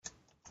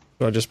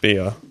Do I just be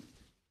a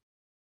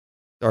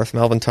Darth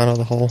Melvin Tunnel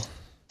the whole?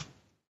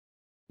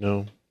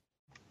 No.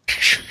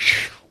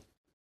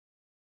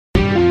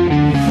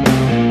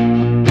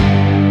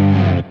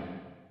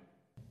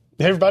 Hey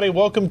everybody,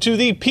 welcome to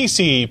the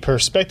PC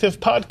Perspective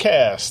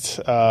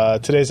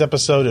Podcast. Today's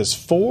episode is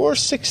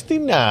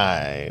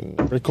 469,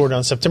 recorded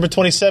on September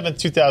 27th,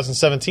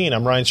 2017.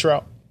 I'm Ryan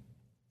Shrout.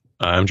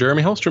 I'm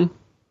Jeremy Hellstrom.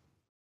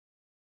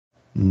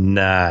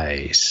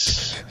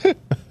 Nice.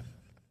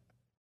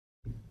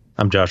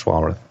 I'm Josh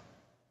Walworth.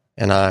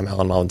 And I'm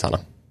Alan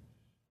Malventano.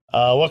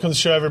 Welcome to the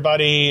show,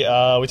 everybody.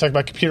 We talk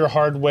about computer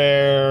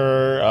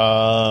hardware.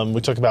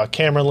 We talk about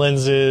camera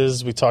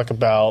lenses. We talk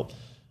about...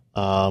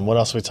 what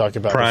else we talk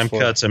about? Prime before?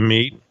 cuts of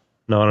meat.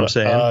 Know what I'm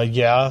saying?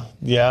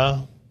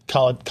 Yeah.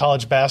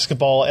 College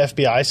basketball,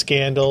 FBI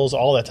scandals,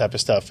 all that type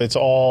of stuff. It's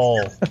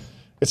all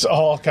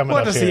coming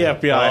What up does here.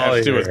 the FBI have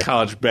to do with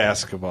college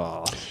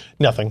basketball?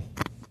 Nothing.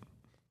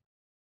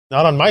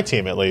 Not on my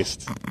team, at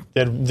least.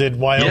 Did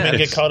Wyoming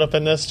get caught up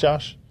in this,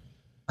 Josh?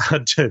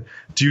 Do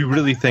you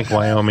really think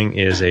Wyoming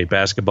is a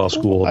basketball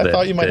school? I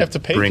thought you might have to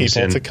pay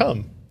people to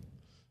come.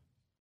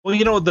 Well,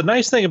 you know, the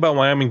nice thing about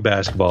Wyoming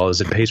basketball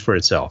is it pays for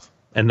itself.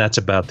 And that's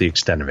about the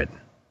extent of it.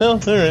 No, all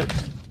right.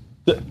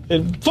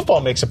 Football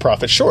makes a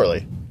profit,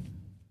 surely.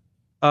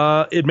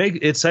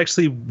 It's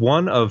actually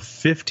one of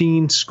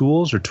 15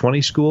 schools or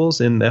 20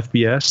 schools in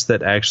FBS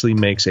that actually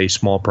makes a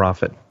small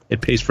profit. It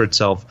pays for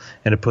itself,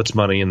 and it puts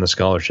money in the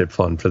scholarship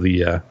fund for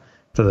the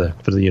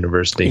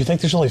university. You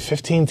think there's only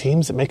 15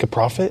 teams that make a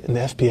profit in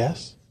the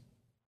FBS?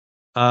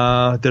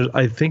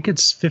 I think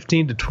it's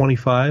 15 to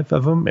 25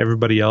 of them.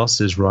 Everybody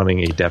else is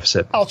running a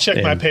deficit. I'll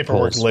check my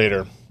paperwork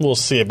later. We'll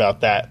see about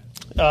that.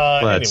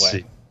 Let's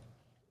anyway. see.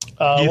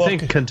 Do you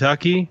think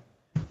Kentucky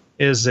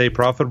is a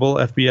profitable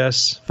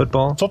FBS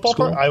football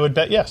school? I would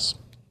bet yes.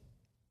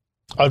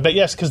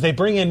 Because they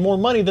bring in more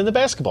money than the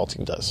basketball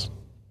team does.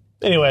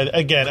 Anyway,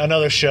 again,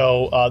 another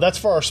show. That's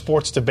for our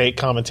sports debate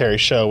commentary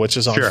show, which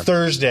is on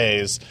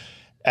Thursdays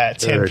at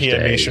 10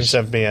 p.m. Eastern,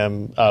 7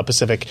 p.m.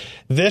 Pacific.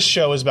 This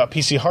show is about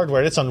PC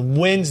hardware. It's on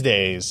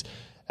Wednesdays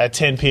at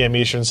 10 p.m.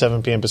 Eastern,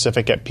 7 p.m.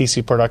 Pacific at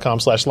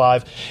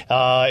pcper.com/live.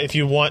 If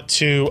you want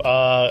to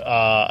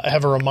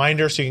have a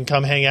reminder so you can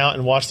come hang out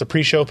and watch the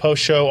pre-show,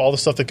 post-show, all the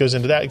stuff that goes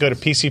into that, go to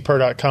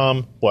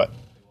pcper.com. What?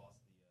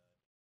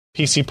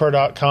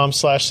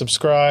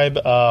 pcper.com/subscribe.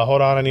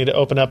 Hold on, I need to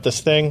open up this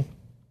thing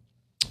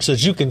so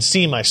that you can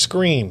see my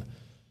screen.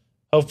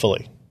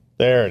 Hopefully.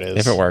 There it is.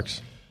 If it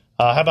works.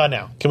 How about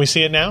now? Can we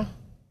see it now?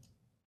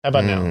 How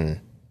about now?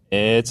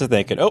 It's a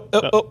thinking. You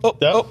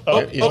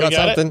got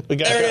something? We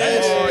got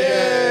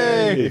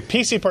it. Yay!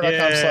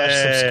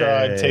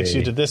 pcper.com/subscribe takes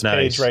you to this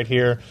page right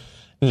here.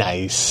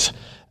 Nice.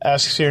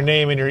 Asks your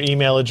name and your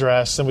email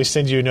address, and we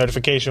send you a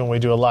notification when we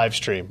do a live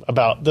stream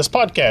about this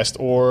podcast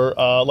or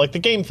like the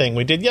game thing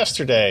we did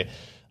yesterday,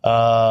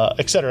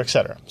 et cetera, et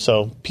cetera.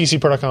 So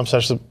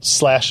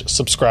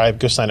pcper.com/subscribe.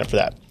 Go sign up for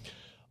that.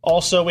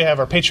 Also, we have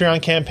our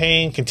Patreon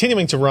campaign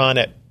continuing to run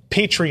at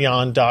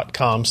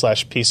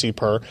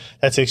patreon.com/pcper.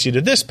 That takes you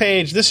to this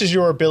page. This is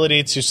your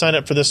ability to sign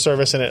up for this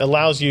service, and it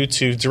allows you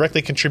to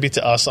directly contribute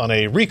to us on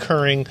a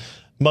recurring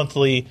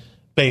monthly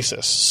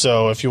basis.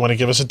 So if you want to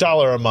give us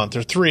 $1 a month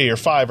or $3 or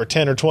 $5 or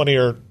 $10 or $20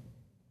 or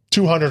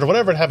 $200 or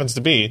whatever it happens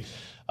to be,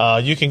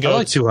 you can go. I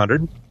like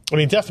 200. I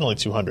mean, definitely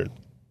 200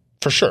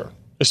 for sure.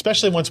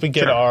 Especially once we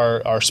get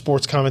our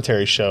sports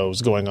commentary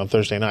shows going on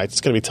Thursday nights.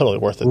 It's going to be totally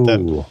worth it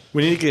then.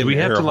 We need to get. We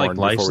have to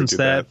license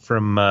that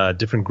from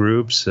different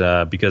groups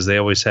because they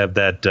always have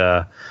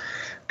that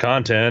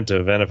content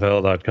of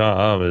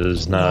NFL.com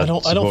is not. I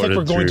don't think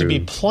we're going to be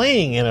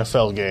playing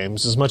NFL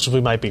games as much as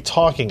we might be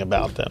talking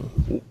about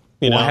them.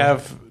 We'll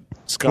have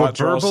Scott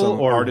draw verbal some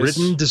or artists.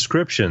 written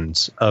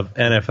descriptions of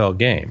NFL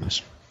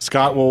games.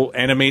 Scott will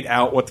animate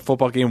out what the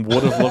football game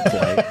would have looked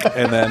like,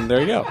 and then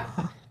there you go.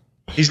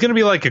 He's going to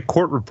be like a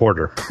court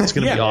reporter. It's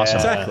going to be awesome.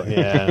 Exactly.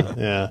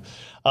 Yeah.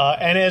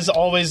 And as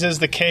always is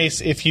the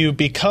case, if you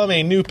become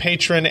a new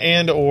patron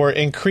and or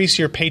increase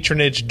your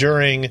patronage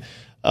during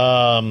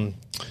the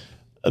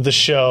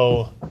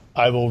show,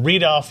 I will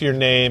read off your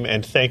name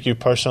and thank you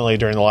personally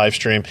during the live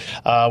stream.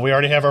 We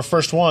already have our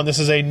first one. This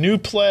is a new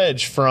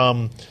pledge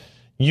from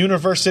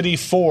University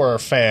 4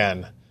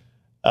 fan.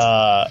 For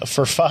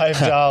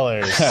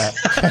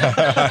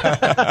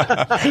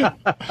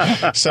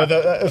 $5.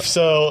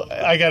 So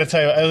I got to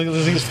tell you,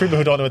 these people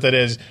who don't know what that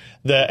is,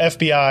 the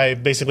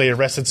FBI basically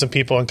arrested some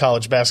people in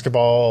college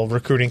basketball,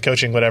 recruiting,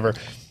 coaching, whatever.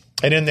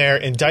 And in their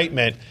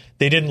indictment,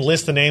 they didn't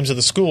list the names of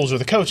the schools or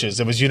the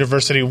coaches. It was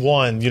University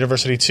 1,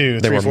 University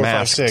 2, 3, 4,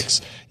 5,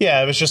 6.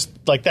 Yeah, it was just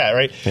like that,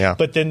 right? Yeah.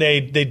 But then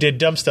they did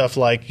dumb stuff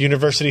like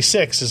University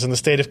 6 is in the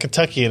state of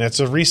Kentucky, and it's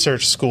a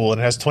research school,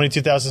 and it has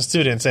 22,000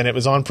 students, and it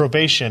was on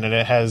probation, and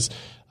it has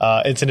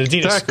it's an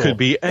Adidas That school. could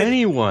be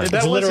anyone.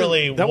 It's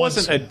literally that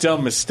wasn't a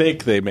dumb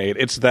mistake they made.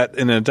 It's that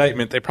in an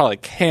indictment they probably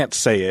can't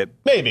say it.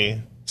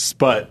 Maybe.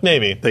 But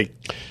Maybe. they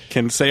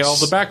can say all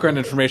the background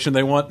information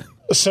they want.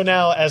 So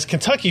now, as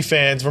Kentucky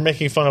fans, we're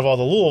making fun of all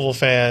the Louisville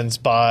fans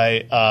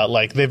by,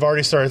 they've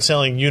already started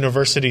selling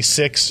University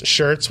 6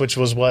 shirts, which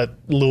was what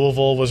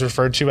Louisville was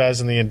referred to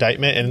as in the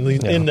indictment,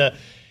 and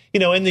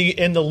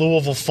in the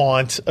Louisville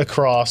font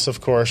across,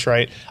 of course,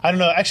 right? I don't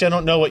know. Actually, I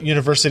don't know what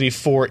University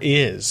 4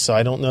 is, so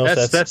I don't know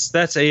if that's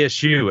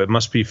ASU. It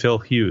must be Phil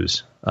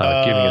Hughes giving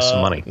us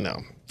some money.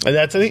 No.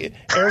 That's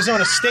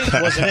Arizona State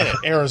wasn't in it.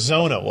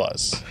 Arizona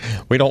was.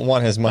 We don't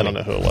want his money. I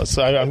don't know who it was.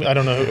 I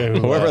don't know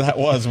whoever that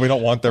was. We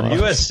don't want their money.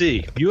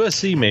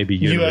 USC maybe.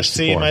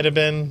 USC might have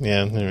been.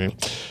 Yeah.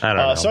 I don't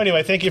know. So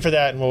anyway, thank you for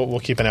that, and we'll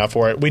keep an eye out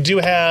for it. We do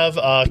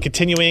have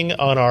continuing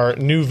on our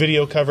new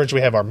video coverage.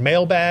 We have our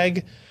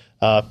mailbag.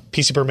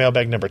 PC Per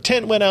mailbag number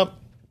 10 went up.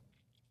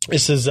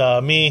 This is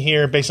me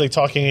here, basically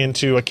talking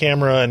into a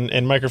camera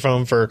and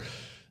microphone for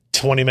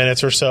 20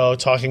 minutes or so,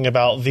 talking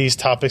about these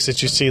topics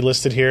that you see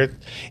listed here.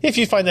 If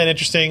you find that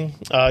interesting,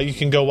 you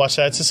can go watch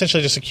that. It's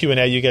essentially just a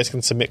Q&A. You guys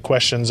can submit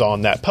questions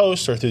on that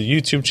post or through the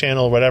YouTube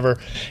channel or whatever.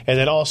 And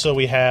then also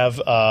we have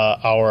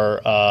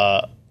our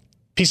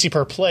PC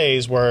Per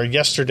Plays, where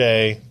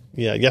yesterday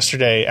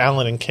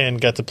Alan and Ken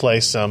got to play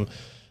some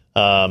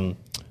Burnout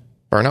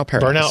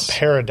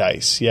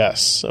Paradise,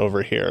 yes,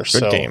 over here.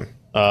 Good game.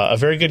 A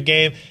very good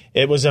game.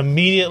 It was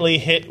immediately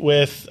hit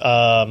with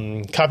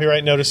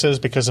copyright notices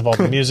because of all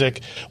the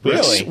music.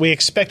 We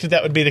expected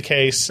that would be the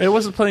case. It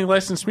wasn't playing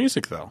licensed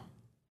music, though.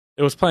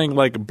 It was playing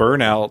like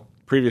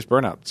previous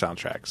Burnout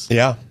soundtracks.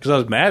 Yeah. Because I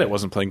was mad it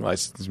wasn't playing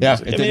licensed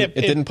music. It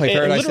didn't play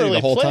Paradise City the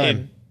whole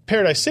time.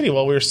 Paradise City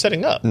while we were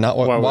setting up. Not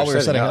while we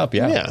were setting up,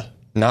 yeah.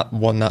 Not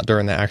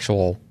during the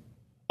actual...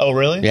 Oh,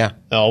 really? Yeah.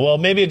 Oh, well,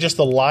 maybe just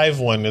the live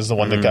one is the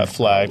one that got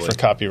flagged for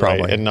copyright,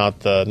 Probably. and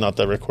not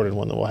the recorded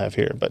one that we'll have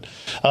here. But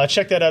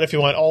check that out if you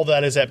want. All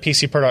that is at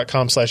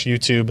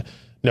pcper.com/YouTube.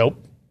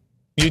 Nope.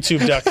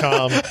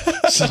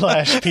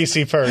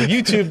 YouTube.com/PCPer.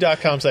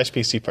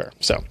 YouTube.com/PCPer.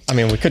 So, I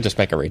mean, we could just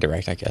make a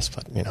redirect, I guess,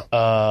 but, you know.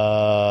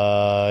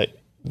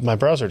 My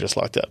browser just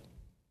locked up.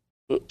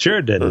 Sure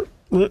it didn't.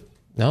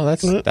 No, that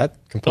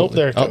completely. Oh,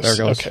 there it goes. There it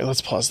goes. Okay, let's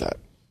pause that.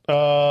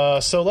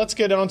 So let's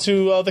get on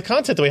to the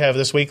content that we have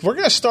this week. We're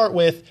going to start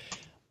with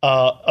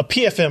a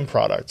PFM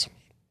product.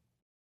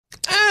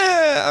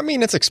 I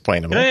mean, it's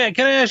explainable.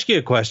 Can I ask you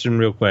a question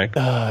real quick?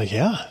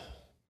 Yeah.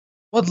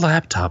 What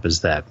laptop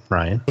is that,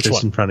 Ryan? Which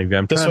one? In front of you.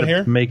 I'm this trying one to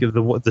here? make it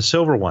the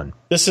silver one.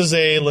 This is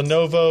a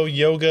Lenovo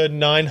Yoga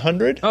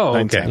 900. Oh, okay.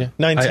 910.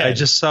 910. I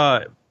just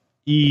saw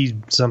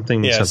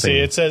something. Yeah, see,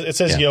 it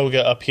says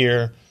Yoga up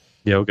here.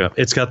 Yoga.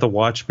 It's got the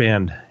watch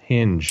band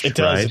hinge. It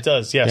does. Right? It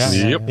does. Yes.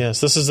 Yeah. Yep.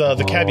 Yes. This is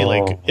the Cabby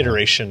Lake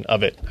iteration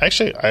of it.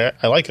 Actually,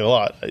 I like it a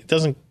lot. It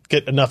doesn't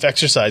get enough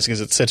exercise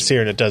because it sits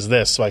here and it does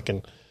this, so I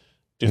can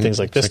do things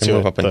like this so I can to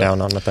move it. up and down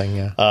on the thing.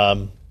 Yeah.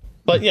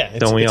 But yeah,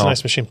 it's a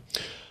nice machine.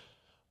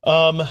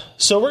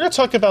 So we're going to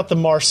talk about the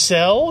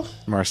Marseille.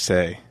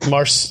 Marseille.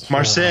 My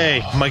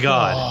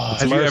God.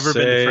 Have you ever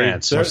been to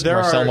France?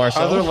 There are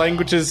Marcel? other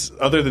languages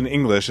other than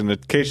English, and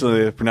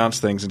occasionally they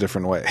pronounce things in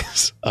different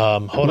ways.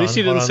 Hold At least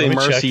you didn't say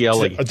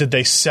Marseille. Did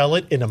they sell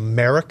it in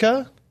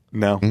America?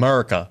 No.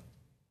 America.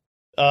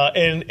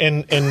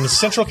 In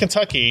central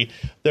Kentucky,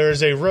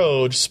 there's a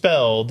road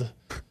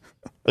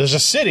there's a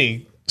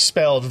city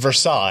spelled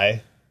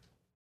Versailles,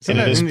 and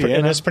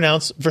it is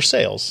pronounced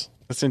Versailles.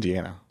 That's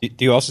Indiana. Do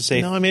you also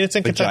say No, I mean, it's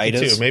in Kentucky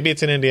too. Maybe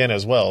it's in Indiana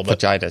as well. But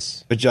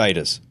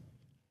Vaginas.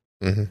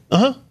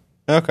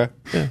 Okay.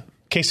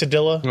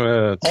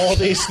 Quesadilla. All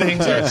these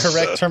things are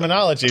correct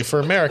terminology for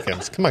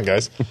Americans. Come on,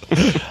 guys.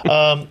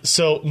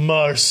 So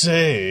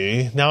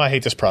Marseille. Now I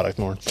hate this product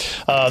more.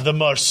 The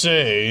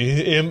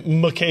Marseille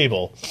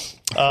mCable.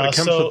 It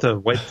comes with the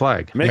white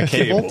flag.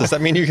 mCable? Does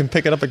that mean you can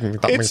pick it up at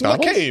McDonald's? It's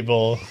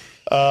mCable.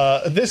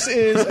 This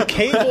is a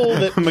cable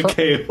that...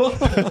 mCable?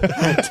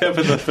 Tip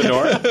of the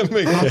fedora?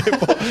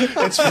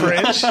 mCable. It's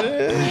French.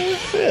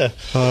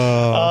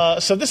 Yeah.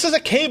 So this is a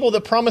cable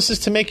that promises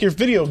to make your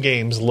video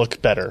games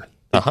look better.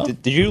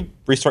 Did you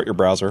restart your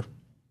browser?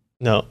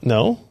 No.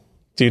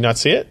 Do you not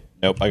see it?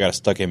 Nope, I got a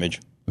stuck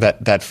image.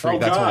 That free.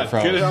 That's where it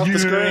froze. Get it off the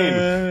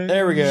screen.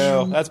 There we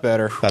go. That's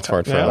better. That's where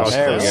it froze.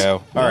 There we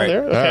go. All right.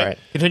 Okay. All right.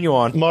 Continue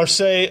on.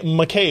 Marseille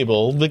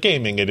mCable, the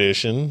gaming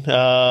edition.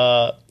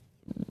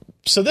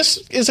 So this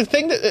is a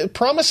thing that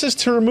promises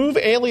to remove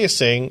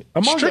aliasing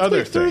Among strictly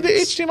other through the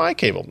things. HDMI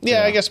cable.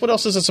 Yeah, I guess what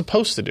else is it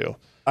supposed to do?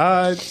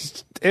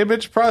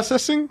 Image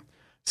processing.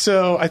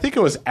 So I think it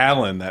was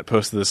Alan that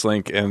posted this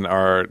link in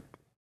our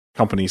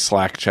company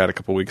Slack chat a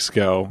couple weeks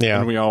ago. Yeah.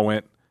 And we all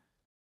went,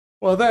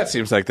 well, that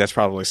seems like that's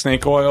probably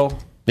snake oil.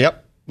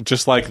 Yep.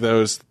 Just like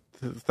those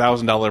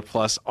 $1,000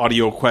 plus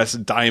Audio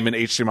Quest Diamond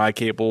HDMI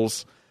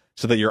cables,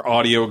 so that your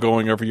audio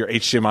going over your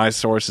HDMI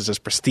source is as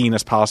pristine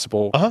as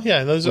possible. Yeah, I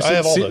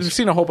have all those. We've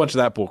seen a whole bunch of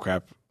that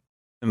bullcrap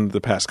in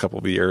the past couple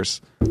of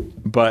years.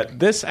 But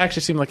this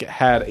actually seemed like it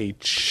had a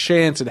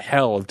chance in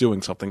hell of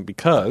doing something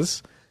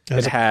because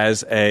it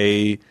has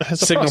a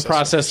signal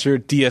processor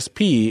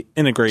DSP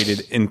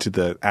integrated into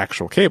the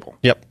actual cable.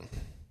 Yep.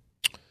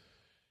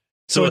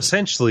 So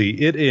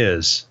essentially, it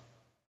is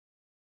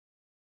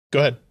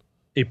Go ahead.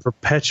 a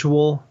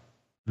perpetual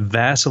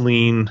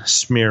Vaseline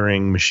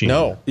smearing machine.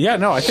 No, Yeah,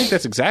 no, I think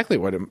that's exactly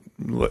what it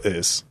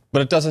is.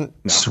 but it doesn't.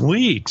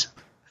 Sweet.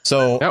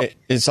 So,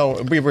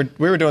 so we were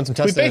doing some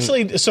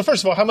testing. So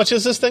first of all, how much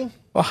is this thing?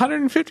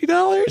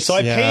 $150? So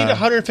I paid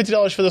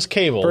 $150 for this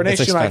cable. For an It's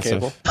HDMI expensive.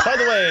 cable. By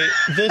the way,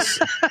 this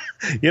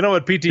You know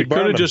what PT You could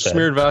Barnum have just said?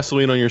 smeared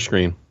Vaseline on your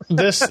screen.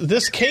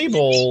 this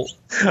cable,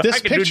 this I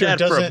could do picture that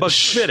for doesn't.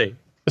 $1.50.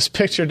 This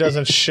picture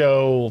doesn't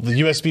show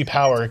the USB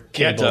power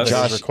cable does.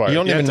 that is Josh, required. you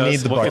don't Yeah, even it need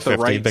does. the Look at the $1.50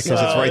 right because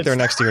side. it's right there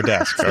next to your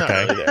desk. Okay.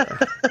 Not really there.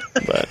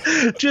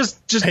 But Just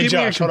Hey, give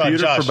Josh, me hold on, your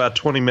computer Josh. for about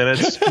 20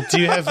 minutes. do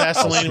you have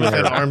Vaseline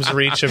within arm's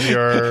reach of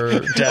your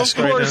desk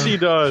Of course right now? he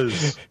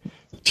does.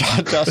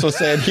 Josh was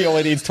saying he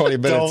only needs 20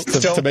 minutes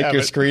Don't to make have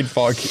your it. screen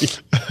foggy.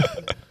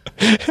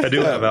 I do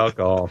have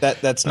alcohol.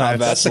 That's not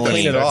That's to Vaseline.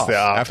 clean it off the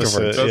opposite.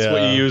 afterwards. That's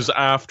what Yeah. you use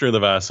after the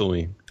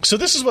Vaseline. So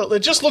this is what it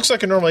just looks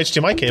like a normal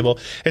HDMI cable.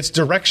 It's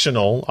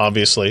directional,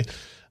 obviously.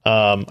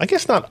 I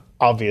guess not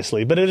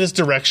obviously, but it is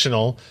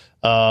directional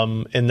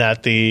in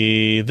that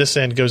this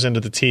end goes into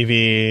the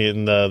TV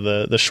and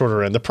the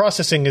shorter end. The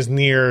processing is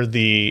near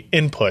the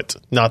input,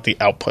 not the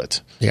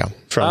output. Yeah.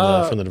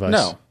 From the device.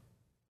 No.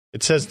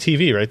 It says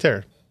TV right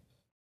there.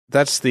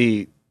 That's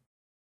the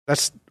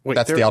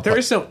output. There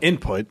is no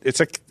input. It's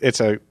a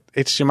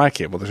HDMI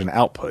cable. There's an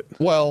output.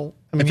 Well,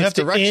 I mean, you have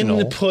to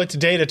input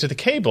data to the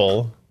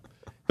cable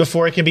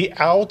before it can be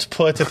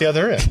output at the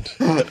other end.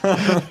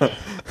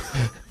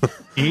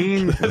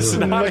 That's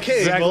not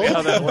exactly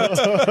how that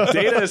works.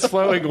 Data is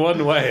flowing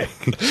one way.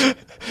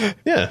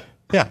 Yeah.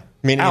 Yeah.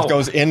 Meaning Out. it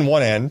goes in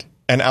one end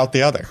and out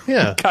the other.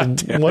 Yeah.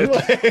 One way.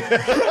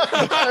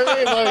 I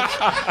mean,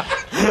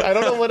 like, I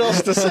don't know what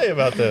else to say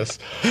about this.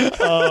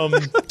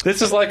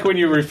 This is like when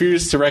you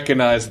refuse to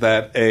recognize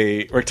that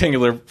a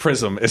rectangular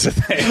prism is a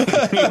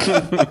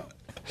thing.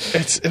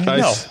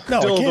 No, Still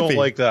it can't don't be.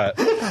 like that.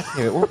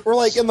 We're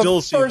like in the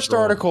Still seems first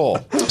wrong. article.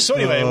 So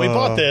anyway, we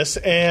bought this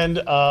and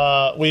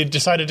we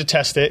decided to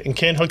test it. And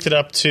Ken hooked it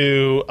up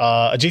to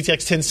a GTX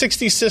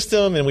 1060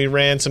 system, and we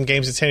ran some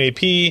games at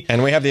 1080p.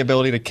 And we have the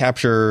ability to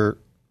capture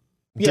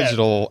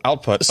digital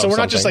output. So of we're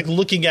not just like something.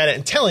 looking at it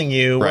and telling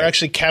you. We're Right.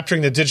 actually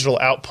capturing the digital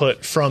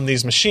output from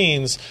these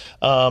machines,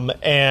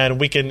 and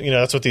we can.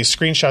 That's what these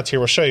screenshots here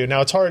will show you. Now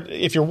it's hard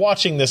if you're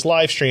watching this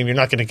live stream. You're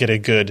not going to get a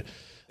good.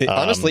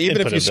 Honestly, even if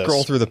input you of this.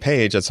 scroll through the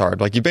page, it's hard.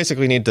 Like you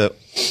basically need to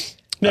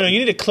No, you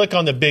need to click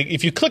on the big.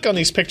 If you click on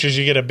these pictures,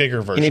 you get a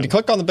bigger version. you need to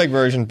click on the big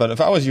version. But if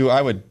I was you,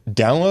 I would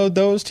download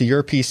those to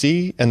your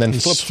PC and then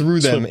flip through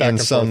them back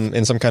in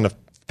and some kind of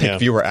pick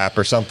viewer app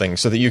or something,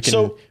 so that you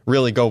can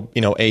really go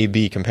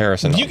A/B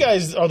comparison. You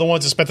guys are the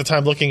ones that spent the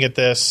time looking at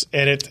this,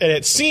 and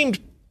it seemed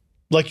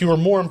like you were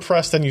more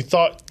impressed than you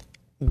thought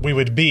we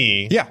would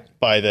be. Yeah.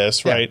 By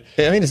this, right?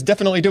 I mean, it's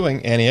definitely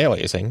doing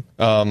anti-aliasing.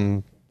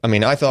 I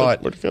mean, I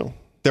thought Where'd it go?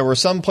 there were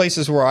some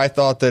places where I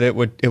thought that it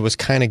was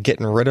kind of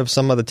getting rid of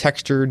some of the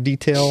texture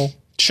detail,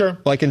 Sure.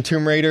 like in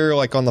Tomb Raider,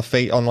 like on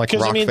the on like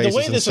Because rock I mean, the faces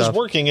way and this stuff. is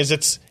working is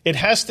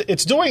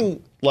it's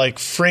doing like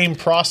frame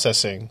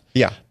processing.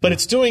 Yeah. But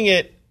it's doing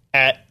it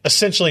at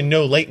essentially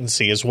no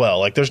latency as well.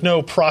 Like there's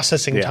no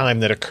processing time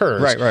that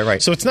occurs.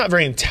 Right. So it's not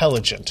very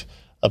intelligent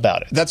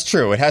about it. That's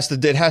true. It has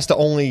to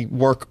only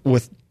work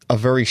with a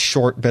very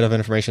short bit of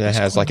information that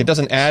has. Like it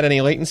doesn't add any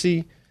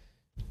latency.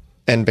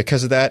 And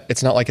because of that,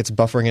 it's not like it's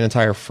buffering an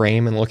entire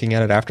frame and looking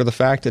at it after the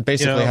fact. It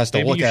basically has to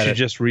maybe look you at should it.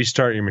 just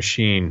restart your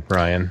machine,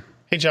 Ryan.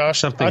 Hey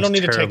Josh, I Something's don't need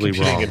to take terribly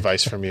computing wrong.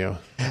 advice from you.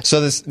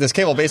 So this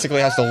cable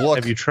basically has to look.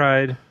 Have you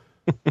tried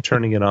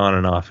turning it on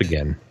and off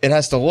again? It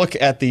has to look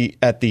at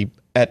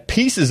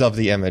pieces of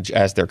the image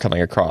as they're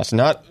coming across.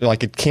 Not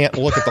like it can't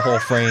look at the whole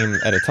frame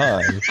at a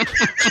time.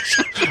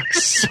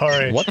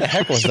 Sorry. What the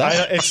heck was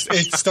that? It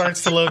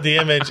starts to load the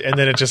image and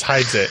then it just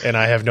hides it, and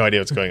I have no idea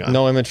what's going on.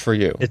 No image for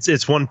you.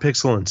 It's 1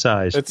 pixel in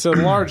size. It's a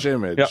large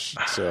image,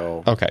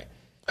 so Okay.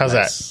 How's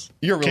That's- that?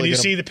 You're really Can you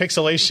gonna- see the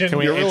pixelation? Can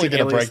we You're really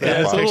going to break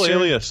that. It's a box.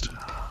 little aliased.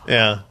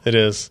 Yeah, it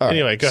is. All right,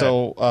 Anyway,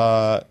 go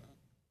ahead.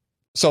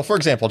 So for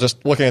example,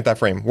 just looking at that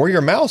frame, where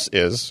your mouse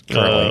is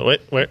currently,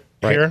 Wait,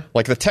 right, here?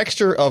 like the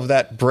texture of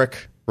that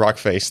brick rock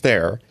face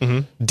there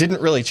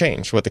didn't really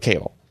change with the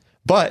cable,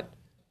 but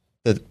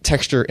the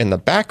texture in the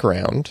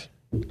background,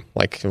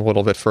 like a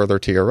little bit further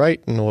to your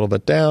right and a little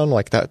bit down,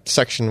 like that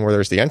section where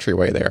there's the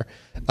entryway there,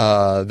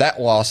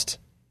 that lost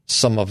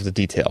some of the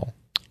detail.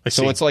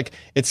 So it's like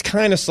it's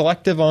kind of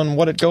selective on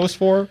what it goes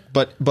for,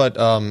 but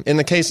in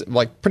the case,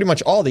 like pretty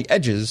much all the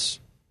edges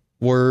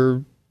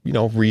were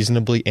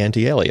reasonably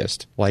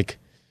anti-aliased. Like,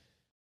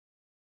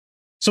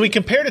 So we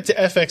compared it to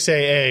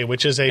FXAA,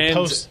 which is a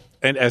post.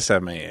 and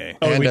SMAA.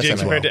 Oh, and we did SMA.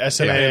 compare it to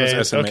SMA. Yeah, it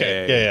was SMA.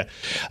 Okay,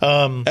 yeah.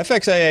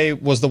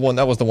 FXAA was the one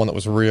that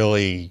was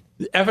really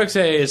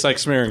FXAA is like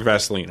smearing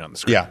Vaseline on the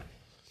screen.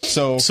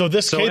 So So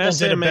this cable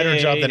did a better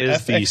job than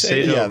is the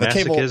FXAA. the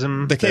cable-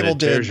 sadomasochism the cable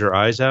that it tears did- your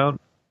eyes out.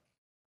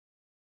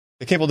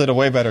 the cable did a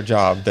way better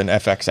job than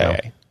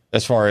FXAA.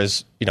 As far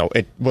as,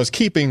 it was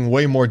keeping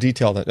way more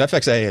detail than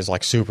FXAA is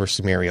like super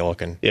smeary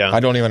looking. Yeah.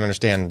 I don't even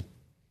understand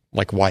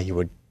like why you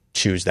would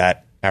choose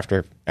that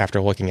after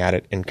looking at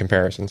it in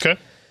comparisons. Okay.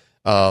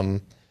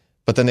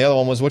 But then the other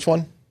one was which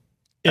one?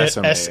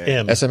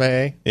 SMAA.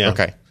 SMAA? Yeah.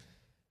 Okay.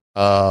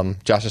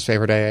 Josh's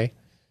favorite AA.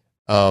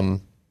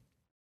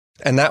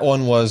 And that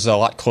one was a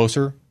lot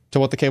closer to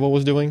what the cable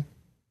was doing.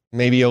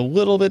 Maybe a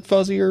little bit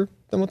fuzzier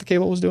than what the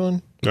cable was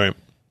doing. Right.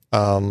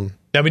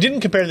 Now, we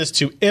didn't compare this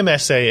to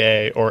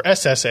MSAA or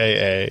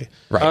SSAA.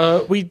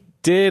 Right. We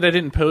did. I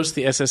didn't post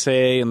the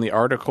SSAA in the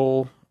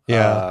article.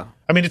 Yeah.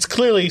 I mean, it's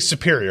clearly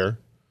superior.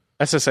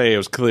 SSAA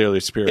was clearly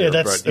superior. Yeah,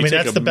 that's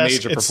the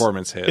best. Major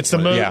performance hit. It's the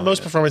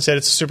most performance hit.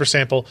 It's a super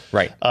sample,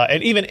 right?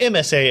 And even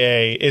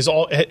MSAA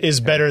is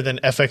better than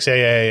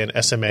FXAA and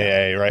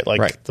SMAA, right?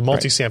 Like the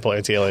multi-sample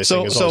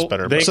anti-aliasing is always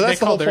better. They that's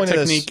the whole their point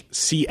technique of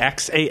this.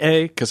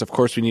 CXAA because, of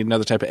course, we need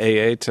another type of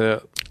AA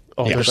to.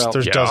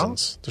 There's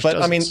dozens.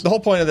 I mean, the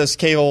whole point of this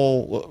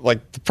cable,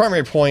 like the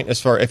primary point,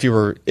 as far if you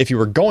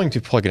were going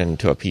to plug it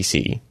into a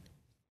PC.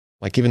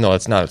 Like, even though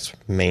it's not its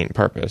main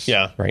purpose.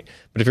 Yeah. Right.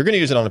 But if you're going to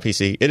use it on a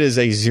PC, it is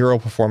a zero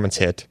performance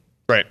hit.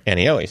 Right.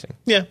 Anti-aliasing.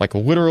 Yeah. Like,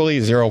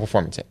 literally zero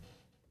performance hit.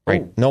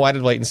 Right. Oh. No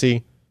added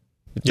latency.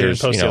 You didn't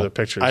post the other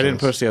pictures. I didn't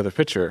post the other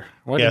picture.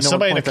 Why did no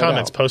somebody one in the point that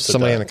comments out? posted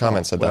Somebody that. in the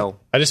comments said that.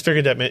 I just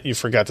figured that meant you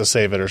forgot to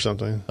save it or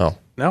something. Oh.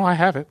 No, I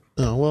have it.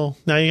 Oh, well,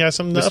 now you got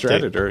something to Mr. update.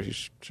 Editor, you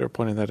should have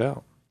pointed that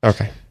out.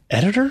 Okay.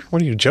 Editor?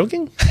 What are you,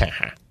 joking?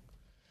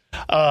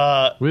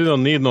 We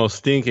don't need no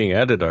stinking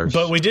editors.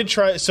 But we did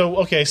try. So,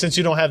 okay, since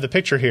you don't have the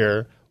picture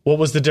here, what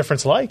was the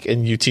difference like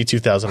in UT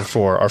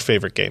 2004, our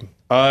favorite game?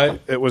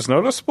 It was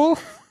noticeable.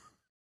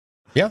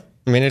 Yeah.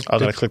 I mean, I'm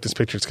going to click this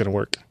picture. It's going to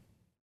work.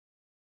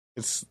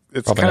 It's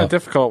Probably kind of not.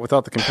 difficult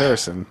without the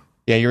comparison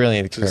yeah, you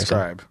really need to to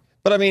describe.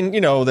 But I mean,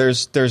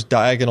 there's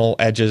diagonal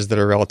edges that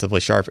are relatively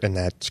sharp in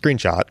that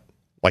screenshot,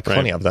 like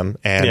plenty of them,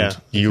 and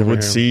you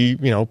would see,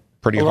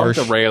 pretty Along harsh.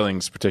 the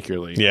railings,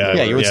 particularly.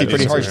 Yeah, you would see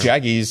pretty harsh these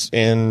jaggies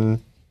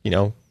in,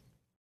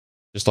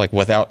 just like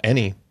without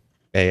any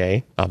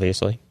AA,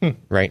 obviously,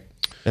 right?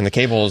 And the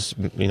cable is,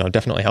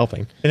 definitely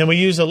helping. And then we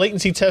use a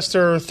latency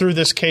tester through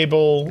this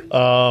cable,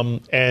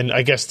 and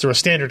I guess through a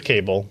standard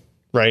cable,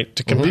 right,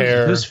 to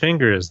compare. Whose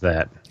finger is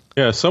that?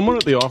 Yeah, someone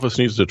at the office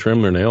needs to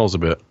trim their nails a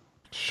bit.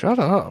 Shut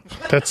up.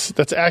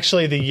 That's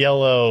actually the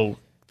yellow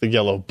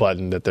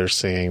button that they're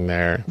seeing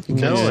there.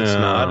 No, it's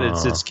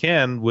not. It's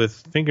Ken with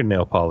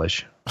fingernail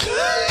polish.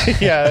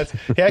 Yeah,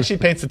 he actually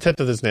paints the tip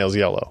of his nails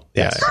yellow.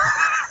 Yes.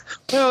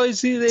 Well, you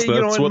see, that's it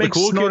what the makes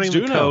cool snorting kids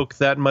do the now. coke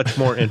that much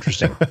more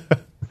interesting.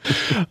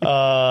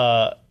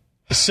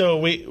 So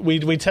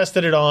we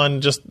tested it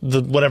on just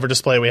the whatever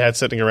display we had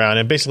sitting around,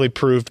 and basically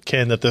proved,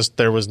 Ken, that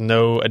there was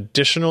no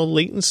additional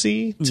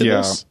latency to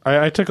this.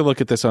 I took a look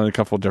at this on a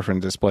couple of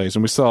different displays,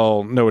 and we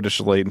saw no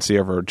additional latency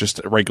over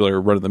just a regular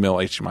run-of-the-mill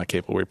HDMI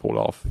cable we pulled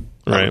off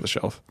out of the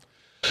shelf.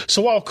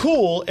 So while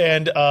cool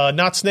and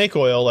not snake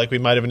oil like we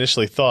might have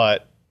initially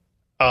thought,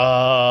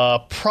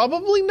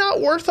 probably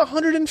not worth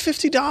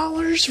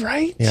 $150,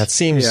 right? Yeah, it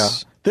seems. Yeah.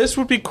 This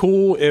would be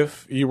cool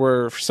if you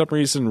were, for some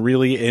reason,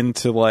 really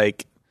into,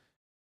 like...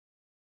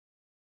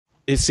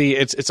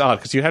 It's odd,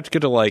 because you have to go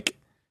to, like,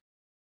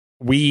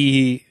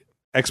 Wii,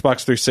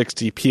 Xbox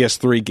 360,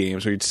 PS3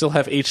 games, where you'd still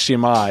have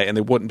HDMI, and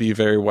they wouldn't be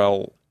very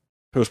well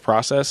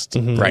post-processed,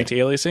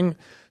 anti-aliasing.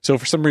 So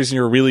for some reason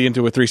you're really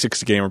into a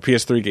 360 game or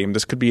PS3 game,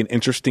 this could be an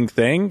interesting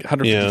thing.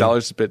 $150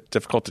 is a bit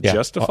difficult to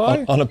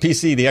justify. On a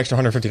PC, the extra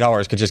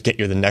 $150 could just get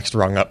you the next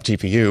rung up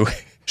GPU.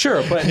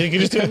 Sure, but You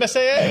can just do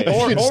MSAA.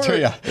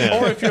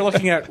 or if you're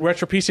looking at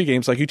retro PC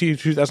games like UT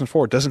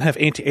 2004, doesn't have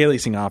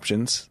anti-aliasing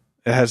options.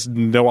 It has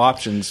no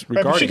options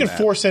regarding But you can that.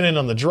 force it in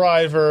on the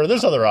driver.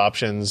 There's other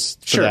options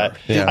for that.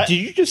 Yeah. Did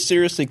you just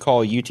seriously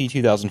call UT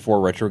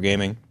 2004 retro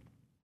gaming?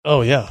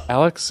 Oh, yeah.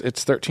 Alex,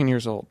 it's 13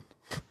 years old.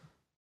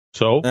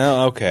 So?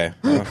 Oh, okay.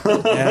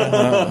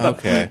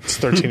 Okay. It's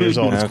 13 years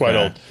old. It's quite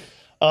old.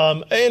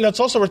 And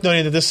it's also worth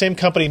noting that this same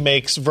company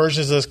makes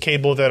versions of this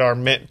cable that are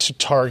meant to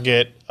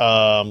target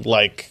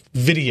like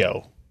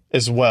video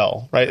as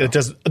well, right?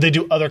 They'll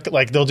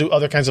do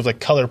other kinds of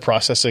like color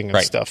processing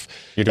and stuff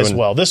as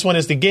well. This one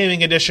is the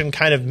gaming edition,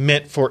 kind of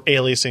meant for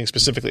aliasing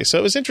specifically. So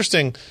it was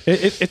interesting.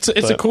 It's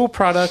a cool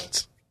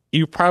product.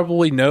 You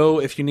probably know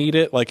if you need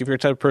it. Like if you're a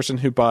type of person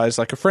who buys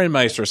like a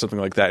FrameMeister or something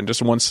like that and just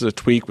wants to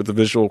tweak with the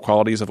visual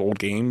qualities of old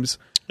games,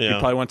 you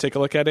probably want to take a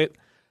look at it.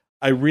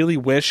 I really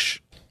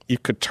wish you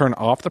could turn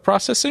off the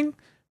processing,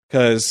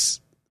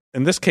 because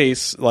in this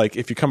case, like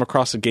if you come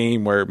across a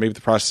game where maybe the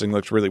processing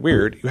looks really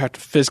weird, you have to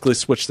physically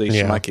switch the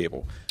HDMI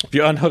cable. If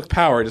you unhook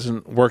power, it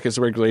doesn't work as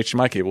a regular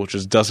HDMI cable, which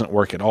just doesn't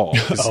work at all.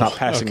 It's not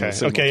passing the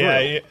signal through.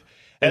 Yeah.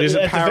 At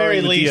the very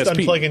least,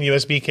 unplugging a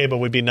USB cable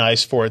would be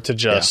nice for it to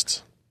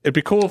just... It'd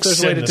be cool if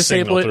there's a way to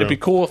disable it. It'd be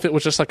cool if it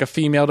was just like a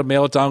female to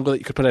male dongle that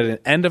you could put at an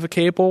end of a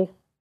cable.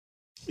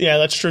 Yeah,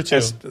 that's true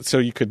too. So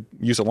you could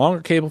use a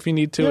longer cable if you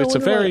need to.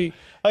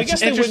 I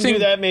guess they wouldn't do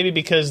that maybe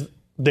because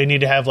they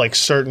need to have like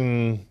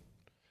certain,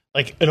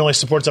 like it only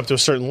supports up to a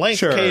certain length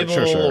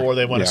cable, or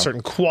they want a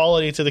certain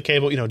quality to the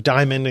cable,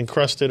 diamond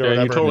encrusted or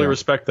whatever. You totally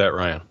respect that,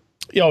 Ryan.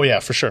 Oh yeah,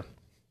 for sure.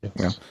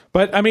 Yeah.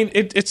 But I mean,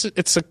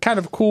 it's a kind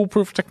of cool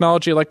proof of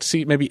technology. I like to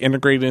see it maybe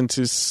integrated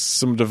into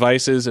some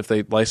devices if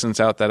they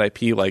license out that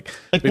IP, like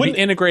maybe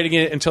integrating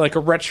it into like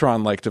a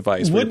Retron-like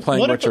device where you're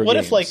playing retro games. What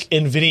if like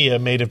NVIDIA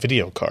made a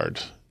video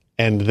card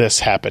and this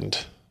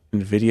happened?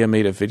 NVIDIA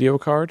made a video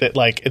card? That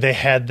like they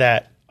had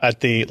that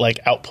at the like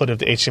output of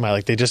the HDMI.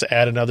 Like they just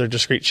add another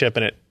discrete chip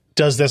and it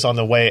does this on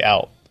the way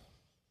out.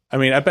 I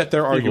mean, I bet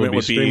their argument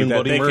would be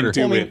that they can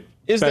do it.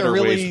 Is there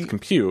really ways to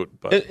compute?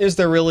 But is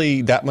there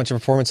really that much of a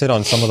performance hit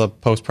on some of the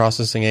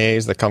post-processing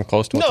AAs that come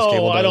close to what this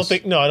cable does? I don't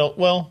think. No, I don't.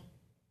 Well,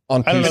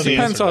 on PC, I don't know it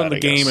depends on the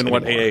game and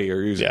what AA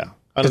you're using. Yeah,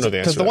 I don't know the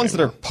answer. Because the ones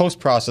that are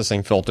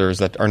post-processing filters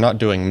that are not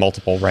doing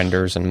multiple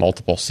renders and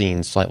multiple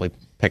scenes, slightly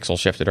pixel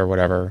shifted or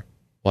whatever,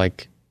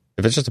 like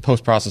if it's just a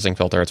post-processing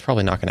filter, it's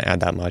probably not going to add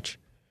that much.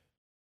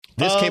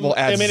 This cable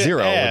adds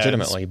zero,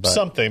 legitimately, but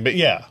something. But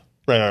yeah,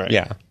 right.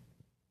 Yeah.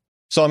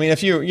 So I mean,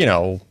 if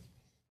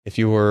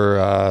you were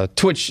a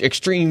Twitch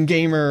extreme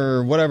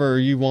gamer, whatever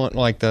you want,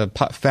 like the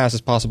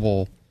fastest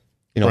possible,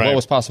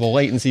 lowest possible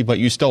latency, but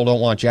you still don't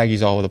want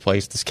jaggies all over the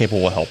place, this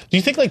cable will help. Do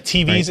you think like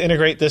TVs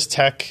integrate this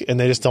tech and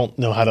they just don't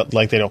know how to,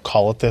 like they don't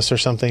call it this or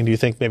something? Do you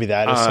think maybe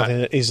that is something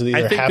that is either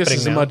happening now? I think this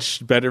is a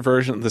much better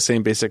version of the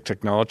same basic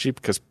technology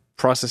because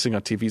processing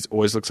on TVs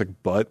always looks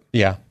like butt.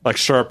 Yeah. Like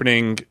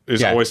sharpening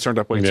is always turned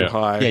up way too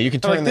high. Yeah, you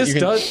can turn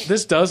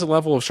this does a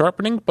level of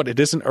sharpening, but it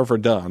isn't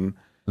overdone.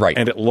 Right.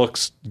 And it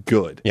looks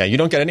good. Yeah, you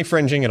don't get any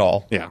fringing at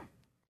all. Yeah.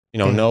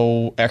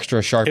 No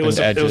extra sharpened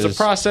edges. It was a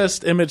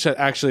processed image that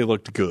actually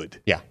looked good.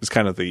 Yeah. It's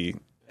kind of the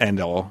end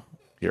all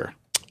here.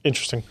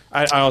 Interesting.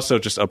 I also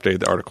just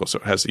updated the article so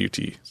it has the UT.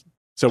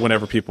 So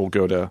whenever people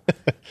go to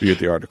view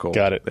the article,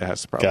 it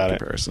has the proper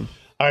comparison.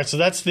 All right, so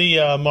that's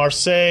the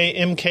Marseille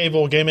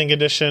mCable Gaming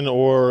Edition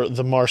or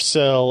the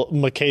Marcel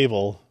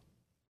mCable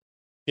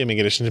Gaming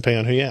Edition, depending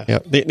on who you ask. Yeah,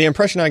 the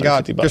impression I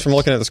got just from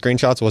looking at the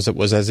screenshots was it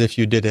was as if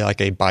you did like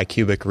a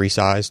bicubic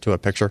resize to a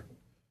picture.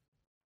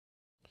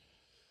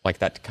 Like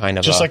that kind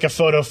of... Just like a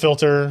photo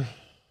filter?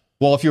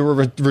 Well, if you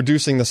were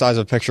reducing the size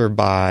of a picture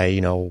by,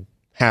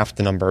 half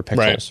the number of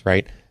pixels,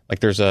 right? Like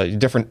there's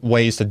different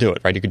ways to do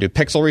it, right? You could do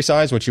pixel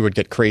resize, which you would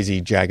get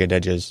crazy jagged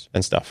edges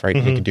and stuff, right?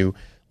 Mm-hmm. You could do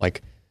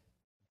like...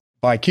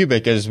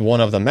 Bicubic is one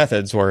of the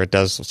methods where it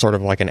does sort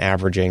of like an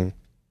averaging,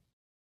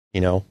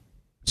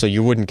 so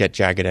you wouldn't get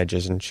jagged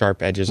edges and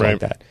sharp edges like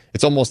that.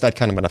 It's almost that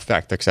kind of an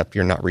effect, except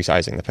you're not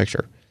resizing the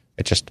picture.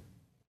 It just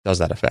does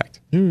that effect.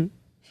 Fair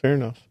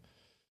enough.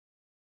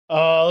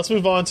 Let's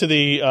move on to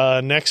the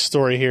next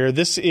story here.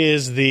 This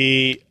is it's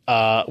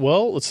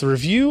the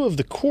review of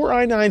the Core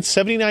i9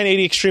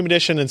 7980 Extreme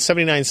Edition and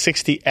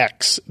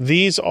 7960X.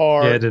 These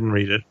are... Yeah, I didn't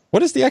read it. What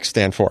does the X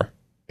stand for?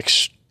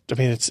 It's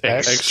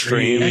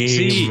Extreme.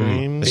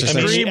 Extreme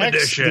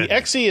Edition. The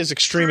XE is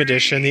Extreme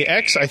Edition. The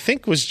X, I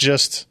think, was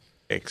just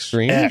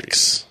Extreme.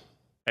 X.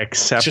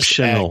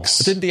 Exceptional. X.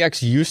 Didn't the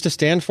X used to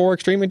stand for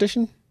Extreme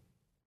Edition?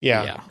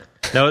 Yeah.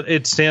 No,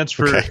 it stands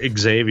for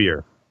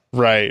Xavier.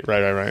 Right.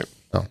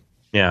 Oh.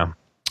 Yeah.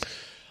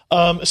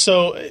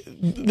 So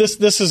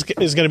this is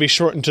going to be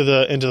short into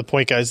the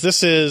point, guys.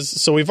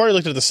 So we've already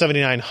looked at the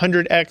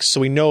 7900X,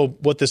 so we know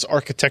what this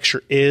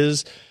architecture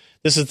is.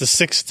 This is the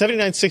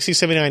 7960,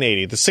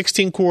 7980, the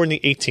 16-core and the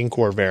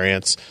 18-core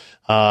variants.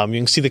 You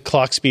can see the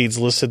clock speeds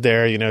listed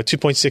there,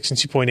 2.6 and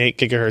 2.8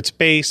 gigahertz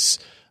base,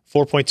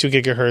 4.2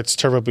 gigahertz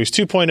Turbo Boost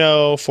 2.0,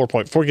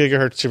 4.4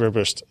 gigahertz Turbo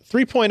Boost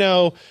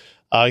 3.0. You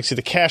can see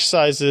the cache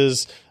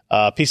sizes,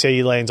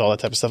 PCIe lanes, all that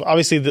type of stuff.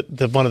 Obviously,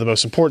 the one of the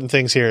most important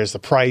things here is the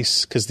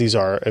price, because these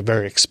are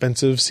very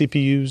expensive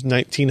CPUs,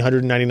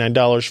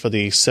 $1,999 for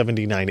the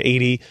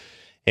 7980.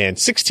 And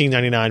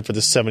 $1,699 for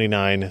the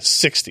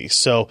 7960.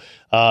 So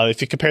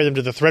if you compare them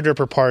to the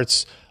Threadripper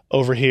parts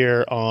over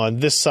here on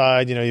this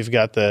side, you've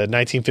got the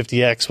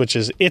 1950X, which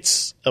is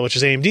AMD's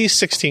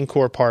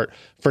 16-core part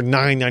for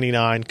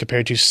 $999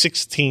 compared to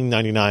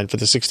 $1,699 for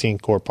the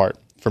 16-core part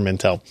from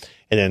Intel,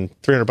 and then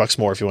 $300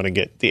 more if you want to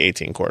get the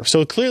 18-core.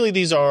 So clearly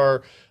these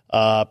are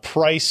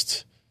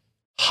priced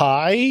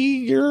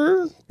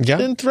higher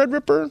than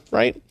Threadripper,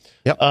 right?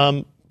 Yep.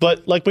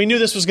 But like we knew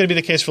this was going to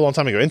be the case for a long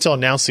time ago. Intel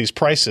announced these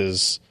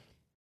prices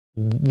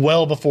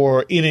well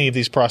before any of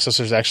these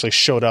processors actually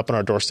showed up on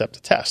our doorstep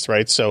to test,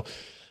 right? So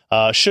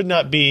should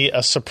not be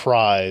a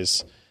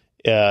surprise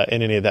in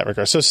any of that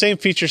regard. So same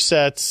feature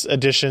sets,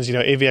 additions,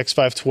 AVX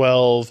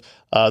 512,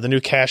 the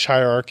new cache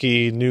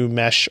hierarchy, new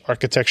mesh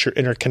architecture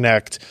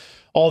interconnect.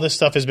 All this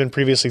stuff has been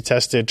previously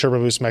tested. Turbo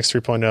Boost Max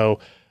 3.0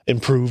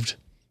 improved.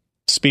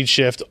 Speed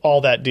shift, all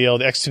that deal.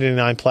 The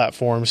X299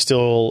 platform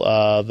still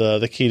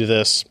the key to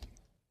this.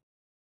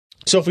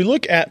 So if we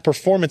look at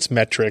performance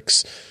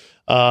metrics,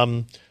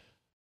 two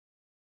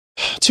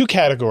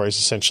categories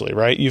essentially,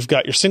 right? You've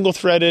got your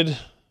single-threaded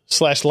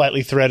 /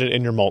 lightly threaded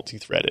and your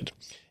multi-threaded.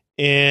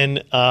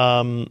 In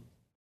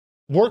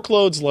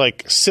workloads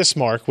like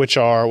Sysmark, which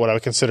are what I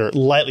would consider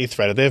lightly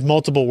threaded, they have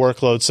multiple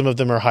workloads. Some of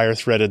them are higher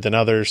threaded than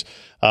others.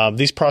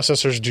 These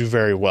processors do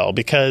very well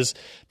because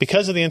of the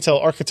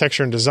Intel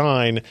architecture and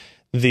design.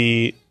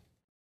 The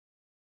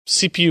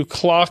CPU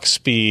clock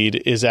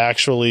speed is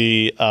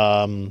actually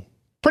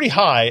pretty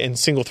high in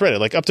single threaded,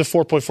 like up to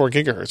 4.4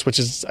 gigahertz, which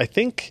is, I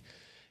think,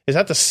 is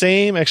that the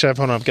same?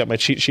 Actually, I've got my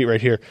cheat sheet right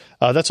here.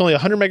 That's only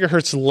 100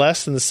 megahertz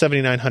less than the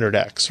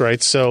 7900X,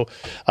 right? So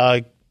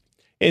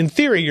in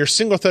theory, your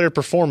single threaded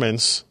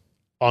performance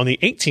on the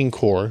 18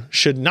 core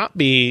should not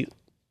be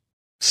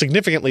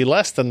significantly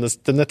less than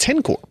the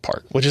 10 core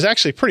part, which is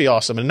actually pretty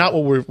awesome and not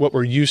what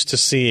we're used to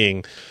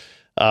seeing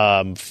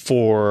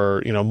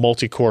for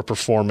multi-core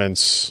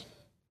performance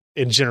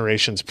in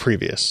generations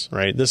previous,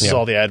 right? This is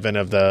all the advent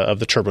of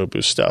the turbo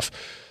boost stuff.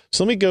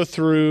 So let me go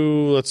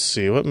through. Let's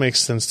see what makes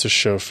sense to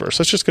show first.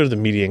 Let's just go to the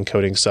media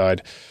encoding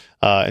side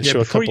and show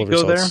a couple of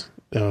results.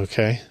 There,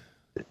 okay.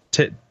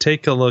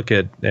 Take a look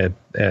at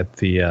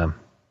the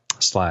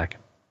Slack.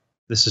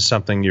 This is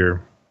something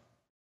you're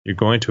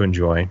going to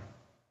enjoy.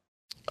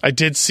 I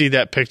did see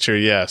that picture.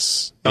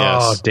 Yes.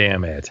 Oh,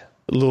 damn it.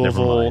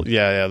 Louisville.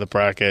 Yeah. The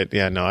bracket.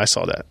 Yeah. No, I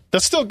saw that.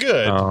 That's still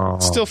good. Oh.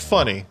 Still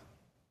funny.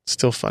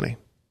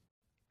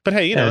 But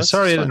hey,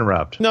 sorry to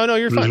interrupt. No,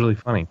 you're fine. It was really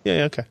funny.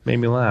 Yeah, okay. Made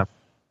me laugh.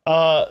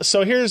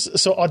 So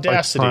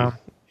Audacity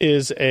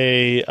is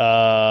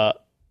a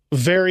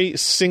very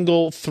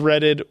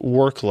single-threaded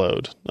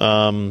workload.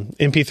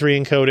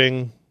 MP3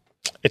 encoding,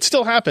 it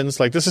still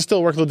happens. Like, this is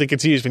still a workload that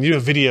gets used when you do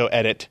a video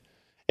edit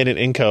in an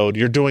encode.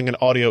 You're doing an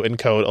audio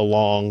encode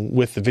along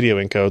with the video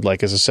encode,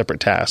 like as a separate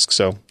task.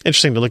 So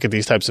interesting to look at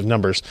these types of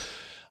numbers.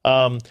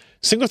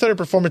 Single-threaded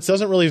performance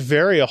doesn't really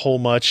vary a whole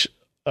lot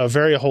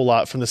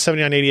from the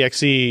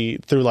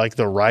 7980XE through like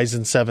the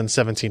Ryzen 7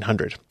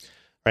 1700.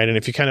 Right, and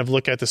if you kind of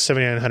look at the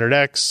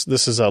 7900X,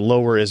 this is a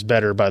lower is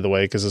better, by the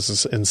way, because this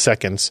is in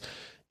seconds.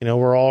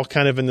 We're all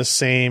kind of in the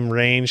same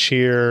range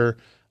here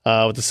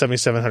with the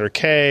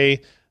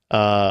 7700K.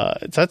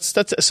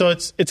 So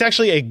it's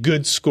actually a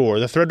good score.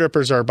 The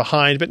Threadrippers are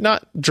behind, but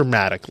not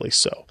dramatically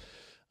so.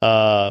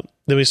 Then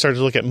we started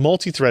to look at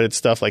multi-threaded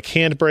stuff like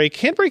Handbrake.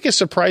 Handbrake is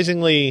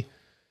surprisingly,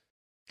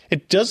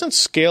 it doesn't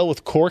scale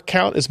with core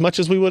count as much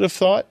as we would have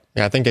thought.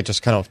 Yeah, I think it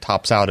just kind of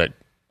tops out at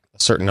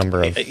certain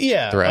number of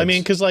threads. I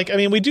mean, because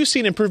we do see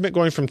an improvement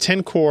going from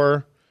 10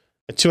 core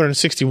at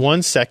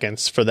 261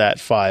 seconds for that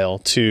file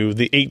to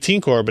the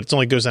 18 core, but it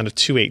only goes down to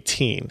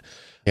 218,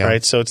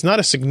 right? So it's not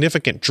a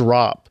significant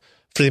drop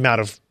for the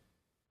amount of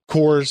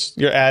cores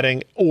you're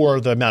adding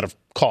or the amount of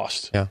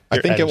cost. Yeah, I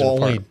think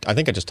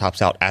it just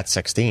tops out at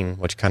 16,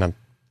 which kind of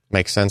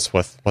makes sense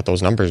with what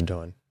those numbers are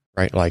doing,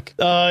 right? Like,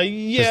 the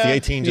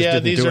 18 just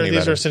didn't do any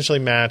these better. are essentially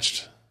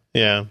matched.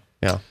 Yeah.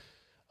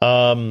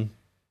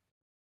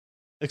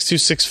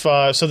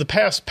 X265. So the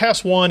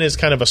pass 1 is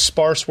kind of a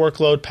sparse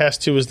workload. Pass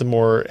 2 is the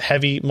more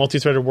heavy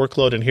multi-threaded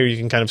workload. And here you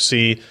can kind of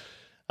see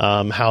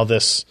how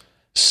this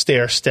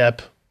stair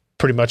step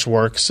pretty much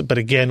works. But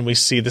again, we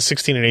see the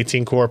 16 and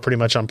 18 core pretty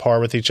much on par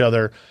with each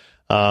other.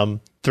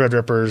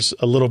 Threadrippers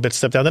a little bit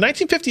step down. The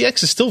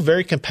 1950X is still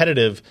very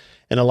competitive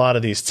in a lot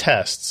of these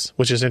tests,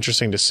 which is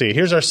interesting to see.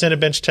 Here's our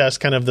Cinebench test,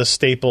 kind of the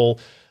staple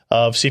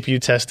of CPU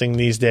testing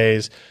these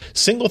days.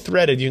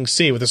 Single-threaded, you can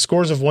see with the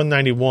scores of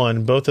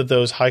 191, both of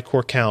those high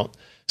core count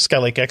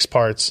Skylake X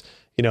parts,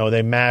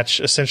 they match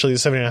essentially the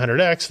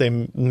 7900X. They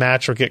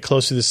match or get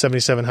close to the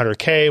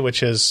 7700K,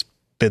 which has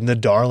been the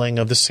darling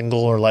of the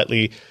single or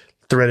lightly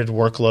threaded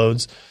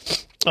workloads.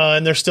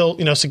 And they're still,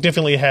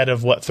 significantly ahead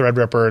of what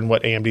Threadripper and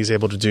what AMD is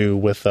able to do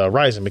with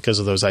Ryzen because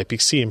of those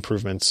IPC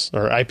improvements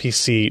or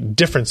IPC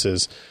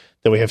differences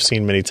that we have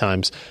seen many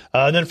times.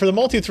 And then for the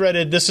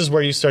multi-threaded, this is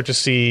where you start to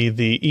see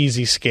the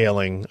easy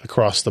scaling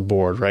across the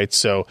board, right?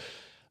 So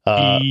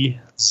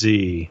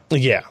easy.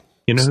 Yeah.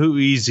 You know who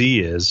Easy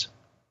is?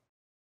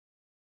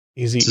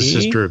 Easy It's the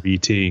sister of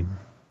ET.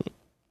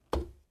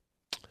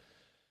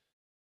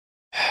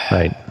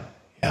 Right.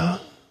 Yeah.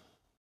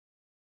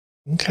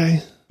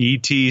 Okay.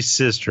 ET's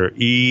sister,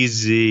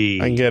 Easy.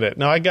 I get it.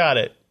 No, I got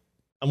it.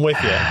 I'm with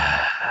you.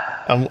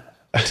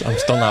 I'm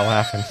still not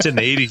laughing. It's an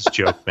 80s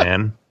joke,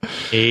 man.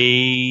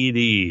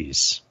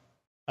 80s.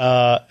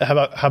 How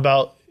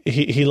about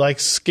he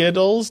likes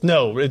Skittles?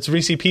 No, it's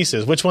Reese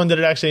Pieces. Which one did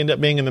it actually end up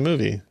being in the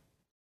movie?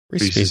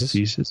 Reese's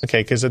Pieces.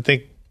 Okay, because I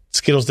think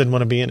Skittles didn't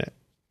want to be in it.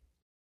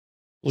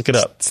 Look it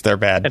up. It's their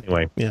bad.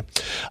 Anyway. Yeah.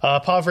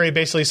 Pavre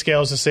basically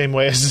scales the same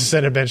way as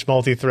the Cinebench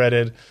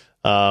multi-threaded.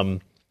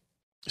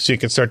 So you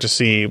can start to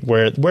see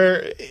where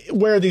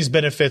these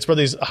benefits, where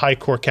these high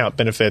core count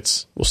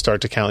benefits will start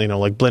to count,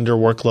 like Blender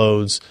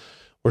workloads.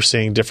 We're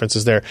seeing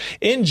differences there.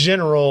 In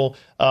general,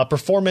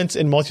 performance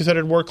in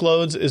multi-threaded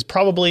workloads is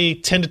probably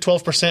 10 to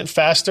 12%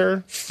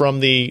 faster from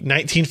the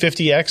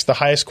 1950X, the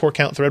highest core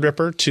count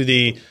Threadripper, to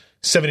the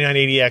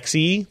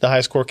 7980XE, the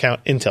highest core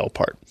count Intel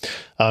part.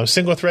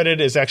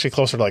 Single-threaded is actually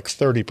closer to like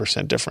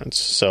 30% difference.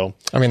 So,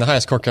 the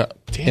highest core count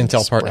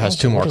Intel part has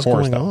 2 more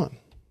cores, though.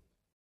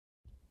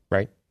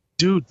 Right?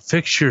 Dude,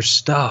 fix your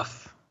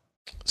stuff.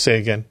 Say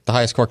again. The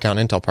highest core count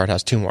Intel part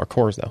has 2 more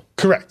cores, though.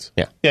 Correct.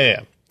 Yeah.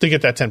 To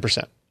get that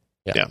 10%.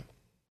 Yeah.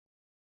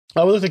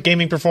 We look at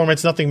gaming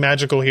performance, nothing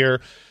magical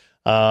here.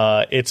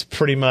 It's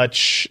pretty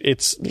much,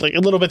 it's like a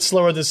little bit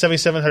slower than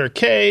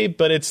 7700K,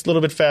 but it's a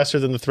little bit faster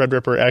than the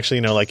Threadripper.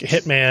 Actually, like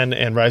Hitman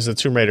and Rise of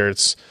the Tomb Raider,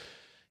 it's,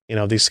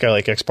 these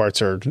Skylake X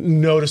parts are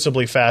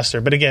noticeably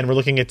faster. But again, we're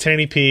looking at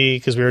 1080p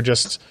because we were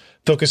just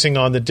focusing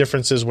on the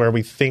differences where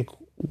we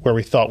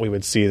thought we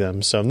would see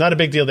them. So not a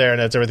big deal there, and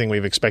that's everything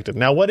we've expected.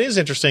 Now, what is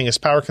interesting is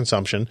power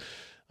consumption.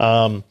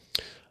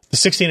 The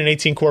 16 and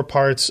 18 core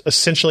parts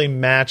essentially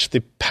match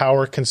the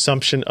power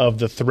consumption of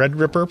the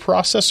Threadripper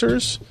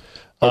processors,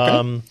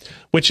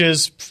 which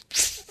is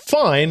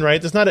fine,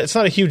 right? It's not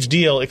a huge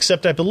deal,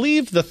 except I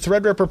believe the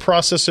Threadripper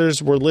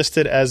processors were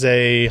listed as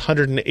a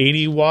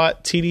 180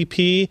 watt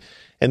TDP,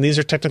 and these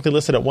are technically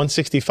listed at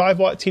 165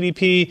 watt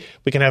TDP.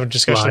 We can have a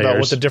discussion about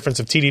what the difference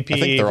of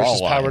TDP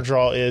versus power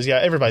draw is. Yeah,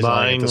 everybody's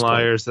lying at this point.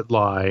 Liars that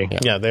lie.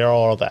 Yeah, they are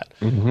all that.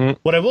 Mm-hmm.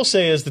 What I will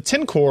say is the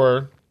 10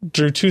 core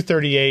drew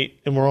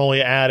 238, and we're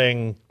only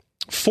adding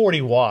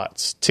 40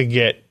 watts to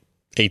get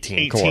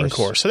 18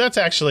 cores. So that's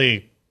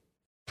actually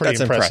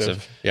pretty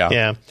impressive.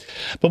 Yeah.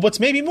 But what's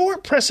maybe more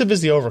impressive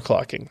is the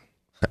overclocking.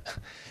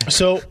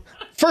 So,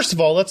 first of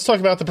all, let's talk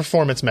about the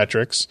performance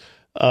metrics.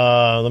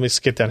 Let me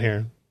skip down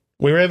here.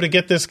 We were able to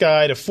get this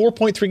guy to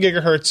 4.3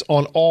 gigahertz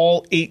on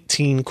all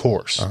 18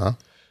 cores,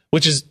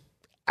 which is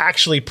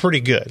actually pretty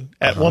good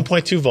at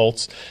 1.2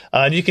 volts.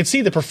 And you can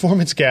see the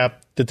performance gap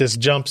that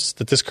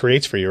this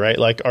creates for you, right?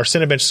 Like our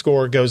Cinebench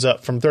score goes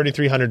up from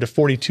 3,300 to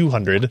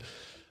 4,200. People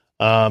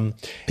have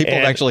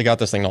actually got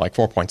this thing to like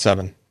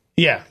 4.7.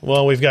 Yeah,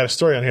 well, we've got a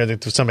story on here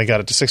that somebody got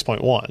it to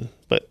 6.1,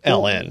 but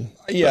LN.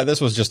 Yeah, this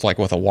was just like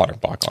with a water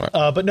block on it.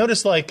 But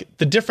notice like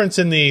the difference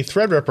in the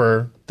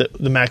Threadripper,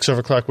 the max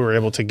overclock we were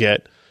able to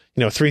get,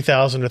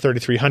 3,000 to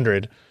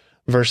 3,300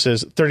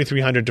 versus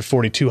 3,300 to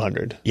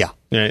 4,200. Yeah,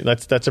 right?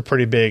 That's a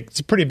pretty big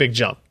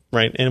jump,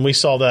 right? And we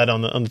saw that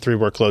on the three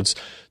workloads,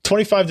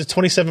 25 to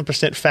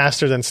 27%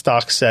 faster than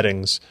stock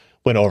settings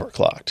when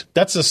overclocked.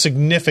 That's a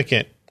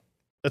significant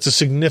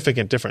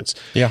difference.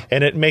 Yeah.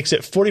 And it makes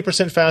it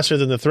 40% faster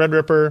than the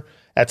Threadripper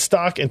at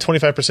stock and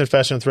 25%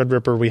 faster than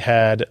Threadripper we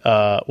had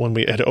when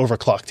we had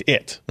overclocked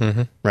it.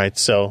 Mm-hmm. Right?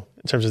 So,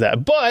 in terms of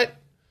that. But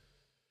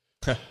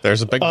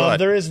there's a big but.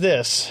 There is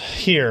this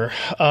here.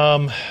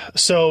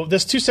 So,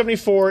 this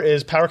 274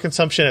 is power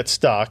consumption at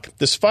stock.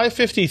 This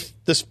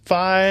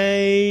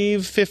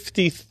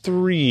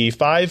 553.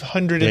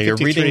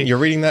 Yeah, you're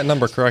reading that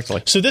number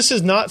correctly. So, this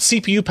is not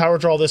CPU power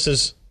draw. This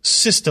is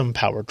system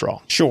power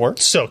draw. Sure.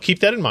 So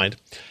keep that in mind.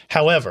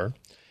 However,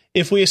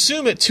 if we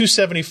assume at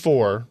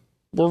 274,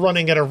 we're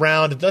running at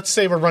around, let's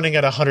say we're running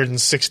at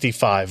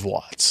 165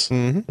 watts,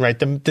 right?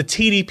 The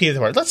TDP of the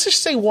part. Let's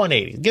just say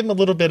 180. Give them a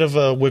little bit of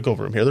a wiggle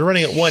room here. They're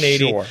running at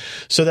 180. Sure.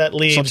 So that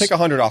leaves. So take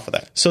 100 off of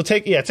that. So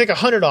take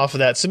 100 off of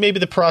that. So maybe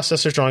the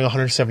processor's drawing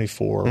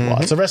 174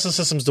 watts. The rest of the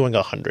system's doing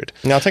 100.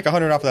 Now take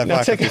 100 off of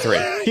that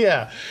 553.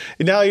 Yeah.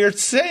 Now you're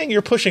saying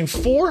you're pushing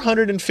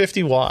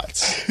 450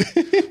 watts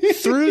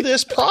through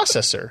this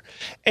processor.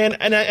 And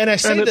I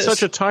say it's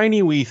such a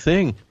tiny wee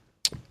thing.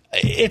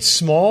 It's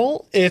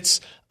small.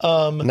 It's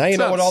now you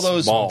know what all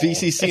those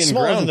VCC and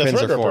ground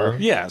pins are for.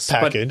 Yes,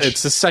 package. But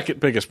it's the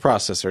second biggest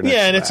processor.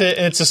 Yeah, and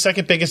it's the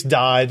second biggest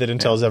die that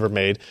Intel's ever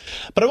made.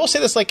 But I will say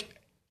this: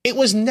 it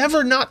was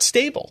never not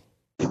stable.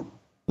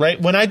 Right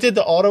when I did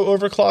the auto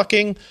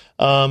overclocking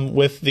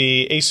with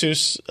the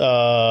Asus,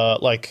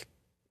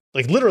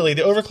 literally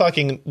the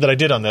overclocking that I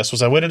did on this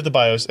was I went into the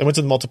BIOS, I went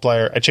to the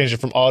multiplier, I changed it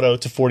from auto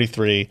to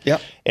 43,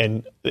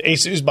 and the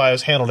Asus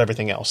BIOS handled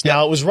everything else.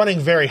 Now it was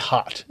running very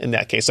hot in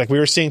that case. Like we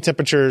were seeing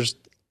temperatures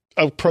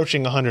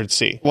approaching 100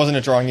 C. Wasn't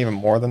it drawing even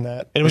more than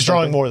that? It was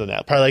drawing more than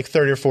that, probably like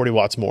 30 or 40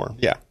 watts more.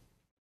 Yeah.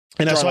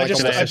 And so I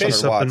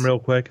based something real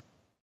quick.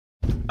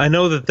 I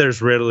know that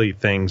there's rarely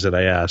things that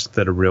I ask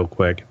that are real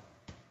quick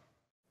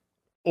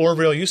or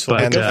real useful,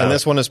 and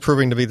this one is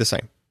proving to be the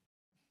same.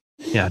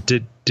 Yeah,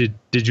 did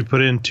you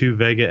put in 2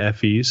 Vega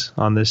FEs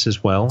on this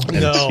as well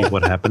and see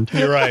what happened?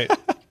 You're right.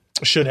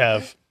 Should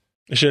have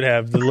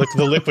the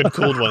liquid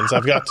cooled ones.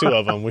 I've got 2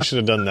 of them. We should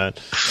have done that.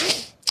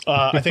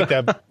 I think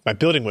that my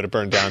building would have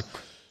burned down.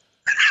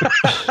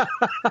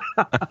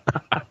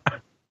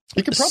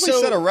 You could probably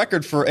set a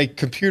record for a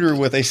computer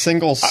with a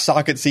single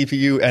socket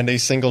CPU and a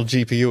single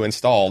GPU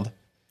installed.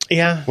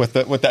 Yeah, with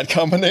that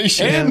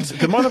combination. And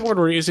the motherboard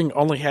we're using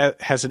only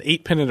has an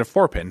 8-pin and a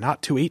 4-pin,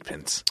 not 2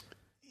 8-pins.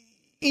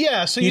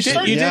 Yeah, so you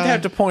did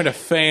have to point a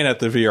fan at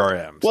the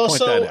VRM. Well, point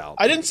so that out.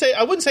 I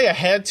wouldn't say I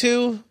had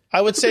to. I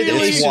would say that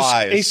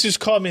Asus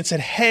called me and said,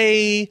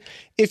 "Hey,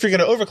 if you're going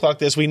to overclock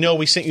this, we know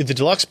we sent you the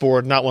deluxe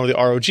board, not one of the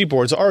ROG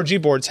boards. The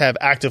ROG boards have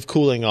active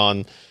cooling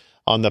on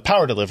the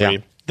power delivery.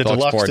 Yeah. The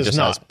deluxe does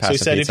not. So he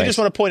said, if you just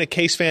want to point a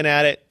case fan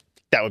at it,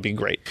 that would be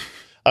great.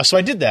 So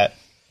I did that,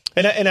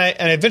 and I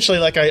eventually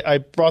I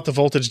brought the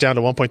voltage down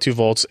to 1.2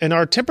 volts, and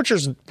our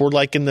temperatures were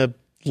like in the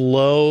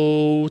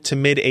low to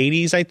mid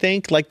 80s, I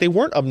think. Like they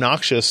weren't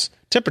obnoxious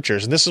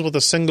temperatures, and this is with a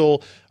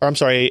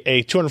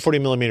 240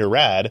 millimeter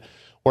rad.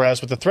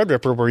 Whereas with the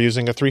Threadripper, we're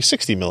using a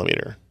 360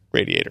 millimeter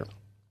radiator.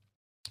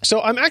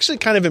 So I'm actually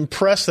kind of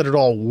impressed that it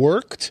all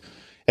worked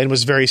and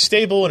was very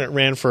stable, and it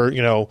ran for,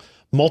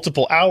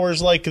 multiple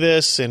hours like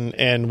this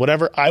and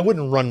whatever. I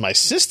wouldn't run my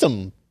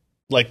system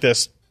like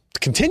this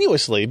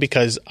continuously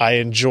because I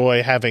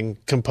enjoy having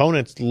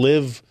components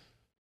live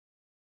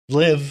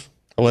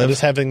a live.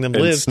 Just having them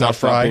And live.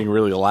 stuff not being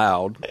really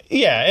loud.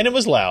 Yeah, and it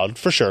was loud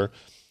for sure.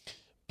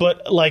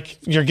 But like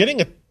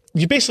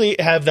you basically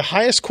have the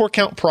highest core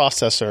count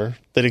processor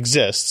that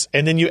exists,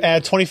 and then you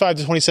add 25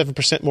 to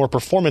 27% more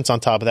performance on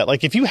top of that.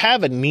 Like if you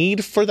have a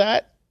need for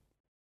that,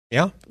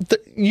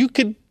 you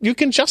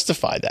can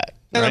justify that.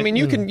 And right? I mean,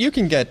 you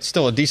can get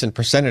still a decent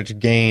percentage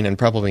gain and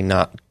probably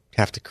not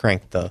have to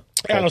crank the.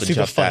 I don't see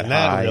the fun in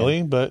that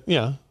really, but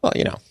yeah. Well,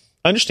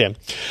 I understand.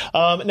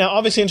 Now,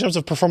 obviously, in terms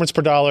of performance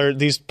per dollar,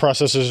 these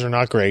processors are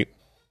not great.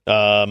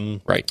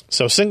 Right.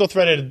 So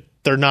single-threaded,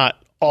 they're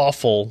not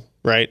awful,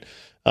 right?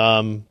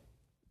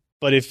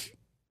 But if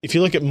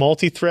you look at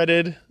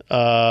multi-threaded,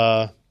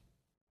 there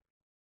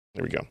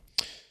we go.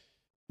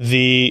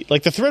 The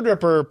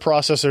Threadripper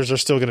processors are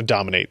still going to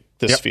dominate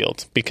this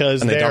field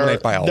because they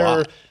dominate by a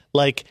lot.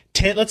 Like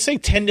 10, let's say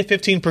 10 to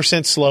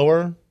 15%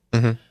 slower.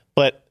 Mm-hmm.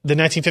 But the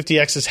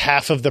 1950X is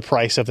half of the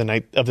price of the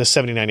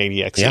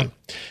 7980XE. Yeah.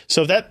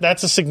 So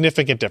that's a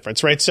significant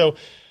difference, right? So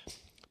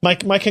my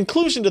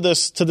conclusion to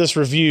this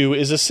review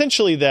is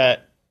essentially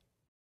that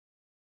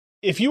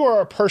if you are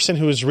a person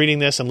who is reading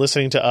this and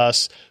listening to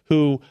us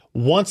who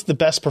wants the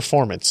best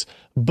performance,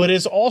 but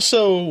is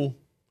also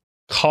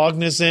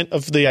cognizant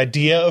of the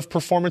idea of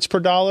performance per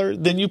dollar,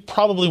 then you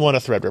probably want a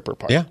Threadripper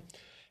part. Yeah.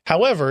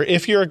 However,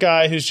 if you're a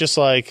guy who's just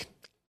like,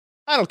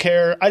 I don't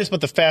care, I just want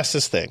the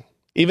fastest thing.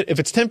 Even if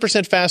it's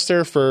 10%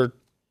 faster for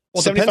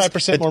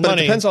 75% more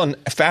money. It depends on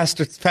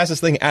fastest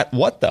thing at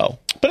what, though?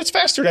 But it's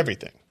faster at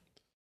everything.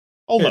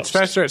 Almost. It's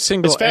faster at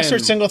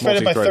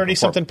single-threaded by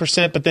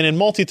 30-something%, but then in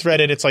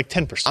multi-threaded, it's like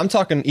 10%. I'm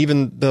talking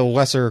even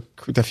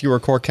the fewer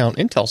core count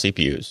Intel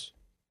CPUs.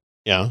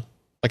 Yeah.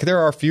 Like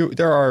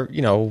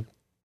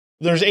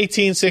There's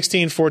 18,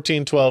 16,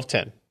 14, 12,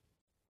 10.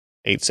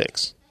 8,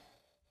 6.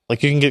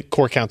 Like you can get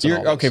core counts on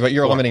all those. Okay, but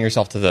you're limiting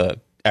yourself to the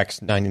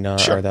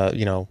X99 or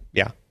the,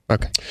 yeah.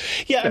 Okay.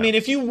 Yeah, I mean,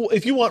 if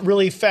you want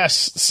really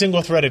fast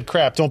single-threaded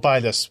crap, don't buy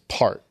this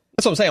part.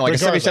 That's what I'm saying. Like a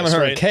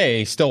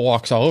 7700K still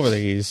walks all over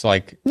these.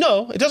 Like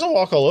no, it doesn't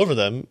walk all over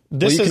them.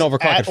 This you can is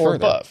overclock at it or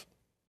further. Above.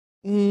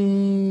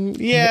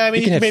 Yeah, I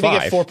mean, you can maybe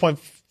get 4.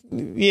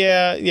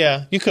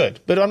 Yeah, you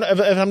could. But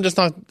I'm just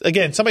not.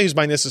 Again, somebody who's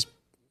buying this is.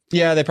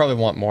 Yeah, they probably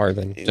want more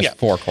than just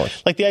 4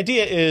 cores. Like the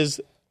idea is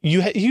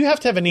you have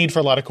to have a need for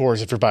a lot of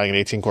cores if you're buying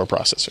an 18-core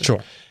processor.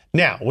 Sure.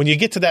 Now, when you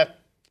get to that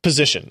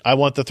position, I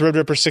want the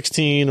Threadripper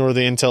 16 or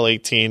the Intel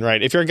 18,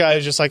 right? If you're a guy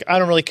who's just like, I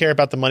don't really care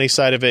about the money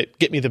side of it,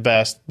 get me the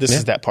best, this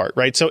is that part,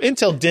 right? So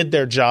Intel did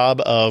their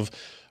job of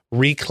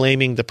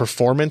reclaiming the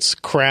performance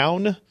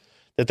crown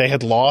that they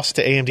had lost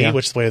to AMD,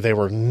 which they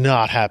were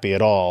not happy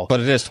at all. But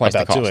it is twice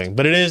the cost.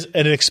 But it is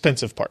an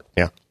expensive part.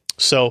 Yeah.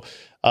 So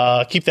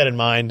keep that in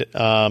mind.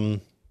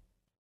 And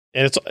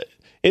it's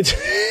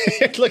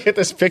look at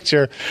this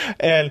picture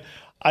and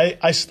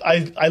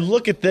I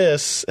look at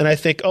this and I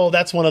think, oh,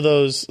 that's one of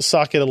those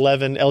socket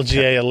 11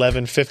 LGA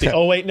 1150.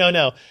 Oh wait,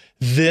 no.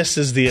 This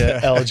is the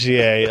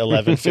LGA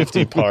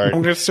 1150 part.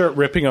 I'm going to start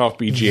ripping off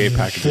BGA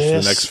packages for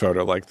the next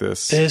photo like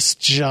this. This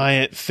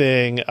giant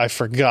thing, I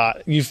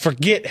forgot. You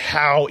forget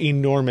how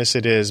enormous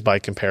it is by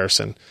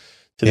comparison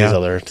to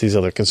these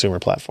other consumer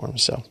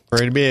platforms. So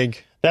pretty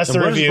big. That's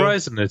the review. What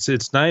is Ryzen?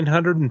 It's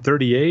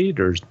 938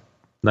 or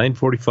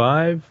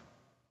 945.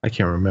 I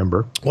can't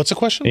remember. What's the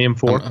question?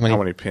 AM4. How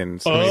many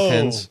pins? How many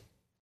pins?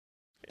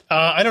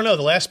 I don't know.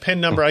 The last pin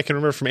number I can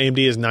remember from AMD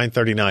is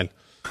 939.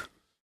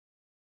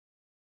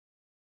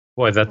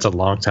 Boy, that's a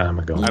long time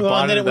ago. Well,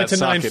 and then it went to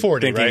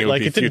 940, right?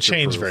 Like it didn't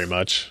change future-proof. very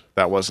much.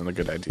 That wasn't a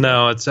good idea.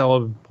 No, it's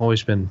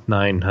always been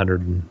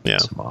 900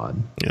 and some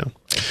odd. Yeah.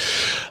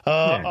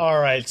 All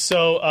right.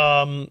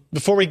 So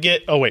before we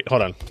get... Oh, wait.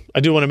 Hold on. I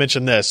do want to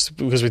mention this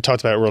because we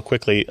talked about it real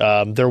quickly.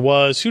 There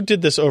was... Who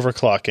did this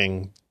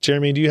overclocking?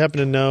 Jeremy, do you happen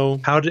to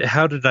know? How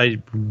did I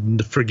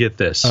forget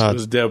this? It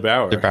was Deb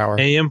Bauer.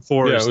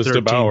 AM4 is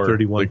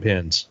 1331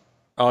 pins.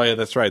 Oh, yeah,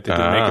 that's right. They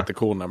didn't make it the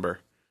cool number.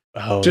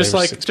 Oh, just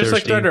like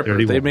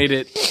Threadripper, they made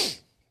it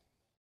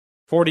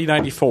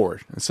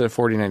 4094 instead of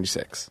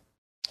 4096.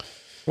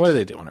 What are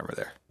they doing over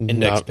there?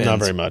 Not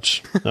very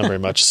much. Not very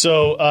much.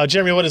 So,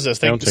 Jeremy, what is this?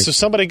 So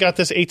somebody got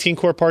this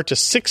 18-core part to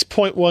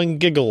 6.1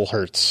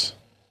 gigahertz.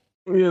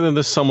 Yeah,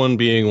 this someone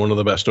being one of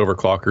the best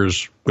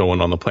overclockers going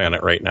on the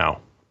planet right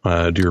now.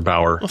 Dear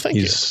Bauer. Well,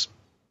 He's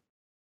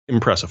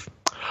impressive.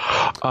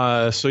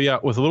 So yeah,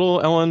 with a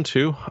little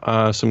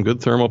LN2, some good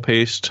thermal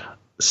paste,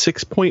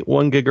 6.1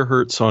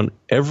 gigahertz on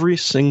every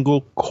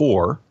single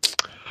core,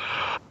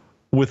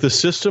 with the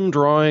system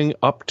drawing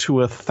up to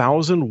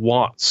 1,000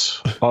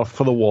 watts off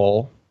of the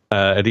wall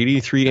at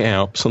 83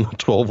 amps on the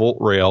 12-volt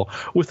rail,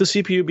 with the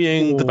CPU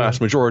being the vast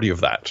majority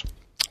of that.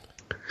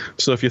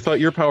 So if you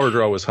thought your power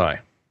draw was high.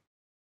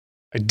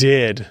 I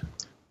did.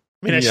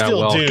 I mean, I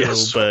still do,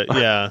 but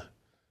yeah.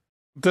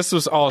 This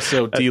was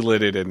also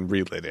delidded and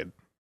relidded.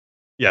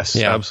 Yes,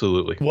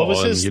 absolutely. What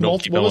was his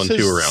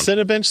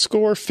Cinebench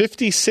score?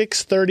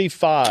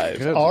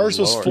 5635. Ours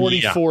was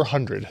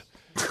 4400.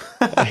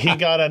 He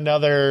got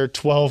another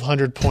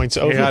 1200 points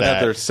over that. He got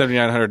another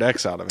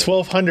 7900X out of it.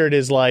 1200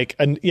 is like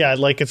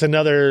it's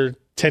another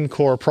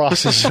 10-core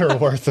processor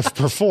worth of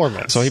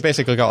performance. So he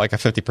basically got like a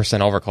 50%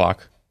 overclock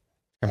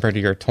compared to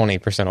your 20%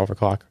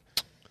 overclock.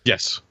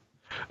 Yes.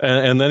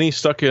 And then he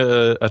stuck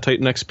a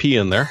Titan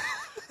XP in there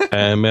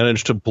and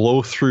managed to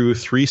blow through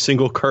 3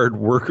 single-card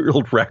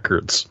world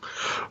records.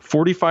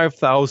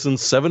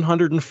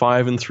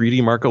 45,705 in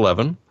 3D Mark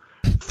 11,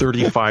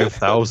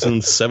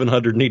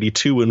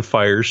 35,782 in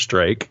Fire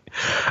Strike,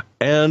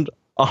 and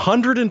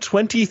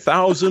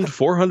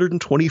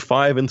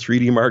 120,425 in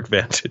 3D Mark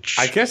Vantage.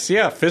 I guess,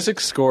 yeah,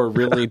 physics score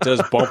really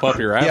does bump up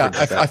your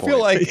average. Yeah, I feel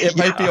like it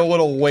might be a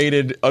little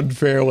weighted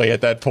unfairly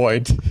at that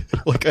point.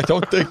 Like, I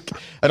don't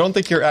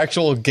think your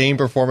actual game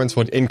performance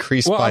would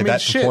increase by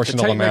that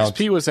proportional the amount.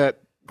 XP was at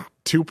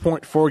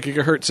 2.4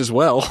 gigahertz as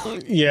well.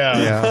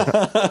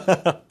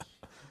 Yeah.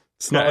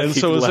 It's not like and he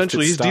so left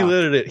essentially, he's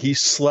delidded it. He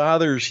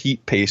slathers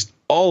heat paste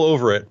all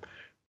over it,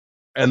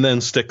 and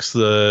then sticks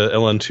the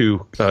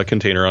LN2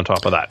 container on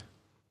top of that.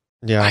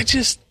 Yeah,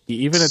 He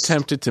even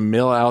attempted to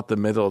mill out the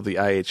middle of the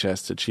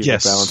IHS to achieve a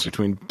balance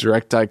between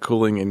direct die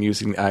cooling and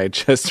using the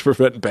IHS to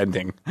prevent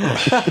bending.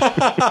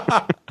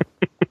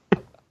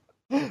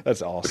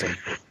 That's awesome.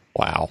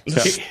 Wow.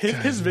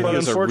 His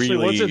videos are really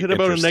once it hit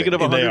about a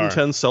negative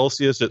 110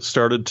 Celsius, it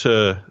started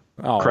to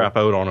crap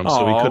out on him,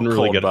 so he couldn't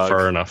really get it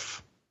far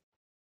enough.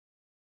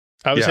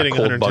 I was hitting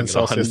 110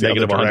 Celsius the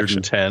negative other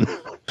 110.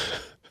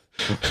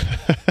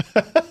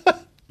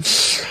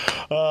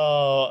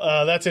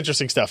 That's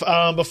interesting stuff.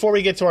 Before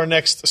we get to our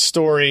next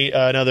story,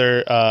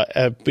 another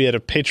we had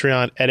a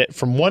Patreon edit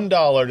from $1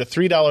 to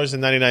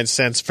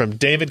 $3.99 from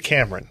David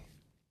Cameron.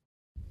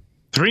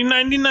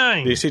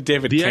 $3.99. Did you say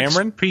David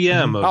Cameron?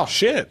 PM. Oh,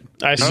 shit.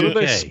 How do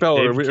they spell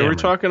it? Are we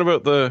talking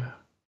about the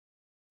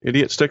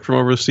idiot stick from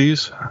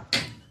overseas?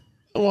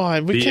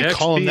 Well, we can't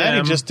call him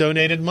that. He just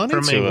donated money to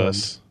England.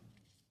 us.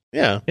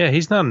 Yeah. Yeah,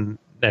 he's not an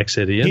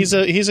ex-idiot. He's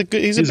a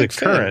big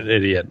current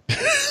idiot.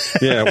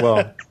 Yeah,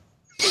 well,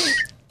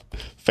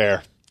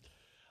 fair.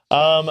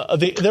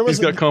 He's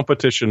got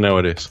competition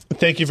nowadays.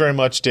 Thank you very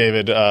much,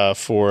 David,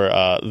 for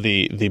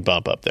the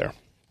bump up there.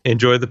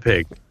 Enjoy the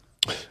pig.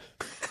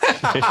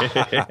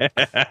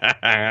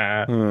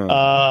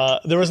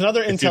 There was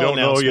another Intel announcement. If you don't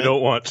know, you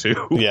don't want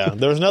to. Yeah,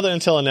 there was another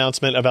Intel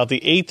announcement about the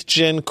 8th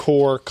Gen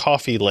Core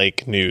Coffee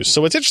Lake news.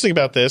 So what's interesting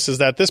about this is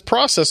that this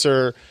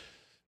processor,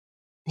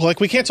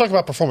 we can't talk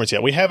about performance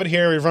yet. We have it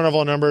here. We've run over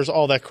all numbers,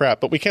 all that crap,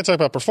 but we can't talk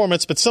about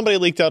performance. But somebody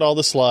leaked out all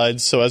the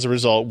slides, so as a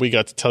result, we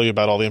got to tell you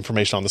about all the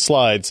information on the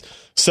slides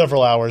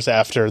several hours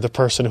after the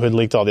person who had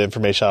leaked all the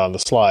information out on the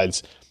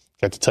slides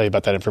got to tell you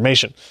about that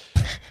information.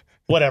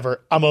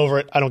 Whatever. I'm over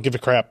it. I don't give a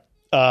crap.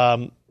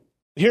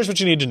 Here's what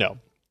you need to know.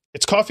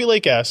 It's Coffee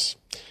Lake S.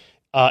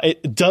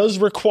 It does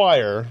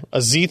require a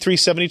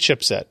Z370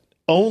 chipset.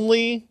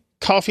 Only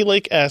Coffee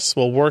Lake S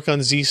will work on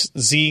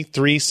Z370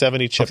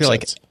 chipsets. Coffee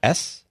Lake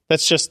S?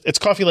 It's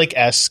Coffee Lake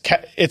S.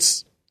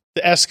 It's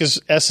the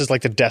S is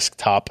like the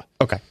desktop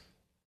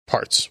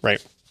parts,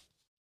 right?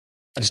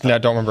 I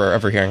don't remember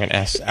ever hearing an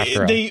S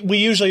after we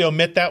usually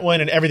omit that one,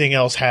 and everything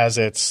else has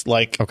its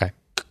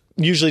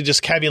usually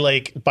just Kaby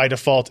Lake by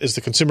default is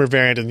the consumer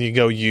variant, and you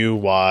go U,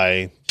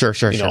 Y, sure,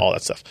 all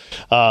that stuff.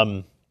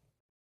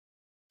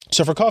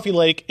 So for Coffee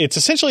Lake, it's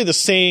essentially the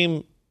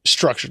same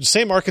structure, the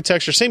same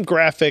architecture, same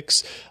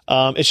graphics.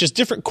 It's just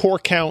different core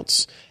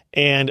counts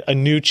and a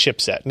new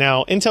chipset.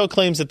 Now, Intel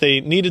claims that they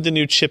needed the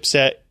new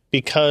chipset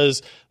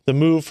because the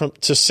move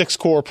to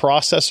 6-core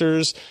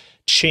processors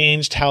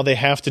changed how they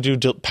have to do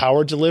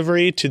power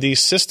delivery to these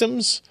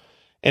systems,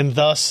 and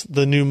thus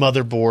the new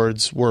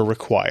motherboards were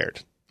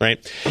required,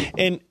 right?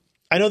 And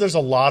I know there's a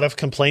lot of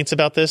complaints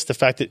about this, the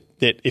fact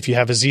that if you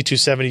have a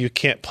Z270, you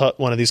can't put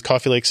one of these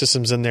Coffee Lake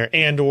systems in there,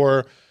 and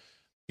or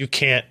you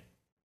can't,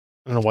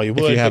 I don't know why you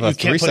would. If you have a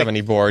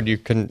 370 board, you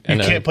can't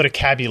put a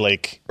Kaby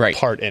Lake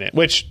part in it.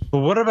 But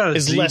what about a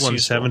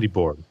Z170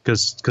 board?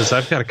 Because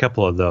I've got a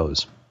couple of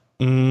those.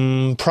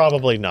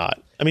 Probably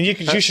not. I mean,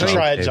 you should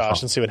try it,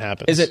 Josh, and see what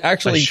happens. Is it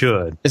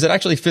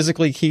actually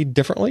physically keyed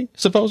differently?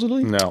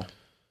 Supposedly,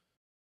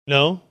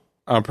 no.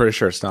 I'm pretty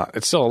sure it's not.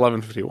 It's still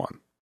 1151.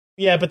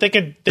 Yeah, but they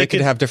could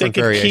have different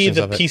variations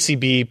of it. Key the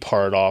PCB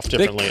part off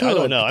differently. I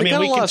don't know. I mean,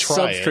 we can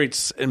try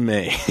substrates in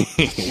May.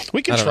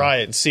 We can try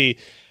it and see.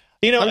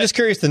 I'm just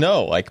curious to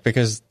know,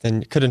 because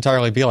then it could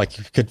entirely be you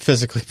could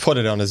physically put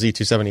it on a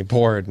Z270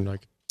 board and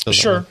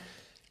sure.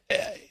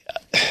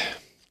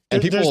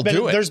 And people will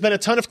do it. There's been a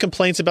ton of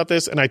complaints about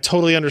this, and I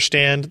totally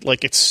understand.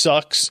 It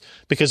sucks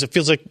because it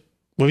feels like.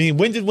 I mean,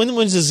 when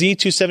was the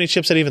Z270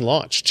 chipset even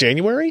launched?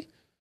 January?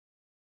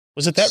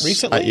 Was it that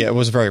recently? Yeah, it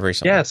was very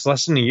recent. Yeah, it's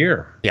less than a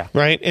year. Yeah.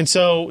 Right? And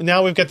so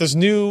now we've got this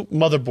new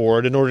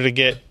motherboard in order to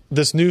get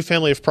this new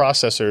family of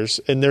processors.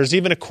 And there's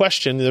even a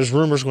question, there's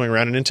rumors going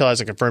around, and Intel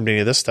hasn't confirmed any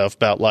of this stuff,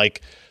 about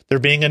there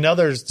being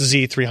another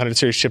Z300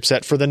 series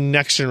chipset for the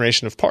next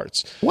generation of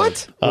parts.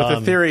 What? With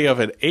the theory of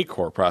an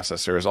 8-core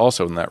processor is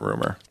also in that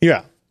rumor.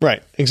 Yeah,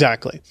 right.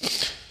 Exactly.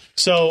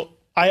 So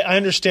I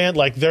understand,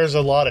 there's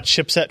a lot of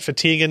chipset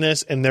fatigue in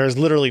this, and there's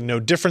literally no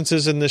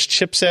differences in this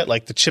chipset.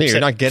 The chipset you're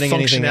not getting functionality,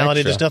 anything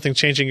extra. There's nothing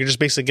changing. You're just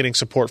basically getting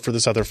support for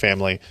this other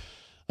family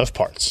of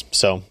parts.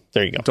 So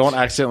there you go. Don't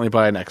accidentally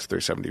buy an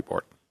X370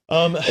 board.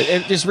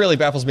 It just really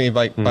baffles me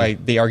by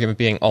the argument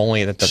being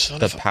only that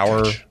the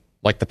power,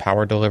 like the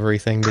power delivery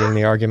thing being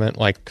the argument,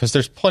 like because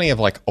there's plenty of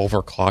like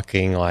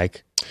overclocking,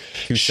 like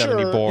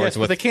 270 boards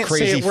with but they can't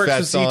crazy say it works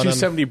with FETs on them.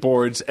 Z270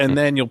 boards, and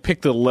then you'll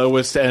pick the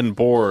lowest end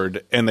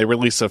board, and they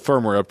release a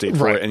firmware update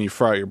for it, and you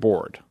fry your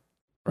board.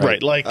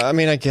 Right, like I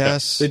mean, I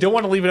guess they don't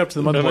want to leave it up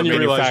to the motherboard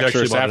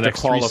manufacturers to have to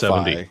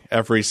qualify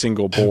every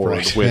single board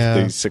with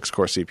the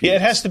 6-core CPU. Yeah,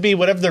 it has to be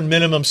whatever their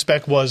minimum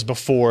spec was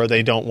before.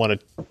 They don't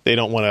want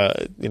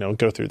to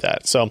go through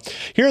that. So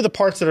here are the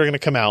parts that are going to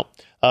come out.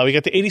 We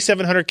got the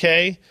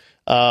 8700K,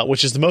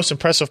 which is the most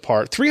impressive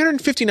part,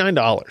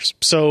 $359.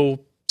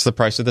 So it's the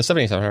price of the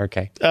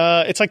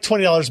 7700K. It's like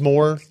 $20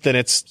 more than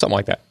it's something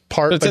like that.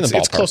 Part, but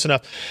it's close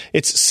enough.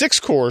 It's 6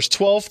 cores,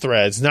 12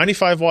 threads,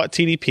 95 watt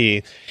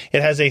TDP.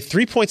 It has a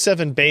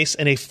 3.7 base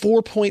and a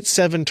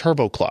 4.7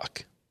 turbo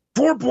clock.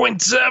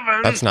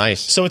 4.7. That's nice.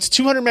 So it's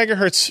 200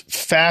 megahertz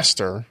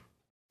faster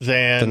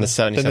than the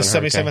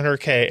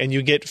 7700K, and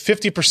you get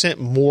 50%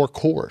 more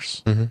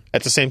cores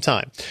at the same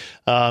time.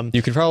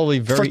 You could probably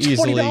very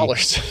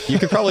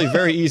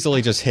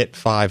easily just hit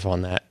 5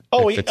 on that.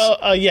 Oh,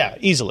 yeah,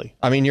 easily.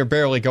 I mean, you're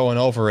barely going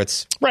over.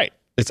 It's right.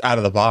 It's out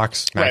of the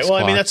box. Right. Well,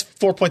 I mean, that's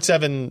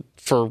 4.7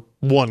 for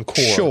one core.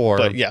 Sure.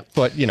 But yeah.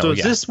 But, So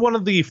is this one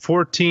of the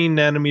 14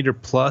 nanometer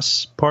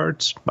plus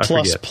parts?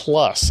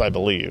 Plus, I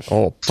believe.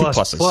 Oh,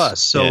 plus.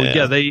 So,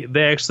 they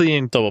actually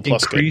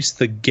increase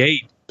the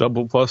gate.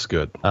 Double plus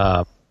good.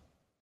 I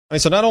mean,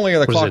 so not only are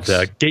the clocks...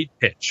 gate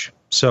pitch.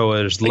 So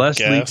there's less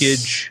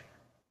leakage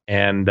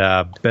and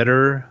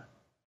better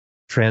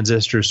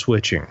transistor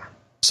switching.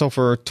 So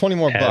for 20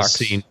 more bucks...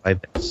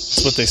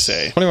 That's what they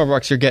say. 20 more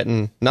bucks, you're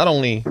getting not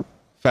only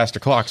faster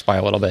clocks by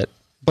a little bit,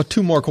 but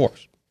 2 more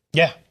cores.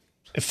 Yeah.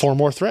 4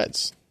 more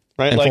threads.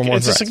 Right? And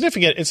it's a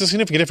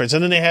significant difference.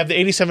 And then they have the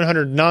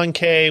 8700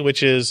 non-K,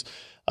 which is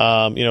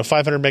 500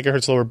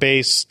 megahertz lower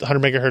base,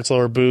 100 megahertz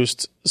lower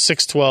boost,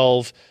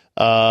 612,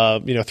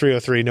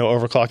 303, no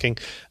overclocking.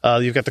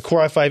 You've got the Core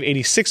i5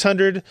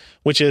 8600,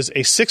 which is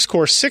a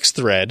 6-core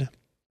 6-thread.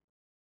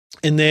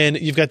 And then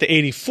you've got the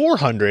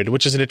 8400,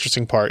 which is an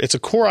interesting part. It's a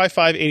Core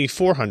i5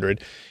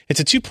 8400. It's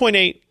a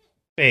 2.8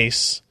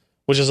 base,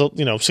 which is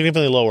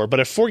significantly lower, but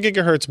a 4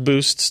 gigahertz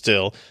boost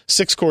still,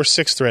 6-core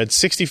 6-thread,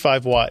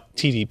 65 watt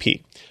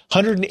TDP,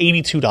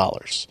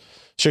 $182.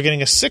 So you're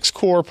getting a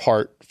 6-core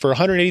part for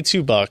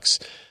 $182.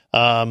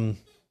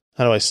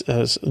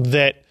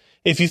 That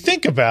if you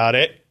think about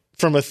it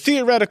from a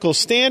theoretical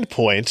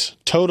standpoint,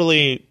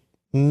 totally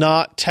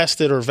not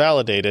tested or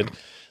validated,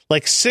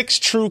 like 6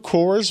 true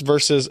cores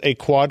versus a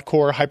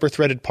quad-core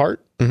hyper-threaded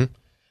part,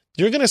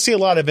 you're going to see a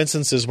lot of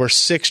instances where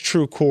 6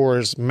 true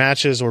cores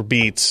matches or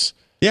beats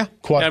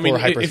quad-core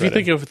hyper-threading. If you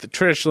think of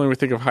traditionally, we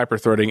think of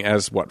hyper-threading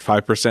as,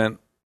 5%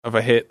 of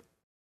a hit?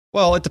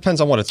 Well, it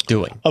depends on what it's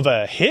doing. Of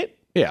a hit?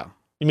 Yeah.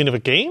 You mean of a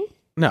game?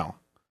 No.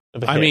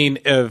 I mean,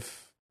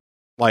 if,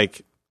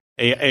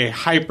 a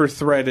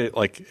hyper-threaded,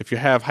 if you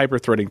have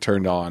hyper-threading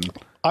turned on,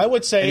 I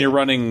would say, and you're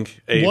running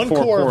a 1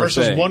 core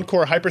versus thing. 1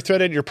 core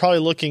hyper-threaded, you're probably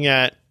looking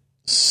at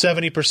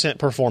 70%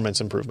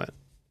 performance improvement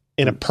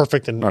in a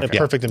perfect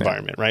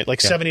environment, right?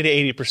 70 to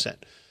 80%.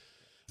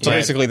 So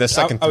basically, the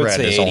second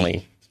thread is 80,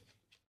 only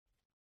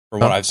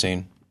from what I've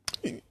seen.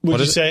 Would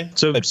you say?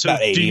 So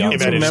about 80 do you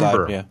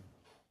remember? Yeah.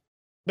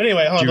 But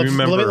anyway, hold on.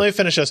 Let me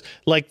finish this.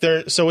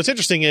 So what's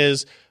interesting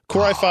is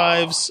Core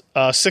i5s,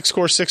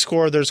 6-core,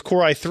 6-core. There's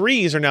Core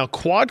i3s are now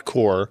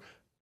quad-core,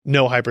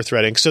 no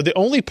hyper-threading. So the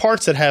only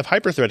parts that have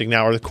hyper-threading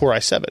now are the Core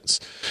i7s.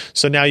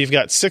 So now you've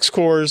got 6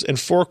 cores and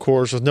 4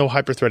 cores with no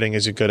hyper-threading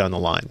as you go down the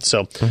line.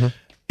 So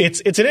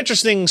it's an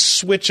interesting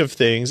switch of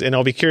things, and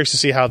I'll be curious to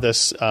see how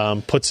this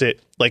puts it.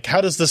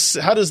 How does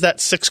that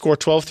 6-core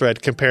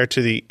 12-thread compare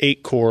to the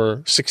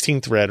 8-core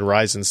 16-thread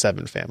Ryzen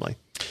 7 family?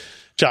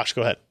 Josh,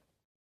 go ahead.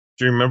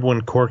 Do you remember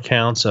when core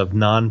counts of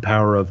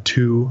non-power of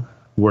 2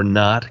 were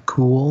not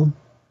cool?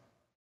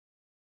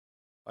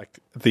 Like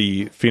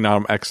the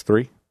Phenom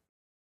X3?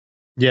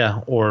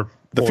 Yeah, or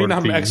the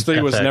Phenom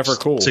X3 was never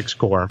cool.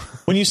 6-core.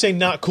 When you say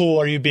not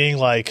cool, are you being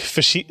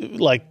fishy,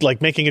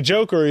 like making a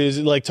joke, or is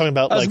it talking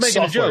about I was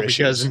making a joke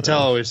issues? Because Intel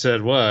always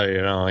said, well,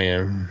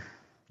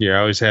 you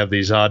always have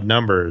these odd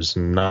numbers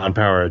and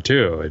non-power of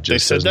 2. It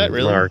just doesn't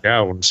work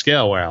out and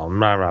scale well.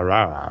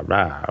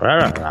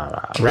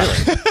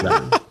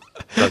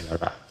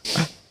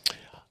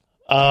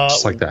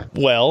 Just like that.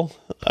 Well,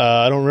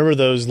 I don't remember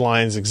those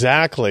lines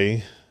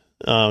exactly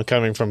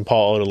coming from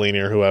Paul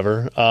Otolini or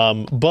whoever.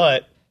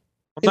 But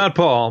not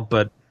Paul,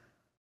 but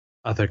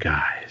other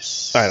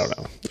guys. I don't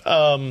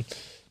know.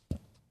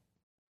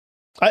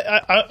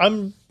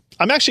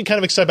 I'm actually kind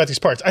of excited about these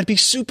parts. I'd be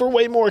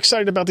way more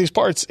excited about these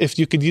parts if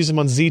you could use them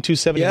on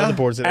Z270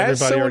 motherboards that everybody already had. As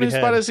someone who's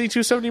bought a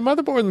Z270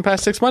 motherboard in the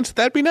past 6 months,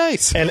 that'd be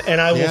nice. And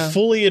I will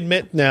fully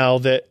admit now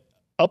that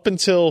up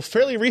until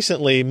fairly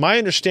recently, my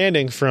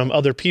understanding from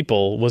other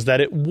people was that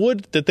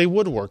they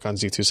would work on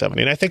Z270.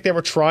 And I think they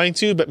were trying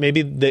to, but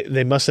maybe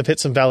they must have hit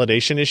some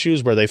validation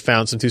issues where they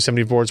found some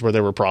 270 boards where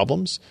there were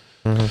problems.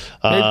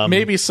 Mm-hmm.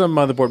 Maybe some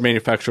motherboard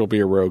manufacturer will be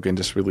a rogue and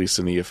just release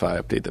an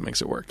EFI update that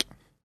makes it work.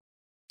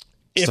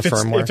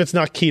 If it's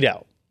not keyed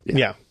out.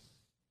 Yeah.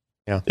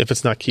 If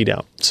it's not keyed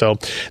out. So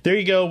there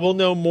you go. We'll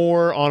know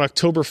more on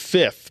October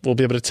 5th. We'll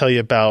be able to tell you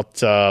about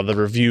the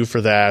review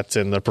for that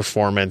and the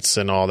performance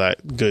and all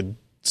that good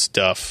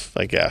stuff,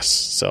 I guess.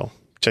 So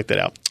check that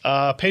out.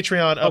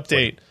 Patreon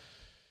update.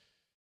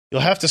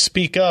 You'll have to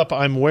speak up.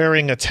 I'm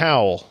wearing a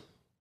towel.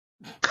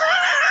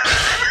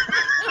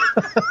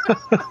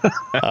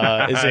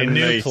 Is a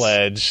new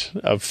pledge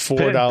of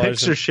 $4.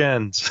 Picture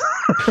Shens.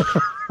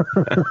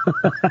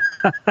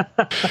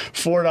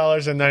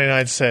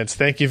 $4.99.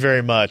 Thank you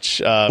very much.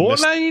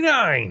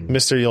 $4.99.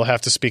 Mister, you'll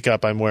have to speak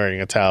up. I'm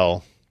wearing a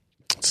towel.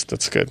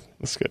 That's good.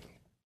 That's good.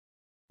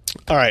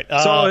 All right.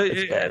 Go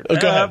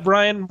ahead.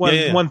 Brian,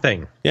 one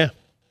thing. Yeah.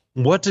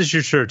 What does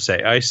your shirt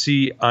say? I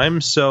see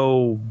I'm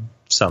so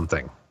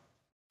something.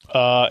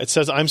 It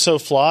says I'm so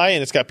fly,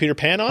 and it's got Peter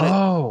Pan on it.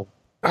 Oh.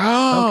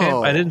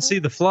 Okay. I didn't see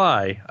the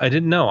fly. I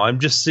didn't know. I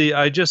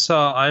just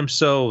saw I'm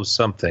so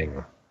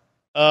something.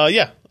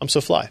 Yeah, I'm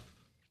so fly.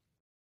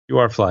 You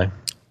are fly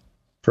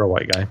for a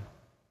white guy.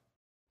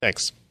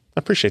 Thanks. I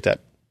appreciate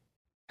that.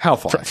 How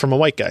fly? From a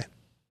white guy.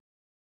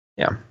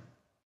 Yeah. I don't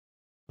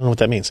know what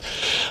that means.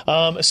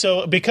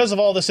 So because of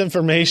all this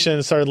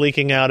information started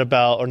leaking out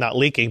about, or not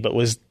leaking, but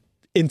was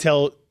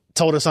Intel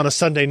told us on a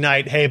Sunday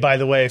night, hey, by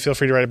the way, feel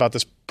free to write about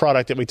this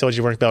product that we told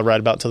you weren't going to write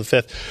about until the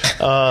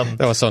 5th.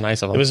 That was so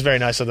nice of them. It was very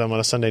nice of them on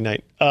a Sunday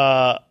night.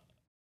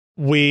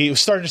 We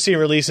started to see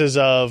releases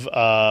of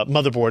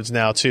motherboards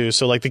now too.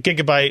 So like the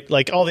Gigabyte,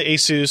 like all the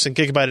Asus and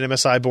Gigabyte and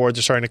MSI boards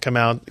are starting to come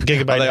out.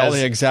 Gigabyte are they all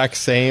the exact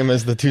same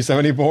as the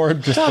 270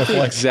 board? Just not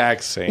the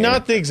exact same.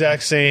 Not the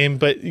exact same,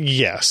 but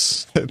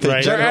yes.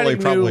 Right? They're adding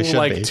probably new,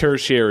 like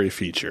tertiary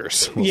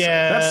features. We'll say.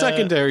 That's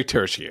secondary,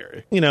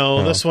 tertiary.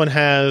 This one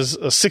has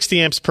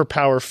 60 amps per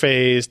power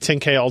phase,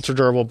 10K ultra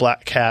durable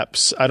black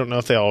caps. I don't know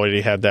if they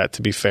already had that,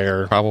 to be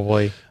fair.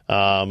 Probably.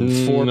 I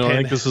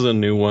think this is a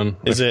new one.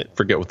 Is it?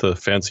 Forget what the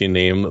fancy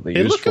name that they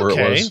used for it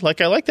was.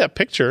 Like I like that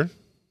picture.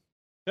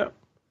 Yeah.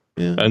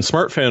 And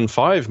SmartFan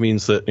 5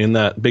 means that in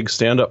that big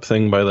stand-up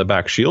thing by the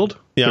back shield,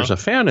 there's a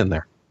fan in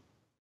there.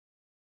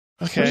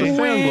 Okay. There's a fan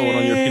blowing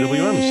on your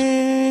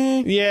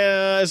PWMs.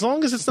 Yeah, as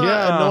long as it's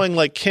not annoying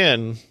like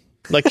Ken.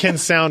 Like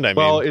Ken's sound, I mean.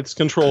 Well, it's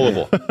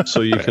controllable, so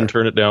you can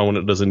turn it down when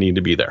it doesn't need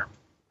to be there.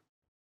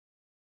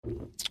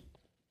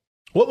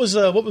 What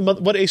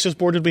Asus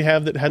board did we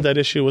have that had that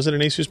issue? Was it an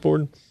Asus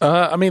board?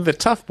 The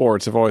tough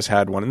boards have always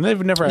had one, and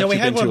they've never actually been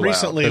too loud. We had one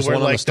recently where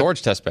one on the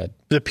storage test bed.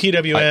 The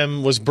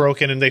PWM was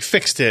broken, and they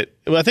fixed it.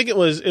 Well, I think it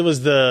was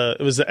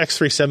the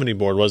X370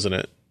 board, wasn't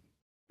it?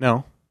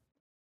 No,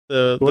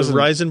 the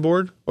Ryzen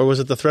board, or was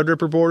it the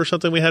Threadripper board or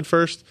something we had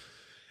first?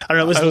 I don't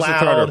know. It was loud. The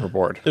Threadripper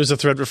board. It was the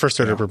first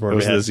Threadripper board. It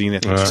was the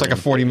Zenith. It's like a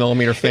 40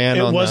 millimeter fan.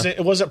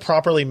 It wasn't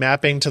properly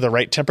mapping to the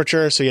right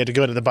temperature, so you had to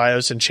go into the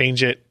BIOS and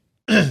change it.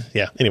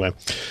 Yeah. Anyway,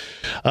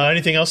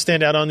 anything else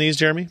stand out on these,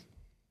 Jeremy?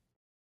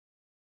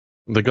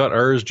 They got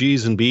R's,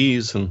 G's, and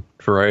B's, and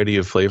variety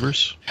of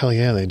flavors. Hell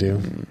yeah, they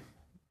do.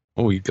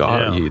 Oh, you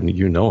got it.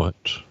 You know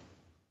it.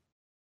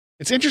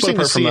 It's interesting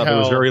to see how there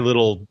was very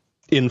little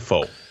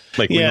info.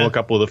 Like we know a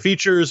couple of the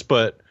features,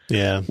 but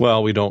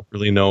we don't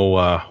really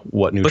know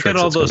what new. Look tricks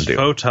at all it's those do.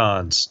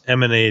 photons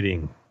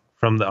emanating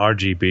from the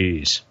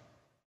RGBs.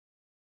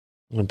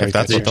 If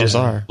that's what those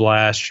are.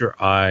 Blast your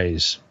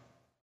eyes.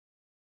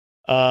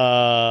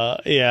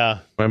 Yeah.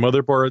 My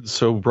motherboard's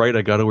so bright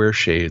I gotta wear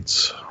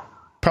shades.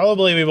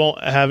 Probably we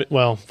won't have it.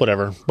 Well,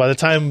 whatever. By the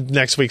time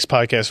next week's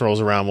podcast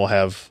rolls around, we'll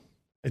have.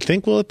 I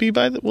think will it be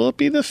the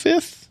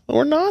 5th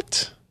or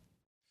not?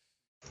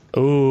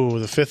 Oh,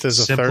 the 5th is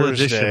a Simple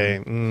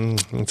Thursday.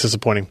 It's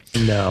disappointing.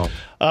 No.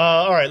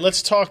 All right,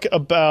 let's talk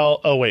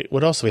about. Oh wait,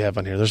 what else do we have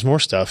on here? There's more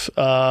stuff.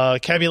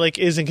 Kaby Lake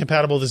is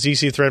incompatible with the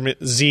Z370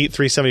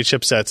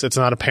 chipsets. It's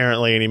not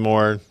apparently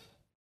anymore.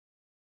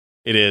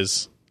 It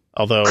is.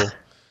 Although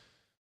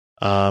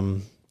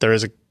there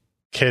is a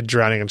kid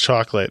drowning in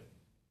chocolate.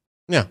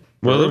 Yeah.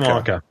 Willy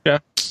Wonka. Yeah.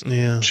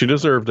 She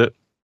deserved it.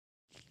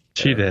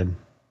 She did.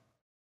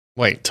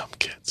 Wait. Dumb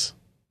kids.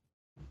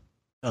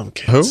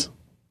 Who?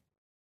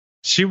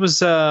 She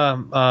was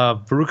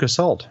Veruca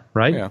Salt,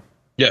 right? Yeah.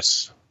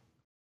 Yes.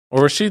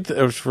 Or was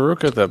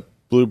Veruca the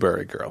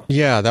blueberry girl?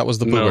 Yeah, that was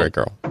the blueberry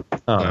girl.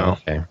 Oh,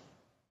 okay.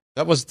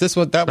 That was this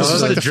one. That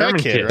was like the German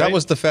fat kid. right? That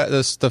was the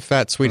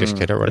fat Swedish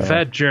kid or whatever. The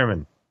fat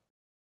German.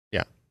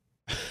 Yeah.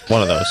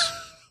 One of those.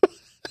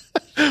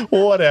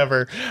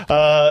 Whatever.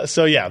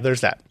 So yeah,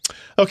 there's that.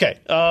 Okay.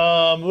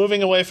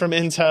 Moving away from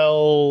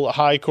Intel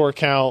high core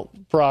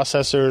count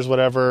processors,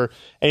 whatever.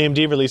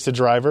 AMD released a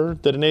driver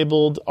that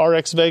enabled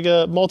RX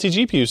Vega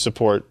multi-GPU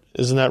support.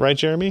 Isn't that right,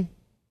 Jeremy?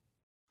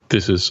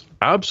 This is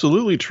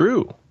absolutely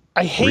true.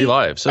 I hate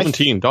Relive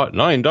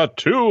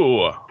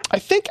 17.9.2. I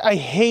think I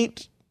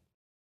hate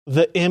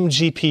the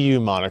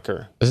mGPU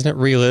moniker. Isn't it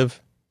Relive?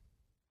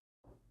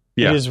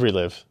 It is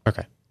Relive.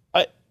 Okay.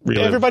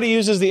 Everybody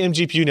uses the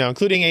mGPU now,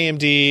 including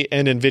AMD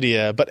and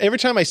NVIDIA. But every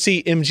time I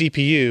see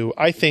mGPU,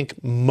 I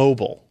think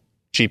mobile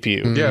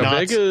GPU. Yeah,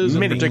 Vega is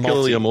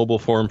particularly a mobile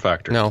form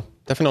factor. No,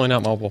 definitely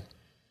not mobile.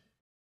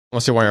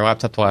 Unless you want your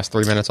laptop to last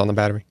 3 minutes on the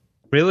battery.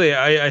 Really,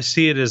 I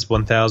see it as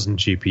 1000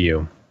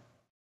 GPU.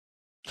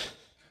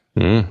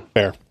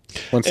 Fair.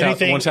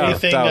 Anything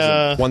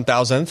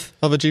 1,000th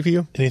of a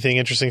GPU? Anything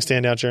interesting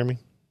stand out, Jeremy?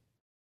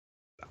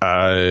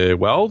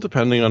 Well,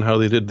 depending on how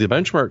they did the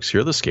benchmarks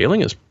here, the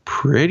scaling is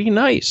pretty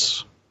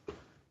nice.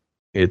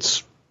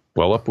 It's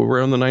well up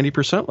around the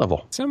 90%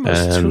 level. It's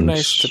almost too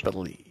nice to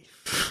believe.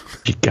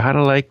 You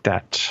gotta like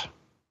that.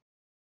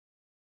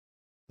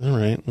 All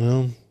right.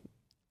 Well,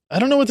 I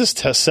don't know what this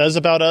test says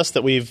about us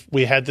that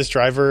we had this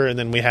driver and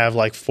then we have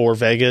like 4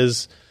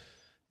 Vegas,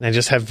 and I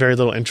just have very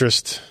little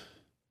interest.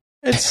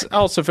 It's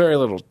also very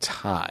little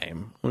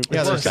time.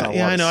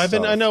 I know.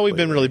 I know we've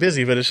been really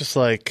busy, but it's just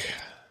like.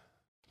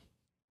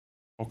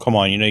 Oh, come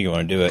on, you know you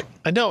want to do it.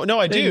 I know, no,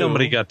 I do.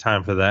 Nobody got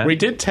time for that. We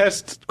did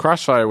test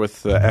Crossfire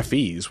with the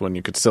FEs when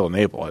you could still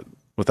enable it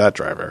with that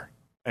driver.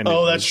 And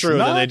that's true.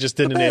 Then they just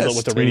didn't enable it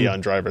with the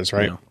Radeon drivers,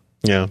 right?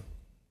 Yeah.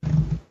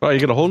 Well, you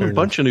get a whole new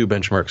bunch of new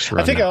benchmarks to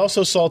run. I think I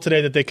also saw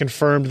today that they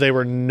confirmed they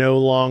were no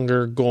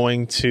longer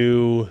going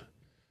to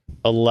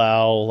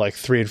allow like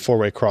 3- and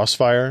 4-way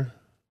Crossfire.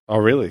 Oh,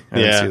 really? I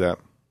didn't see that.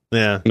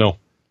 Yeah. No.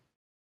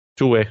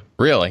 2-way.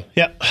 Really?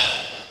 Yeah.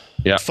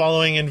 Yeah.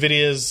 Following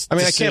NVIDIA's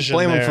I can't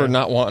blame them for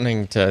not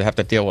wanting to have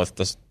to deal with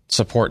the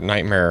support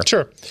nightmare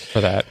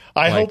for that.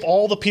 I hope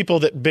all the people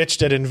that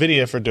bitched at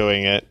NVIDIA for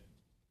doing it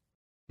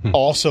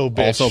also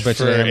bitched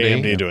for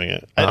AMD doing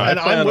it. And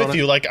I'm with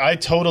you. Like, I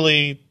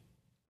agree.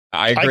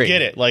 I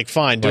get it. Like,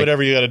 fine. Do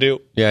whatever you got to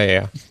do.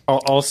 Yeah.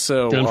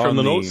 Also, and from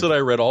the notes that I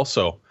read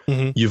also,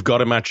 you've got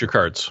to match your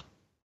cards.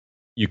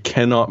 You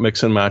cannot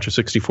mix and match a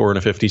 64 and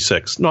a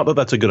 56. Not that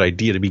that's a good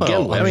idea to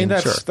begin with. I mean,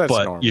 that's but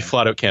normal. You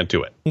flat out can't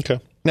do it. Okay.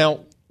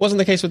 Now, wasn't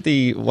the case with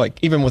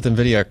even with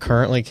NVIDIA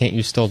currently, can't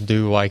you still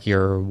do like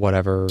your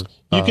whatever?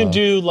 You can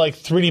do like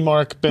 3D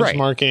Mark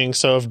benchmarking. Right.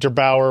 So if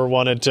DeBauer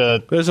wanted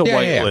to there's a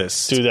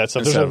whitelist. Do that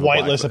stuff. There's a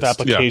whitelist of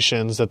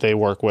applications that they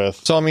work with.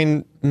 So, I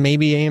mean,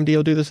 maybe AMD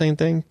will do the same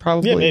thing?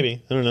 Probably. Yeah,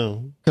 maybe. I don't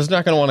know. Because they're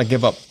not going to want to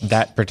give up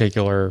that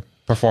particular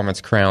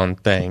performance crown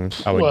thing,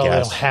 I would guess. They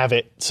don't have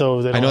it,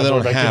 so they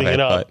don't have it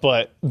up,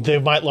 but they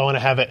might want to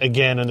have it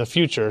again in the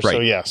future. Right. So,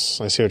 yes,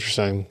 I see what you're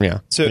saying. Yeah.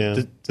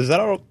 So, does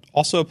that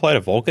also apply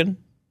to Vulkan?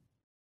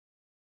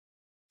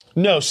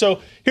 No.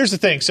 So, here's the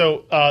thing.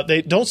 So,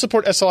 they don't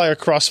support SLI or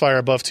Crossfire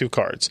above 2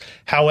 cards.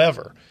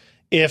 However,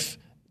 if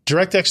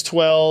DirectX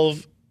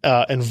 12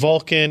 and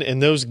Vulkan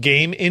and those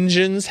game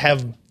engines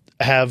have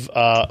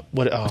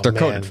they're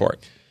coded for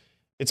it.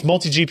 It's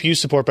multi-GPU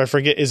support, but I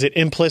forget, is it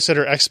implicit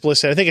or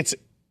explicit? I think it's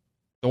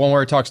the one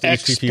where it talks to each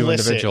GPU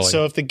individually.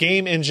 So if the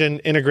game engine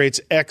integrates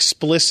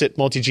explicit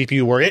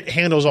multi-GPU where it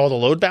handles all the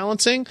load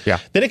balancing,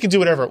 then it can do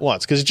whatever it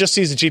wants because it just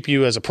sees the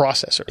GPU as a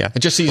processor. Yeah, it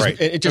just sees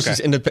sees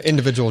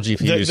individual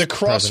GPUs. The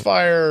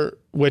Crossfire,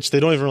 which they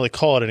don't even really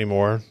call it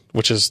anymore,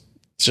 which is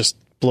just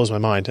blows my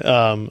mind.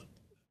 And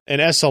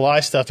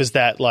SLI stuff is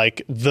that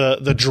like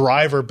the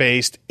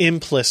driver-based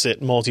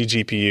implicit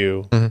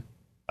multi-GPU. Mm-hmm.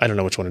 I don't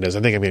know which one it is.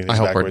 I think I'm getting this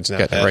backwards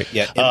now. Right.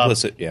 Yeah,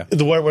 implicit,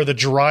 The one where the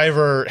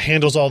driver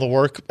handles all the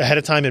work ahead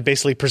of time and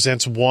basically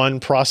presents one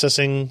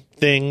processing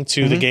thing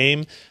to the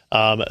game.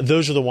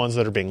 Those are the ones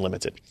that are being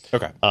limited.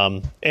 Okay.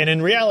 And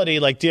in reality,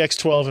 like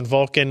DX12 and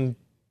Vulkan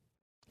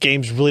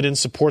games really didn't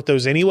support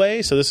those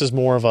anyway, so this is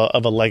more of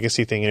a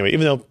legacy thing anyway,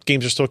 even though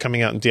games are still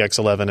coming out in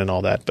DX11 and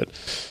all that. But,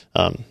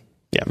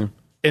 yeah.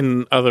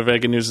 In other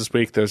Vega news this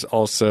week, there's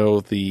also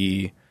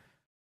the...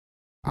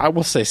 I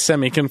will say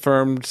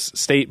semi-confirmed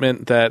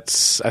statement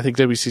that I think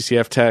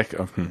WCCF Tech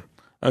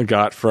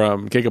got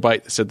from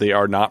Gigabyte that said they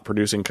are not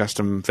producing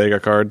custom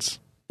Vega cards.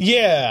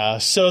 Yeah,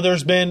 so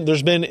there's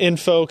been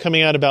info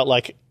coming out about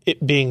like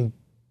it being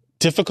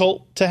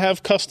difficult to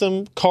have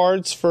custom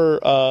cards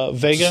for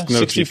Vega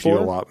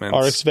 64,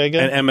 RX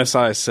Vega. And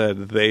MSI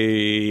said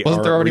they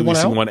aren't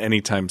releasing one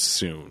anytime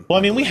soon. Well,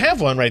 I mean, we have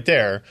one right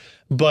there,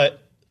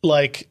 but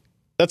like...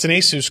 That's an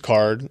Asus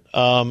card.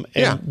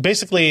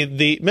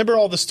 Basically remember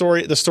all the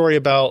story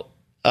about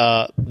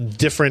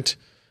different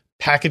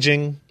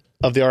packaging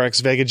of the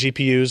RX Vega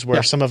GPUs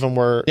where some of them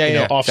were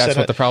offset. That's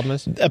what the problem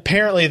is?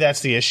 Apparently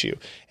that's the issue.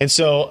 And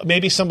so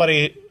maybe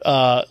somebody,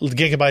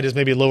 Gigabyte is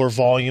maybe lower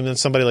volume than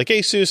somebody like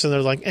Asus, and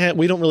they're like,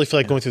 we don't really feel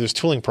like going through this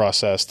tooling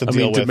process to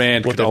deal with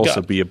demand what could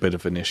also be a bit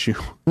of an issue.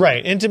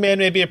 Right. And demand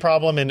may be a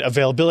problem, and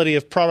availability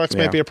of products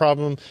might be a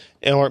problem,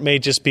 or it may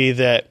just be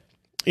that,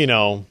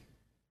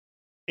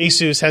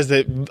 Asus has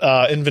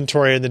the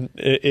inventory and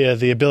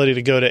the ability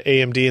to go to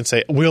AMD and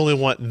say, we only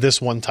want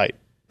this one type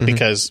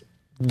because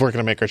we're going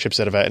to make our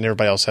chipset of it, and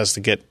everybody else has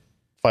to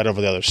fight over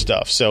the other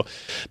stuff. So,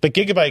 but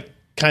Gigabyte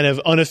kind of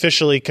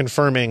unofficially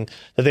confirming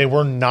that they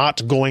were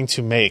not going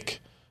to make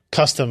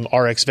custom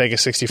RX Vega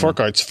 64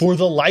 cards for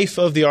the life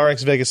of the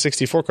RX Vega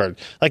 64 card.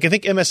 Like I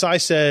think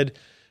MSI said,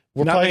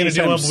 we're probably going to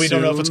do them, but we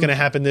don't know if it's going to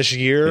happen this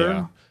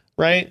year,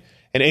 right?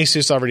 and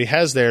Asus already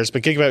has theirs,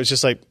 but Gigabyte was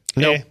just like,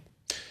 Nope.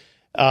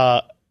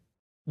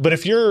 But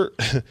if you're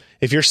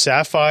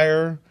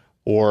Sapphire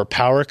or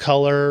Power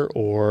Color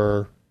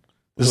or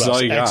This is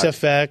all you got.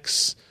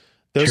 XFX,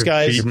 those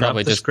guys, You're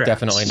probably just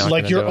definitely not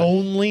like gonna your do it.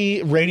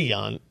 only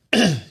Radeon,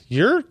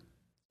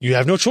 you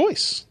have no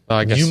choice.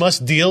 I guess You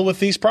must deal with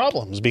these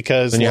problems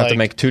because then you have to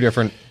make 2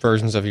 different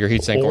versions of your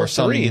heatsink or or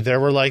some. 3. There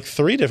were like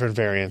 3 different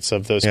variants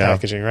of those Yeah.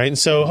 packaging, right? And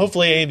so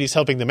hopefully AMD's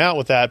helping them out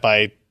with that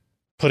by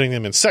putting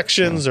them in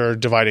sections or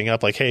dividing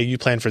up like, hey, you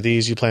plan for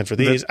these, you plan for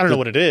these. I don't know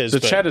what it is. The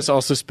but chat is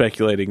also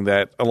speculating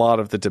that a lot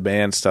of the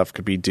demand stuff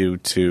could be due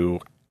to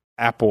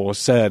Apple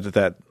said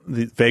that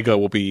the Vega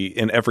will be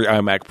in every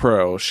iMac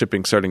Pro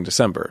shipping starting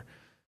December.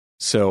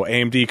 So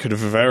AMD could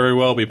very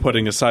well be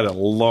putting aside a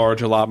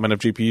large allotment of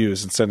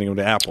GPUs and sending them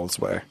to Apple's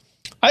way.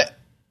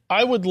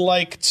 I would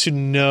like to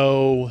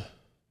know.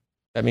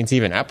 That means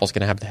even Apple's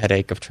going to have the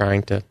headache of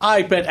trying to.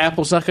 I bet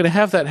Apple's not going to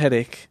have that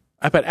headache.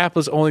 I bet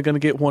Apple's only going to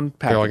get one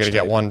package. They're only going to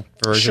get one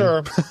version.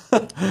 Sure.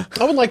 I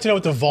would like to know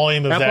what the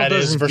volume of Apple that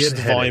is doesn't versus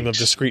get the volume of headaches.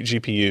 discrete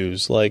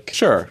GPUs. Like,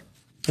 Sure.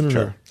 I don't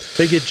know.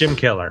 They get Jim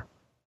Keller.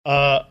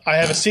 I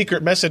have a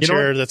secret message You know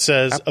here what? that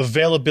says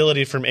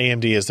availability from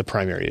AMD is the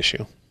primary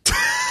issue.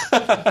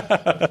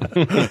 That's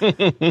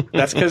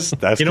because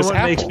You know what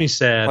makes me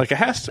sad? Like it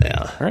has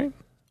to, right?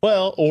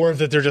 Well, or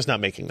that they're just not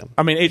making them.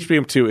 I mean,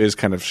 HBM2 is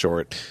kind of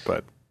short,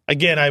 but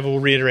Again, I will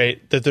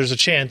reiterate that there's a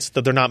chance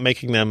that they're not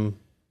making them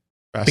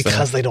Fast because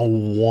enough. they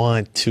don't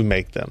want to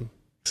make them.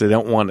 they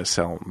don't want to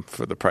sell them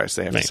for the price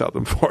they have to sell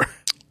them for.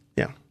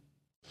 Yeah.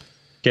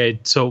 Okay,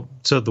 so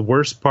the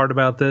worst part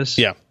about this,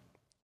 Yeah.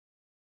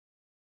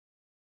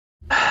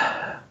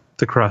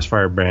 the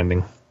Crossfire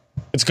branding.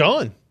 It's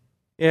gone.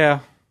 Yeah.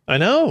 I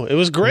know. It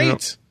was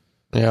great.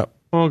 Yeah.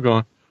 Oh,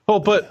 gone. Oh,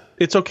 but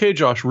it's okay,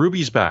 Josh.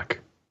 Ruby's back.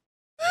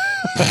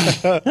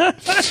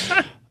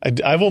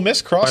 I will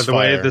miss Crossfire. By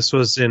the way, this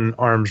was in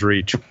arm's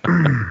reach.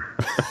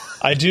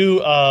 I do.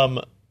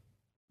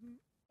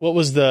 What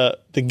was the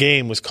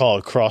game was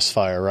called?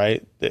 Crossfire,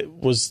 right? It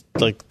was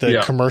like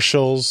the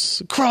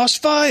commercials.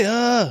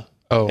 Crossfire.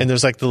 Oh. And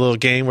there's like the little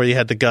game where you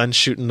had the gun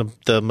shooting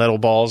the metal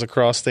balls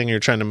across thing. You're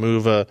trying to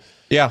move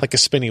like a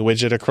spinny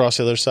widget across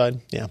the other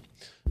side. Yeah,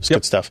 it's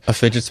good stuff. A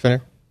fidget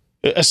spinner?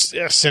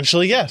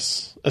 Essentially,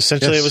 yes.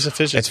 Essentially, Yes. it was a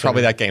fidget. It's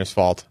probably that game's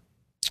fault.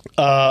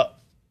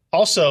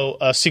 Also,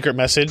 a secret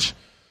message: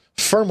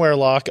 firmware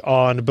lock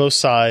on both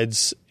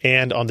sides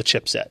and on the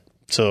chipset.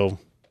 So,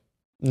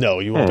 no,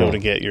 you won't be able to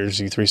get your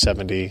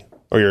Z370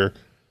 or your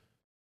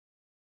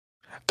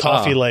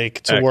Coffee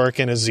Lake to work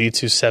in a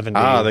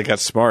Z270. They got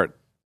smart.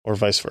 Or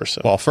vice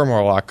versa. Well,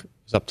 firmware lock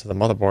is up to the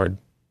motherboard.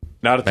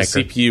 Not if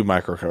Maker. the CPU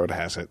microcode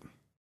has it.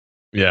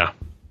 Yeah.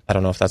 I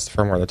don't know if that's the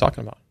firmware they're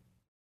talking about.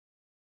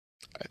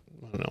 I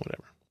don't know,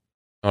 whatever.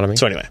 Know what I mean?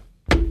 So anyway,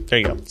 there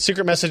you go.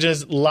 Secret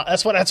messages.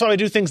 That's why we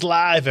do things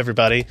live,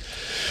 everybody.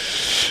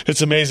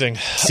 It's amazing.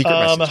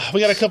 Secret message. We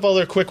got a couple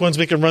other quick ones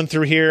we can run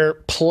through here.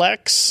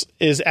 Plex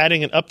is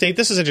adding an update.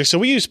 This is interesting. So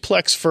we use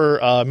Plex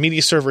for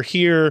media server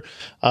here.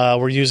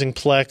 We're using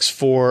Plex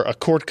for a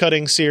cord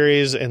cutting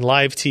series and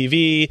live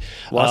TV.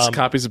 Lots of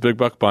copies of Big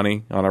Buck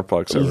Bunny on our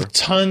Plug server.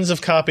 Tons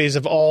of copies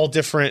of all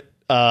different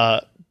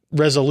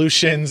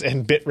resolutions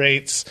and bit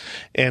rates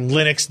and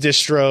Linux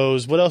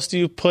distros. What else do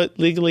you put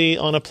legally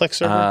on a Plex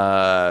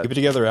server? Keep it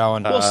together,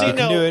 Alan. Well, see, you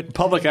can no. do it.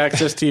 Public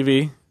access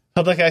TV.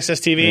 Public access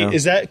TV. Yeah.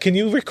 Is that? Can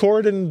you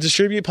record and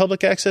distribute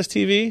public access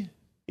TV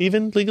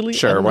even legally?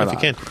 Sure, I don't know why if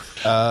not? you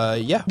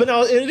can. Yeah. But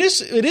no, it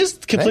is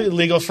completely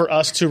legal for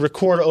us to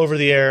record over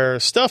the air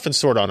stuff and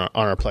store it on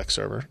our Plex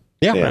server.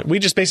 Yeah. Right? We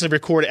just basically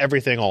record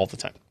everything all the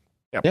time.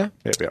 Yeah.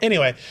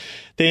 Anyway,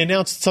 they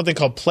announced something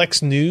called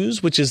Plex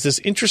News, which is this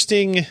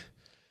interesting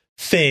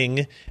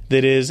thing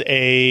that is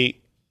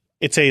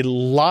it's a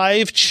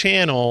live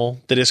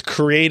channel that is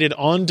created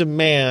on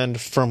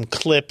demand from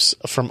clips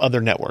from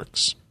other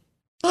networks.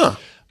 Huh.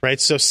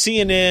 Right? So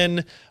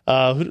CNN,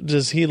 who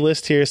does he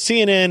list here?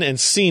 CNN and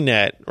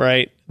CNET,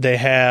 right? They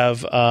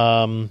have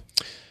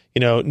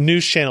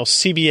news channels,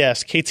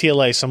 CBS,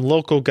 KTLA, some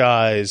local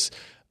guys.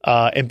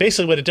 And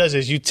basically what it does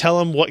is you tell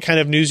them what kind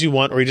of news you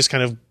want, or you just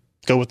kind of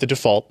go with the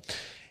default.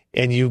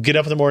 And you get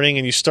up in the morning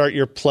and you start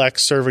your Plex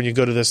server and you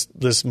go to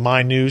this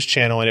My News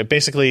channel, and it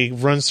basically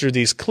runs through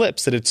these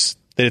clips that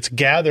it's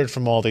gathered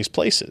from all these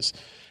places.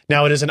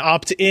 Now it is an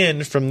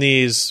opt-in from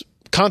these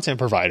content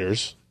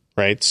providers,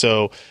 right?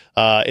 So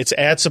it's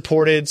ad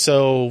supported.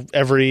 So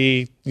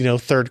every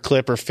third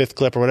clip or fifth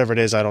clip or whatever it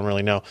is, I don't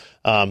really know.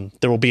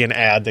 There will be an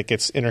ad that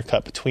gets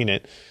intercut between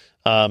it.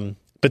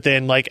 But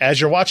then, like,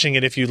 as you're watching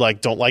it, if you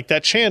don't like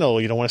that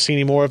channel, you don't want to see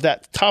any more of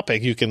that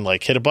topic, you can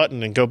hit a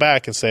button and go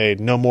back and say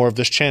no more of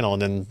this channel.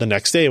 And then the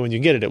next day when you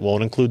get it, it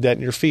won't include that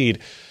in your feed.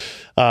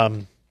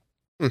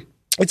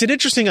 It's an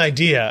interesting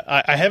idea.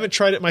 I haven't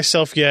tried it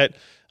myself yet.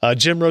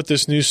 Jim wrote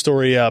this news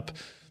story up.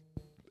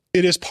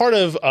 It is part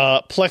of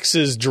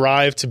Plex's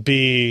drive to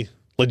be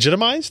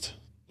legitimized,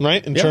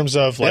 right? In terms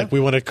of they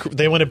want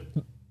to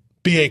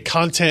be a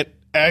content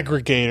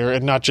aggregator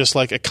and not just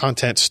like a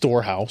content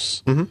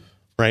storehouse. Mm-hmm.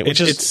 right?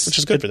 Which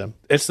is good for them.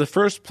 It's the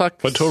first Plex,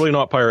 but totally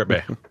not Pirate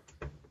Bay.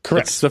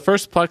 Correct. It's the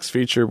first Plex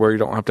feature where you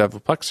don't have to have a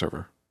Plex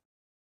server.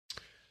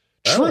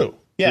 True.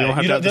 Yeah, you don't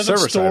have to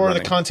doesn't store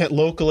the content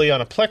locally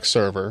on a Plex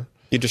server.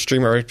 You just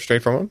stream it right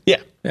straight from them?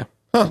 Yeah.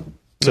 Huh.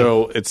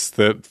 So it's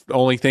the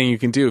only thing you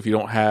can do if you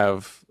don't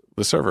have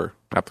the server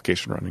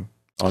application running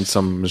on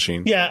some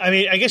machine. Yeah, I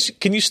mean, I guess,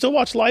 can you still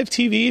watch live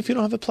TV if you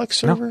don't have a Plex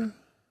server?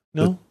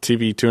 No? The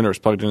TV tuner is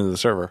plugged into the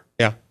server.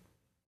 Yeah.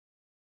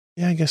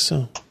 Yeah, I guess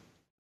so.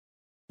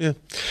 Yeah.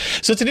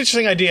 So it's an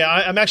interesting idea.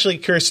 I'm actually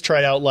curious to try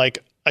it out.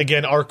 Like,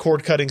 again, our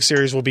cord cutting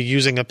series will be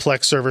using a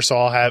Plex server,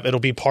 so it'll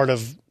be part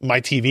of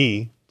my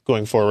TV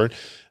going forward.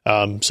 So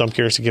I'm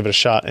curious to give it a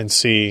shot and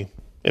see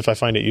if I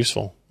find it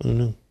useful. I don't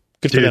know.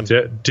 Good for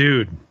them.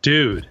 Dude.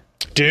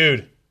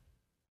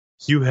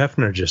 Hugh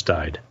Hefner just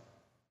died.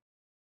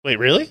 Wait,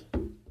 really?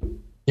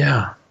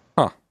 Yeah.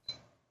 Huh.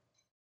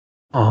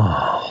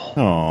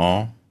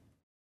 Oh.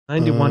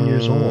 91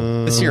 years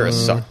old. This year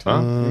has sucked. Huh?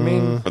 I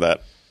mean, for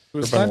that.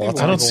 I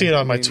don't see it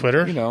on my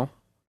Twitter. You know.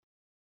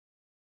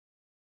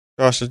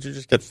 Josh, did you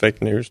just get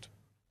fake news?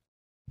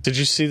 Did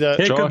you see that?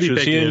 Josh,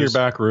 is he in your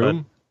back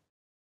room?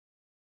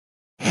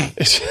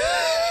 It's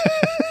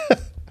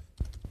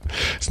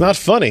not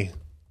funny.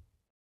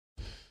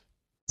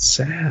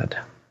 Sad.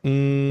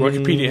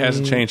 Wikipedia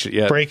hasn't changed it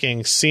yet.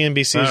 Breaking.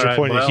 CNBC is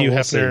reporting that Hugh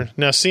Hefner.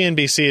 No,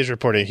 CNBC is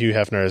reporting Hugh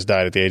Hefner has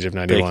died at the age of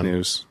 91. Fake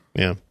news.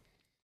 Yeah.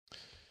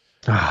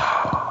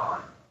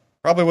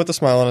 Probably with a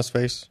smile on his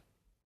face.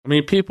 I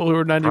mean, people who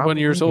are 91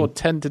 years old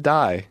tend to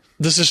die.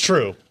 This is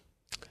true.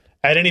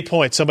 At any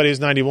point, somebody who's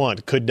 91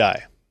 could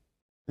die.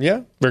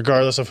 Yeah.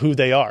 Regardless of who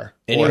they are.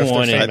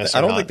 Anyone.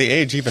 I don't think the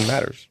age even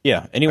matters.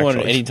 Yeah, anyone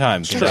at any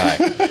time can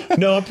die.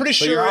 No, I'm pretty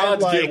sure. Your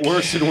odds get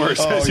worse and worse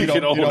as you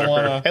get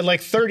older. At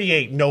like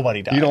 38,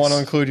 nobody dies. You don't want to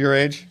include your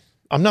age?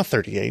 I'm not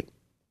 38.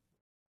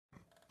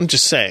 I'm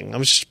just saying.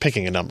 I'm just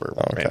picking a number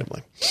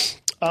randomly.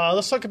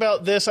 Let's talk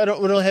about this. I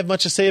don't really have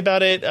much to say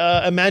about it.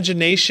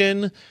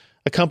 Imagination,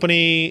 a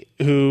company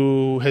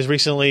who has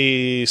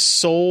recently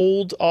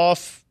sold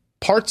off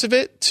parts of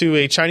it to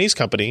a Chinese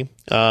company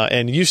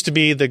and used to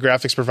be the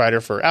graphics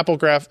provider for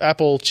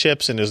Apple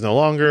chips and is no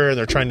longer.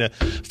 They're trying to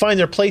find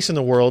their place in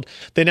the world.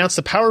 They announced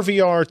the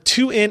PowerVR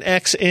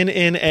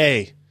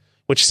 2NXNNA,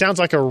 which sounds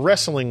like a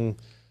wrestling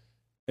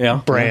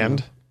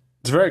brand.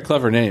 It's a very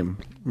clever name.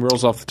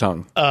 Rolls off the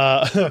tongue.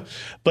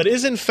 But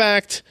is in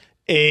fact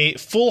a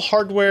full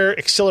hardware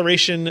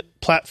acceleration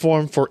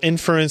platform for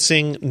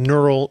inferencing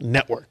neural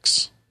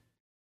networks.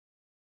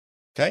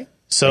 Okay.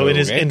 So it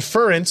is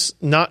inference,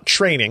 not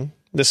training.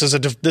 This is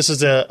what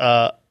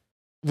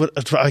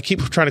I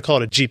keep trying to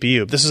call it a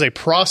GPU. This is a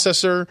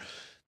processor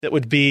that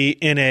would be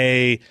in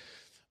a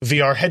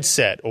VR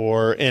headset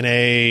or in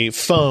a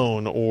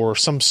phone or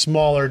some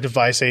smaller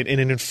device, in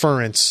an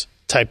inference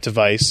type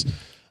device.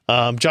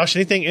 Josh,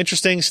 anything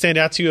interesting stand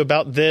out to you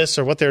about this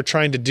or what they're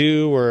trying to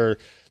do or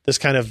this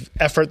kind of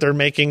effort they're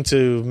making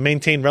to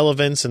maintain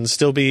relevance and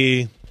still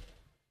be,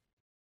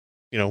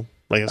 I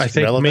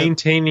think relevant?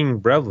 Maintaining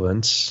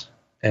relevance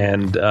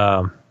and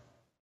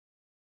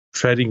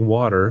treading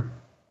water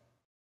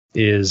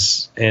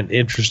is an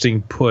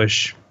interesting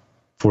push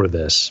for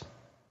this.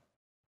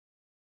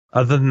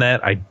 Other than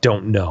that, I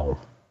don't know.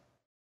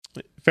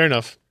 Fair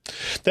enough.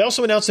 They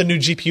also announced a new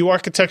GPU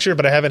architecture,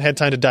 but I haven't had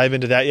time to dive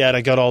into that yet.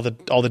 I got all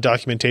the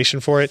documentation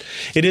for it.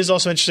 It is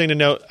also interesting to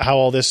note how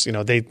all this,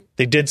 they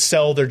did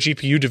sell their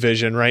GPU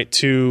division, right,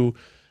 to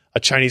a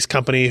Chinese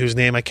company whose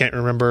name I can't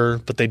remember,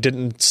 but they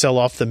didn't sell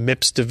off the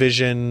MIPS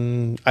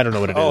division. I don't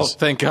know what it is. Oh,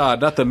 thank God,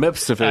 not the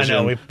MIPS division.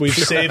 I know, we've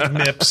saved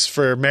MIPS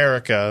for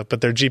America,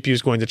 but their GPU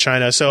is going to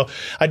China. So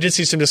I did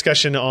see some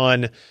discussion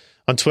on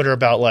Twitter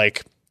about,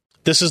 like,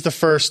 this is the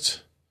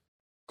first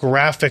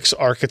graphics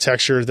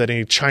architecture that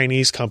a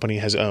Chinese company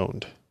has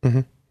owned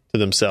to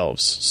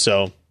themselves.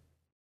 So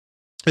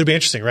it'll be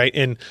interesting, right?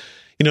 And,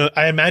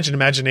 I imagine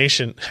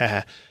Imagination,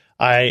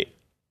 I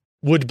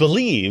would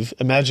believe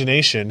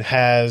Imagination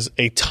has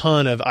a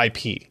ton of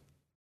IP,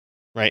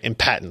 right? And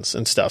patents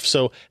and stuff.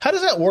 So how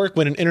does that work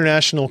when an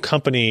international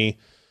company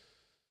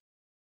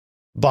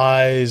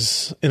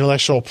buys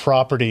intellectual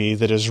property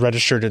that is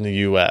registered in the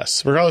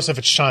US, regardless if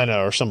it's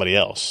China or somebody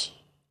else?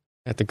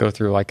 Have to go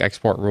through like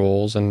export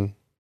rules and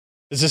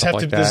does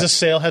this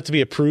sale have to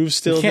be approved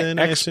still? You can't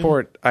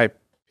export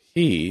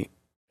IP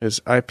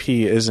because IP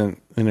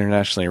isn't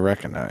internationally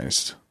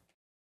recognized.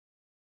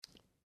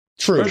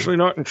 True. Especially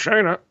not in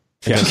China.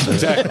 Yeah,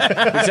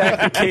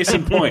 exactly. Case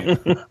in point.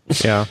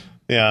 Yeah.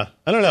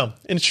 I don't know.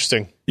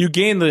 Interesting. You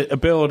gain the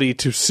ability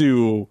to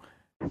sue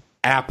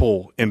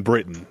Apple in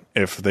Britain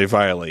if they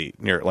violate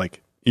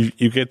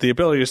you get the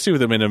ability to sue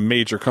them in a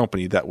major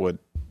company that would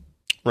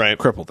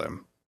cripple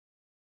them.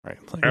 Right.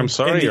 I'm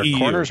sorry, your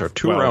corners are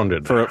too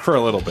rounded. For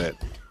a little bit.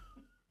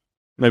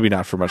 Maybe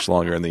not for much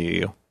longer in the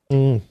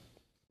EU.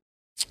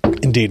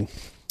 Indeed.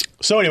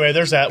 So anyway,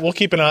 there's that. We'll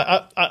keep an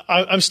eye.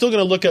 I'm still going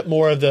to look at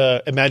more of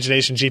the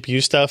Imagination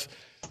GPU stuff.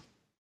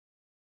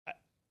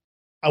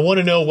 I want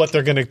to know what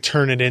they're going to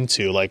turn it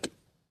into. Like,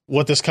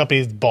 what this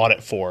company bought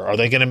it for. Are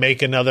they going to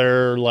make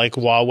another like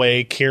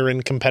Huawei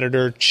Kirin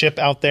competitor chip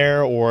out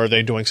there, or are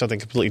they doing something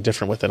completely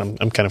different with it?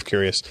 I'm kind of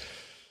curious.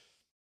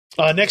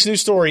 Next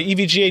news story,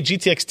 EVGA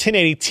GTX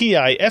 1080 Ti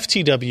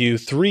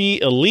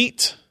FTW3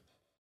 Elite.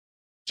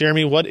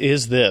 Jeremy, what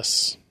is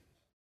this?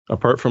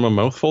 Apart from a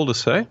mouthful to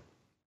say?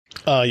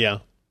 Yeah.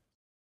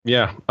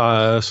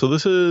 Yeah. So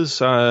this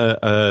is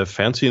a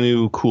fancy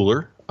new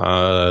cooler, the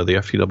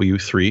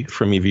FTW3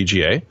 from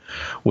EVGA,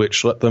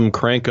 which let them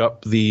crank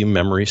up the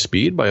memory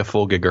speed by a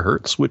full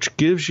gigahertz, which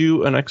gives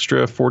you an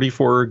extra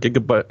 44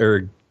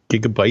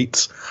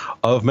 gigabytes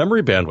of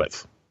memory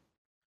bandwidth,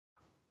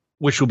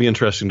 which will be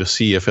interesting to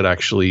see if it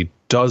actually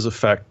does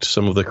affect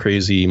some of the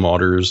crazy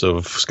modders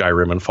of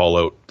Skyrim and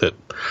Fallout that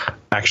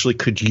actually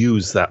could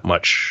use that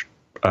much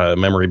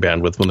memory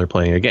bandwidth when they're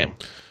playing a game.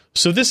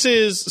 So this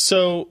is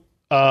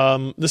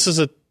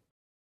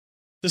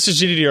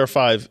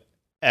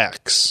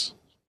GDDR5X,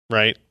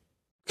 right?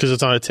 Because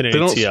it's on a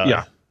 1080 Ti.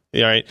 Yeah.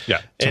 Yeah, right.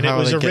 Yeah. And it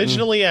was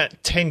originally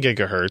at 10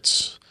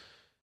 gigahertz.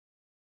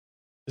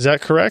 Is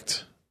that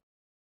correct?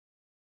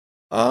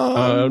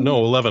 No,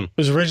 11. It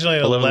was originally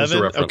at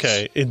 11.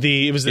 Okay.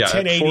 It was the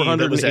 1080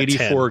 that was at 10.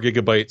 484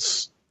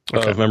 gigabytes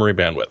of memory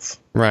bandwidth.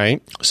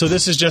 Right. So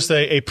this is just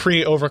a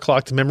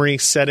pre-overclocked memory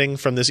setting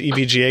from this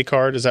EVGA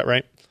card. Is that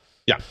right?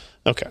 Yeah.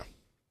 Okay.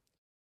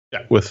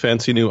 Yeah. With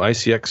fancy new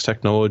ICX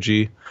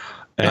technology.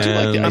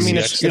 And, I mean,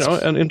 it's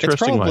an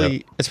interesting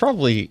lineup. It's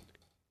probably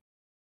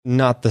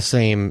not the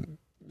same.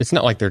 It's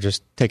not like they're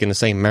just taking the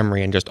same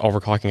memory and just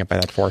overclocking it by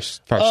that force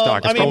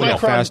stock. It's probably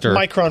faster.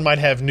 Micron might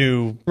have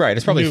new... Right,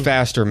 it's probably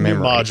faster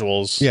memory. New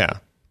modules. Yeah.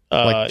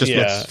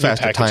 With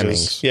faster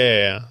timings.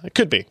 Yeah. It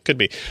could be.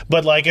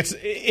 But like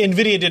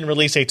NVIDIA didn't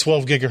release a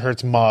 12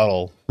 gigahertz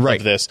model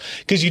of this.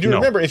 Because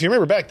remember, if you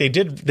remember back, they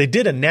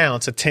did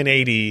announce a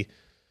 1080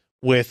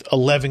 with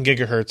 11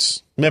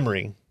 gigahertz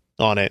memory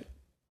on it,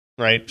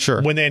 right?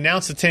 Sure. When they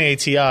announced the 1080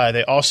 Ti,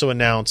 they also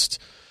announced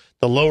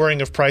the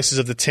lowering of prices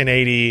of the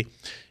 1080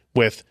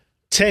 with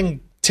 10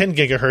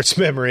 gigahertz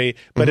memory,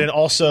 but then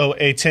also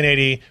a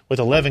 1080 with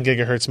 11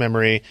 gigahertz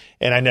memory.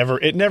 And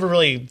it never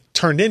really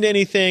turned into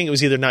anything. It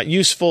was either not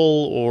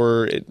useful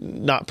or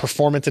not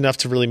performant enough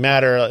to really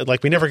matter.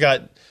 Like we never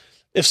got,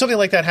 if something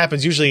like that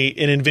happens, usually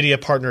an NVIDIA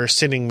partner is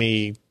sending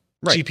me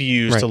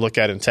GPUs to look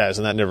at and test,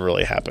 and that never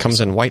really happens. Comes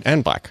in white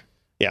and black.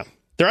 Yeah.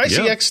 Their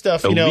ICX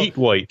stuff, Elite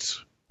white.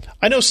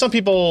 I know some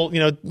people,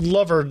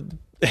 love or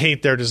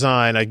hate their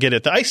design. I get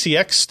it. The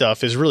ICX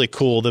stuff is really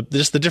cool.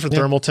 Just the different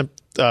thermal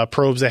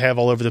probes they have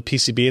all over the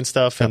PCB and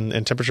stuff,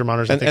 and temperature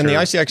monitors. And the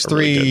ICX3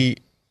 really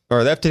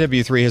or the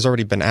FTW3 has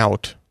already been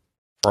out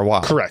for a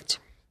while. Correct.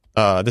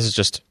 This is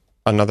just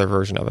another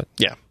version of it.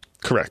 Yeah,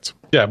 correct.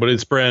 Yeah, but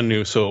it's brand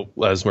new. So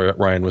as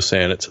Ryan was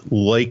saying, it's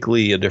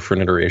likely a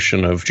different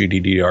iteration of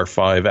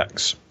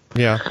GDDR5X.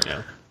 Yeah.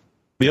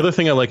 The other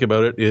thing I like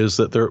about it is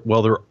that there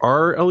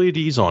are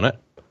LEDs on it.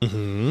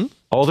 Mm-hmm.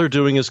 All they're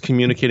doing is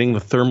communicating the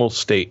thermal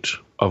state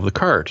of the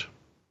card.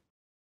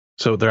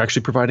 So they're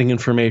actually providing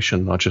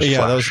information, not just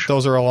flash.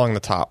 Those are along the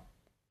top.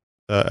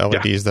 The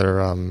LEDs that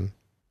are...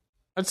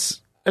 It's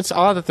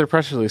odd that their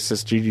press release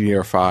says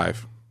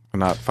GDDR5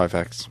 and not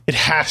 5X. It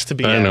has to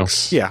be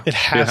X. Yeah. It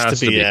has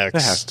to be X.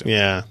 It has to.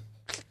 Yeah.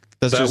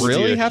 Does it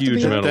really have to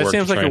be X? That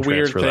seems like a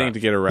weird thing to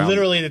get around.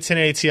 Literally, the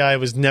 1080 Ti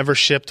was never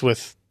shipped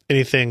with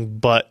anything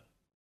but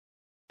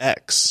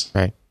X.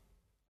 Right.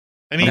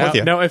 I mean,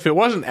 now, if it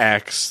wasn't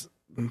X,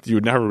 you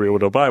would never be able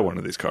to buy one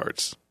of these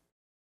cards.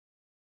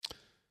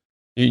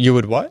 You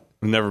would what?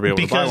 Never be able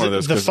to buy one of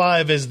those. The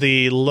 5 is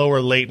the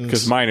lower latency.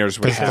 Because miners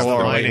would have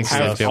all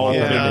of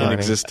them in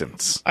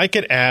existence. I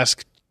could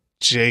ask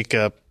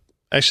Jacob.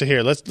 Actually,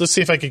 here, let's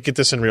see if I could get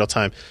this in real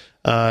time.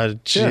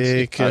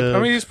 Jacob. I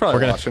mean, he's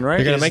probably watching, right?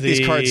 You're going to make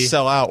these cards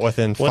sell out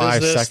within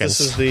 5 seconds. This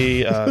is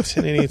the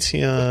 1080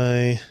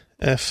 Ti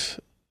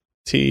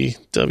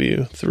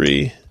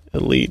FTW3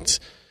 Elite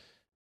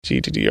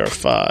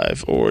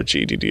GDDR5 or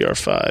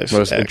GDDR5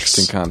 Most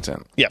interesting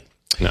content. Yeah.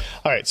 No.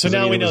 All right, so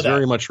now we know that. It was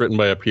very much written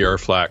by a PR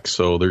flack,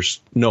 so there's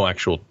no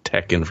actual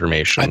tech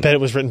information. I bet it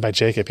was written by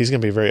Jacob. He's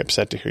going to be very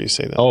upset to hear you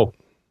say that. Oh.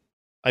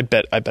 I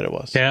bet it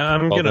was. Yeah,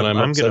 I'm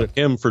gonna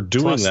him for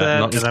doing that,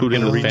 not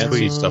including the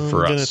fancy stuff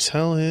for us. I'm going to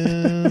tell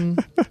him.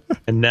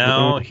 And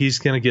now he's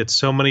going to get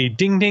so many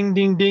ding, ding,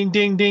 ding, ding,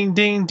 ding, ding,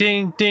 ding,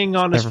 ding, ding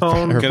on his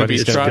phone. He's going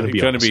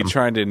to be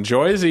trying to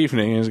enjoy his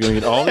evening, and he's going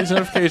to get all these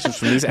notifications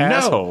from these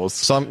assholes.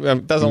 So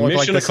doesn't look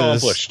like this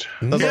accomplished.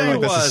 Here he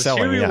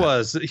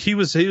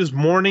was. He was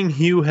mourning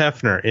Hugh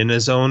Hefner in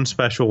his own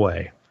special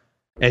way.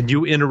 And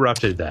you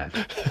interrupted that.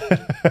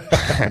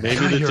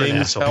 Maybe the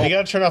dings help. You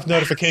got to turn off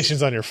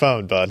notifications on your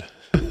phone, bud.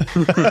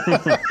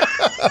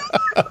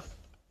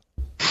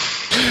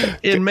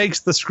 It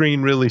makes the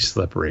screen really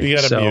slippery. You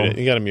got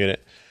to mute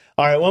it.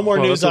 All right, one more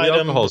news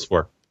item.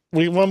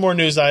 One more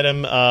news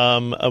item.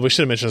 We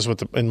should have mentioned this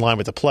in line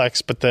with the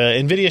Plex, but the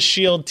NVIDIA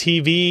Shield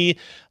TV,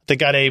 they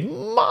got a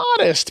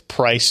modest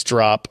price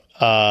drop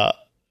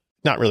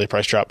not really a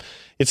price drop.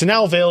 It's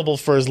now available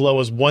for as low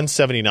as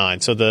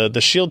 $179. So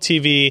the Shield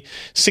TV,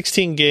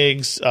 16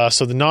 gigs,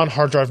 so the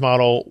non-hard drive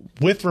model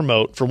with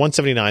remote for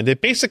 $179. They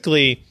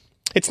basically,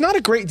 it's not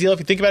a great deal if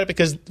you think about it,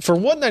 because for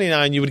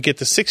 $199 you would get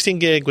the 16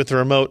 gig with the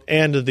remote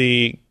and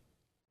the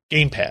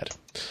gamepad,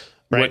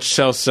 right? Which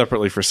sells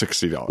separately for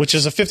 $60. Which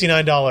is a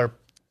 $59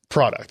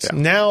 product. Yeah.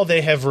 Now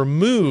they have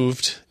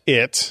removed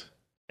it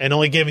and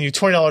only giving you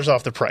 $20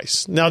 off the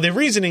price. Now, the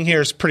reasoning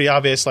here is pretty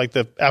obvious, like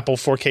the Apple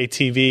 4K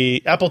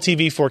TV. Apple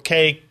TV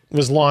 4K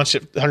was launched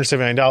at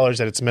 $179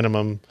 at its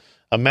minimum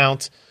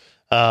amount,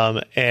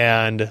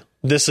 and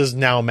this is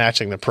now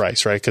matching the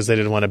price, right? Because they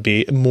didn't want to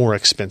be more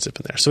expensive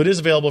in there. So it is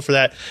available for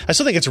that. I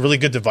still think it's a really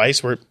good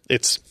device where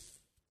it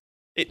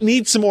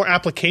needs some more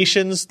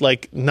applications,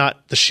 like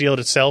not the Shield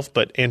itself,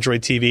 but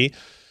Android TV.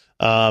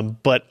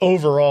 But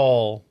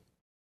overall,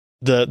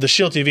 the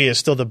Shield TV is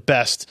still the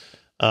best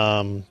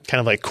kind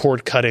of like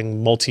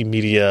cord-cutting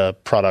multimedia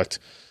product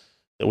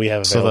that we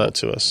have available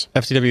to us.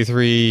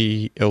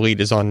 FTW3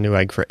 Elite is on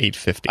Newegg for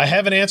 $850. I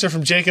have an answer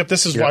from Jacob.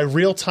 This is why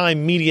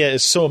real-time media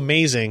is so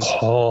amazing.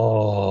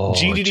 Oh,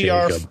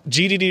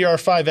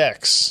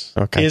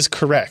 GDDR5X is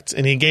correct.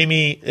 And he gave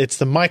me, it's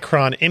the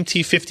Micron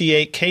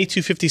MT58,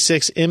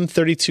 K256,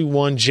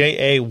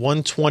 M321,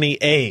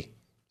 JA120A.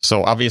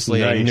 So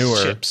obviously newer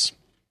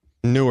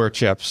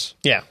chips.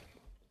 Yeah.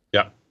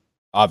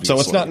 Obviously.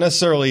 So it's not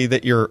necessarily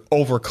that you're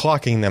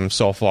overclocking them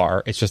so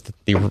far. It's just that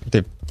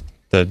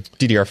the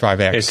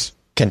DDR5X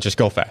can just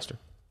go faster.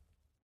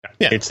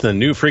 Yeah. It's the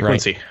new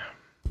frequency. Right.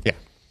 Yeah.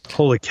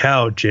 Holy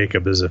cow,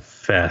 Jacob is a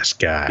fast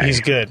guy.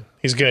 He's good.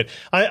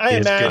 I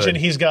imagine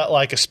he's got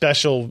like a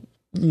special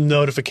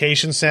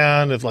notification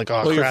sound of like,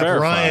 oh, crap,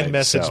 Ryan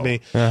messaged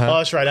me. Uh-huh. Oh,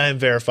 that's right. I am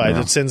verified.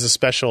 It sends a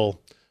special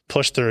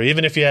push through,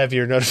 even if you have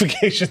your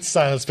notifications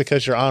silenced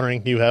because you're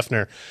honoring Hugh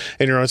Hefner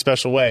in your own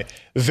special way.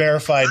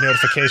 Verified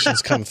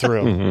notifications come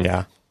through. Mm-hmm.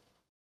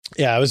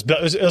 Yeah. It was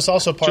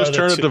also part of the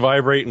turn it to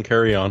vibrate and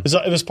carry on.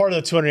 It was part of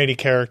the 280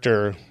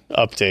 character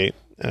update,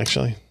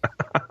 actually.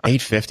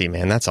 $850,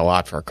 man, that's a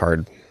lot for a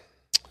card.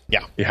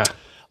 Yeah.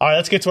 All right,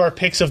 let's get to our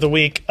picks of the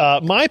week.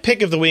 My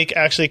pick of the week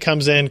actually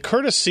comes in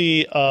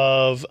courtesy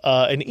of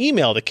an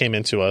email that came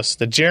into us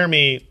that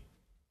Jeremy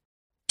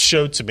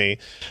showed to me,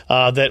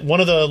 that one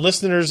of the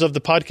listeners of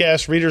the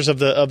podcast, readers of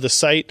the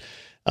site,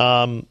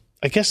 I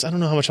guess I don't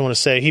know how much I want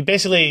to say. He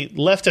basically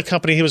left a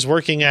company he was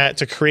working at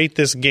to create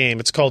this game.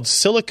 It's called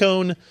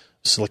Silicon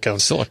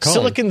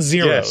Zeros,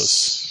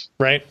 yes.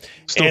 Right?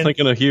 Still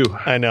thinking of Hugh.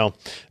 I know.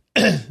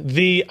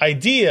 The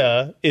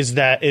idea is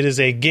that it is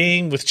a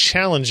game with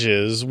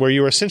challenges where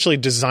you're essentially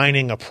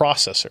designing a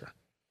processor.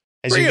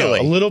 As you go,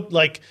 a little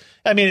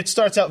it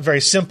starts out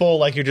very simple,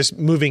 like you're just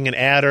moving an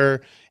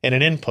adder and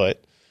an input.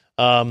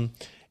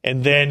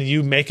 And then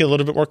you make it a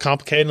little bit more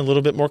complicated and a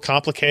little bit more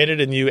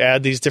complicated, and you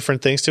add these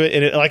different things to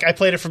it. And I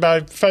played it for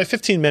about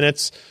 15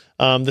 minutes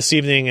this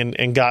evening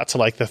and got to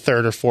like the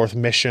third or fourth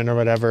mission or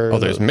whatever. Oh,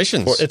 there's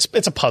missions.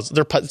 It's a puzzle.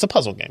 It's a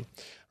puzzle game,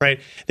 right?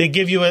 They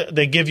give you a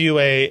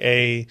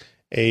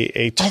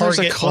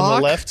target on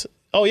the left.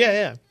 Oh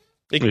yeah.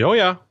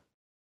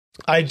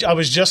 I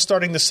was just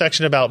starting the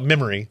section about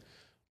memory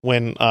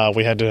when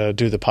we had to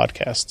do the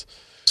podcast.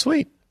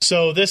 Sweet.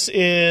 So this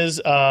is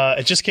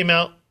it just came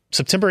out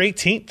September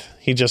 18th.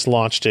 He just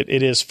launched it.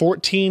 It is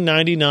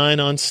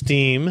 $14.99 on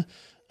Steam.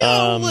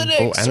 And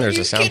there's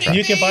a soundtrack.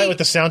 You can buy it with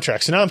the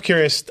soundtrack. So now I'm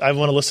curious. I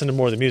want to listen to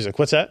more of the music.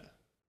 What's that?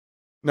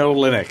 No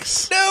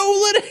Linux.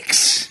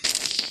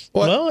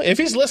 What? Well, if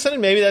he's listening,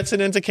 maybe that's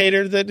an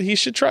indicator that he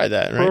should try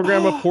that. Right?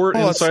 Program a port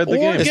inside the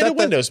game. Get a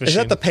Windows machine. Is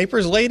that the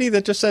Papers lady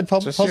that just said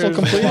puzzle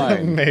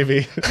complete?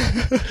 Maybe.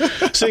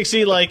 So you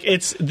see, like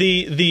it's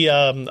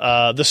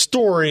the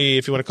story,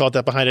 if you want to call it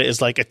that, behind it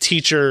is like a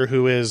teacher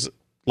who is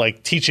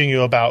like teaching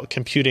you about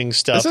computing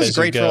stuff. This is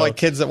great for like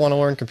kids that want to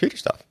learn computer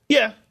stuff.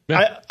 Yeah.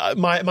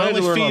 My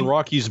only learn on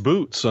Rocky's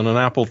boots on an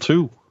Apple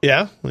II.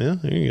 Yeah. There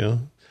you go.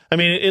 I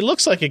mean, it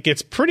looks like it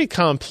gets pretty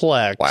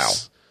complex.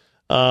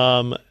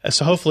 Wow.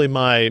 So hopefully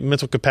my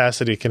mental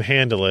capacity can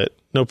handle it.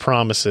 No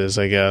promises,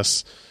 I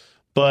guess.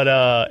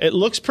 But it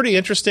looks pretty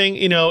interesting.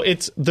 You know,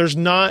 there's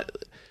no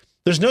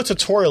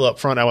tutorial up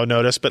front, I would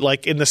notice, but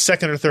like in the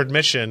second or third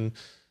mission,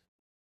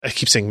 I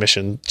keep saying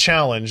mission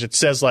challenge, it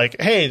says like,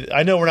 hey,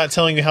 I know we're not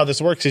telling you how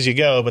this works as you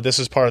go, but this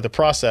is part of the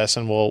process,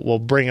 and we'll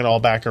bring it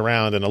all back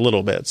around in a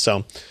little bit.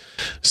 So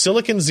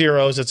Silicon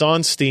Zeros, it's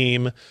on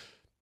Steam.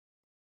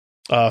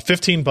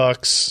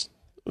 $15.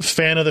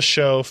 Fan of the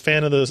show,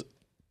 fan of the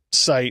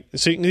site.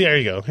 So there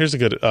you go. Here's a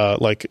good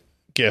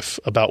GIF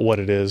about what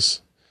it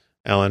is,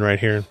 Alan, right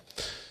here.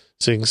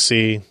 So you can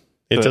see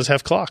it does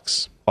have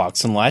clocks.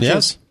 Clocks and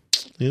latches.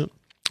 Yeah.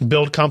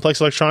 Build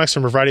complex electronics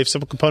from a variety of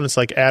simple components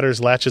like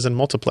adders, latches, and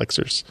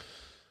multiplexers.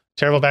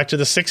 Travel back to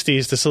the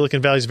 60s, to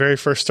Silicon Valley's very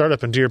first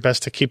startup, and do your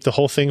best to keep the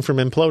whole thing from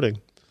imploding.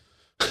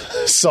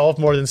 Solve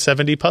more than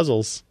 70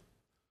 puzzles.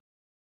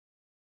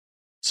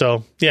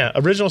 So, yeah,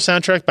 original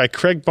soundtrack by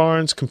Craig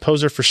Barnes,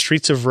 composer for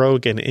Streets of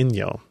Rogue and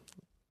Inyo.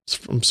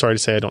 I'm sorry to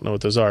say I don't know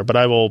what those are, but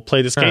I will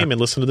play this game and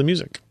listen to the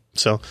music.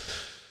 So,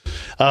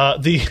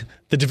 the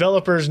The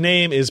developer's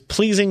name is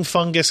Pleasing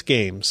Fungus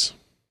Games.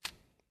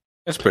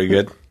 That's pretty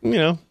good.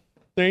 There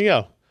you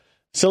go.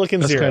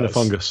 Silicon Zeros. Kind of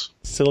fungus.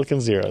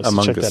 Silicon Zeros.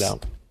 Check that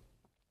out.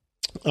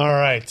 All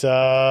right.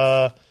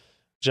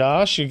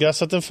 Josh, you got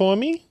something for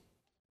me?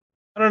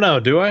 I don't know.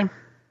 Do I?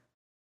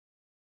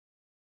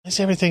 Is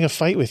everything a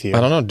fight with you? I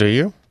don't know. Do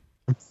you?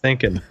 I'm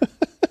thinking.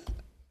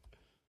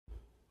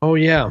 Oh,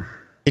 yeah.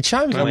 He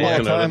chimes in all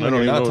the time when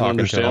you're not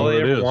talking to him. All I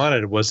ever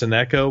wanted was an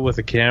Echo with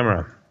a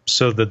camera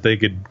so that they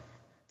could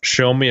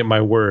show me at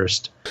my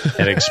worst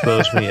and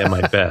expose me at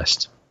my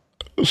best.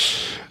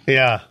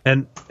 Yeah.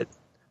 And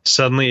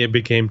suddenly it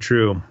became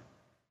true.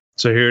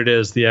 So here it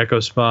is, the Echo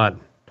Spot.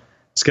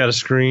 It's got a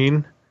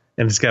screen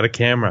and it's got a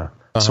camera.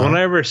 So when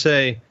I ever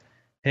say,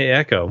 hey,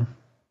 Echo,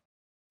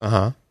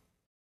 show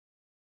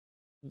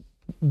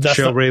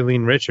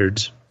Raylene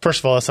Richards. First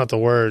of all, that's not the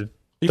word.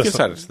 You can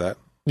set it to that.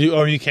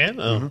 You can?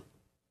 Oh.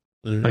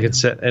 I can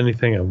set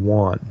anything I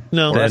want.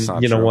 No, and that's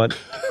not you know true. what?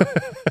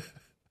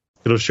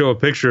 It'll show a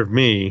picture of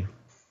me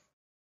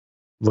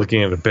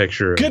looking at a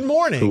picture. Good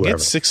morning. Whoever.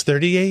 It's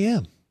 6:30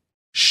 a.m.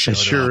 It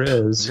sure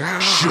is.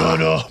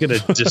 Shut up. I'm going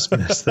to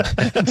dismiss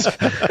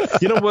that.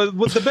 You know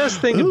what the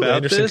best thing about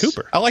Anderson this?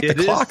 Cooper. I like the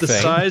clock It is the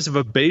thing. size of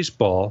a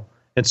baseball,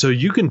 and so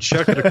you can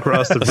chuck it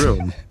across the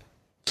room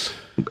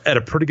at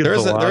a pretty good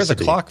velocity. There is a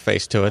clock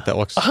face to it that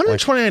looks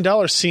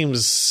 $129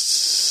 seems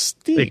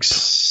steep.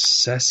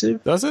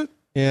 Excessive? Does it?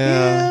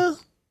 Yeah.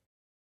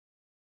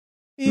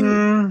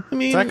 I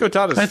mean, Echo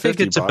Dot is I think $50.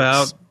 it's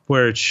about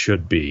where it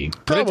should be.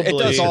 But it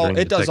does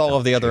Probably. it does all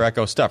of the other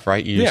Echo stuff,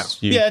 right? Yeah,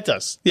 it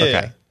does. Yeah, Okay.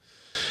 yeah.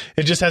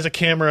 It just has a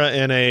camera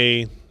and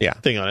a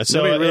thing on it.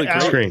 So That'd be really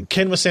cool.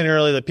 Ken was saying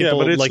earlier that people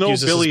but it's like no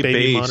use this as Billy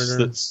baby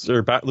Bass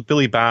monitor.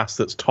 Billy Bass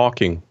that's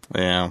talking.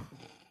 Yeah.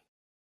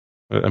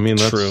 I mean,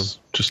 that's True.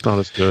 just not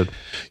as good.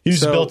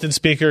 Use a built-in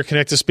speaker,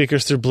 connect the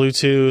speakers through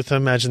Bluetooth. I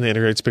imagine the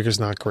integrated speaker's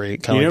not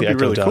great. Kind You of know like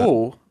what'd the be Echo really Dot.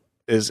 cool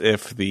is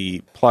if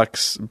the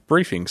Plex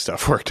briefing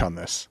stuff worked on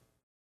this.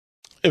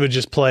 It would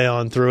just play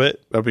on through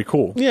it. That'd be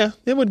cool. Yeah,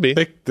 it would be.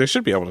 They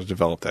should be able to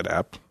develop that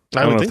app.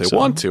 I I don't would know if think they so.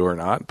 want to or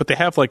not, but they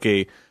have like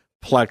a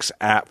Plex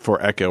app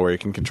for Echo where you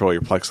can control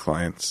your Plex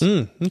clients.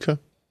 Okay.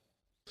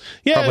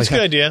 Yeah, it's a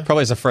good idea.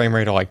 Probably has a frame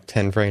rate of like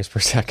 10 frames per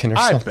second or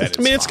I something. bet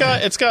I mean,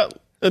 fine.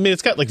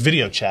 it's got like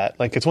video chat.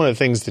 Like it's one of the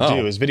things to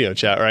do is video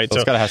chat, right? So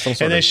it's gotta have some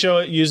sort and they of- show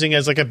it using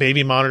as like a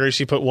baby monitor.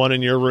 So you put one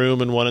in your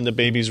room and one in the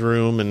baby's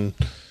room, and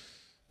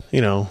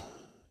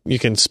you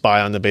can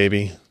spy on the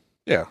baby.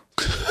 Yeah.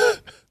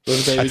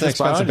 That's an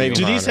expensive baby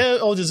Do these monitor. have?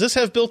 Oh, does this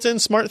have built-in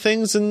smart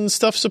things and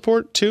stuff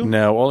support too?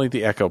 No, only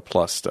the Echo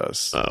Plus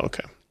does. Oh,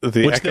 okay.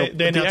 The Which Echo,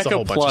 they announced the a Echo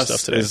whole bunch of Plus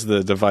stuff today. is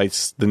the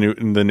device, the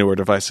newer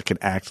device that can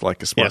act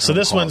like a smart. Yeah. So home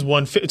this hub.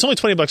 one's it's only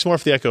 $20 more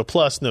for the Echo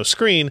Plus, no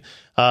screen.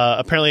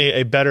 Apparently,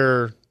 a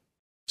better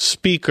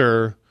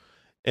speaker,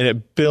 and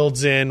it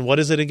builds in what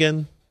is it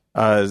again?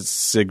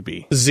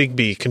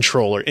 Zigbee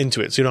controller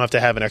into it, so you don't have to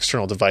have an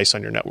external device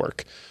on your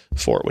network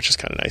for it, which is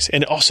kind of nice.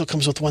 And it also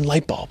comes with one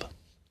light bulb.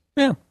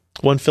 Yeah.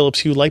 One Philips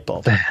Hue light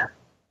bulb. All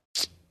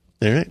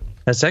right.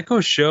 Has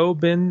Echo Show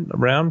been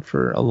around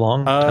for a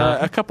long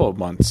time? A couple of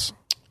months.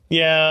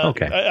 Yeah.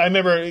 Okay. I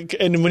remember,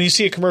 and when you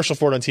see a commercial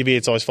for it on TV,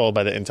 it's always followed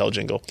by the Intel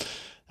jingle.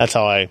 That's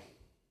how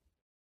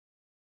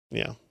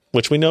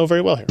which we know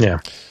very well here. Yeah.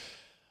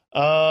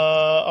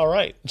 All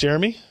right,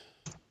 Jeremy.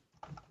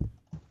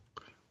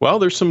 Well,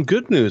 there's some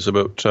good news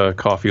about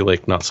Coffee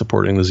Lake not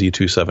supporting the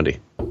Z270.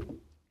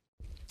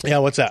 Yeah,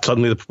 what's that?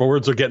 Suddenly the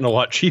boards are getting a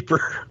lot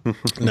cheaper.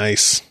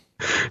 Nice.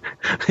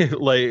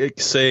 Like,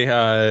 say,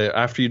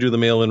 after you do the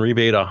mail-in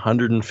rebate,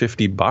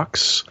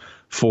 $150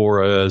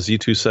 for a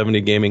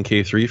Z270 Gaming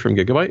K3 from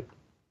Gigabyte.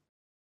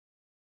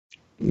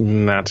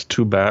 Not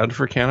too bad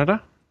for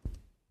Canada.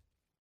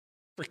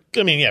 For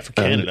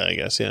Canada, I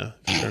guess. Yeah,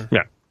 for sure.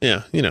 Yeah.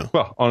 Yeah,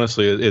 Well,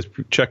 honestly,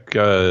 check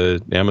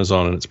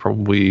Amazon, and it's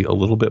probably a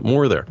little bit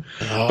more there.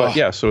 But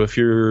yeah, so if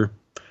you're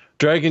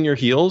dragging your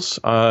heels,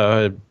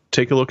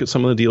 take a look at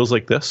some of the deals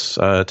like this.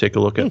 Take a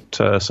look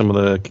at some of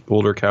the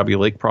older Kaby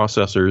Lake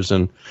processors,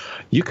 and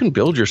you can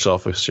build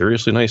yourself a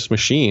seriously nice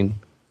machine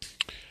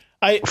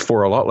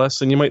for a lot less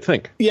than you might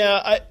think.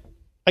 Yeah,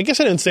 I guess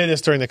I didn't say this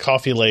during the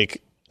Coffee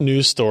Lake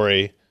news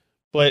story,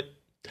 but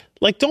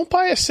don't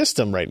buy a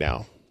system right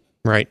now.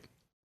 Right.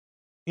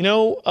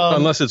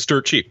 Unless it's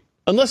dirt cheap.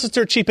 Unless it's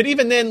dirt cheap. But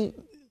even then,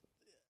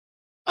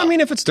 I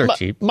mean, if it's dirt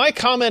cheap. My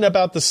comment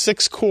about the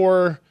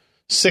 6-core,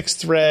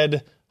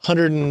 6-thread,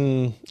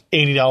 $180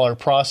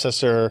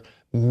 processor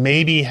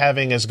maybe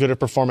having as good a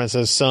performance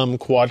as some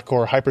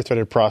quad-core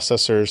hyper-threaded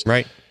processors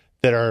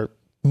that are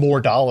more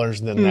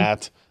dollars than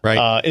that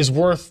is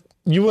worth.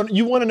 You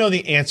want to know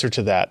the answer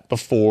to that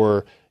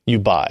before you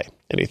buy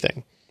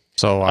anything.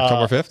 So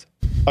October 5th?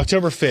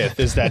 October 5th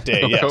is that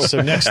day, yes.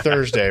 So next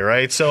Thursday,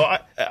 right? So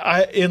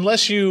I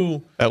unless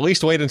you... At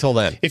least wait until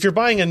then. If you're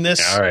buying in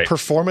this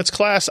performance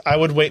class, I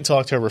would wait until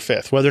October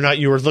 5th, whether or not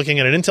you were looking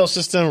at an Intel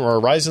system or a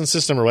Ryzen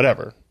system or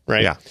whatever,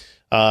 right?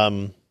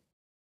 Yeah.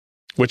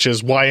 Which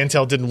is why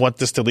Intel didn't want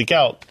this to leak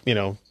out,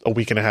 a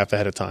week and a half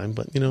ahead of time.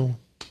 But,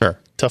 sure.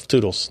 Tough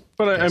toodles.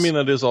 But I mean,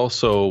 that is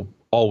also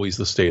always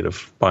the state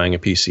of buying a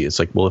PC. It's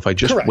like, well, if I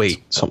just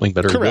wait, something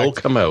better will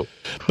come out.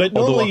 But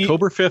although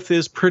October 5th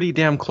is pretty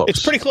damn close.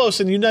 It's pretty close,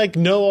 and you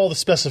know all the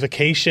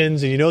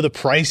specifications, and you know the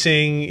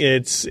pricing.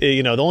 It's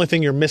the only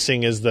thing you're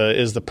missing is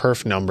the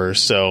perf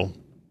numbers. So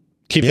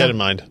keep that in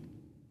mind.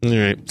 All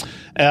right.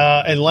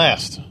 And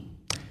last.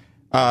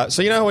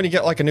 So when you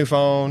get like a new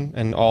phone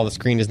and all the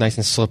screen is nice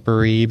and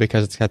slippery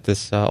because it's got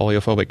this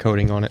oleophobic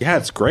coating on it. Yeah,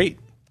 it's great.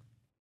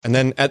 And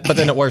then, but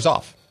then it wears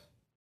off.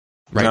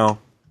 Right? No.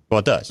 Well,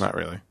 it does. Not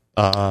really.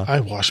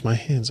 I wash my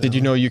hands. Did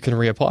you know you can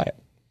reapply it?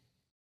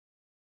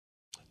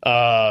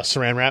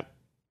 Saran wrap?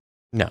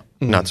 No,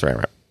 not saran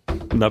wrap.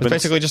 It's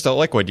basically just a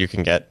liquid you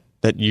can get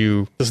that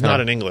you... It's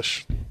not in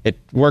English. It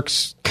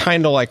works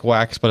kind of like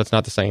wax, but it's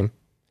not the same.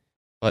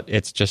 But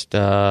it's just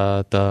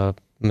the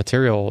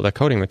material, the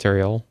coating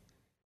material.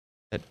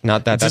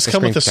 Not that. Does this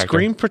come with a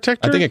screen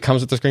protector? I think it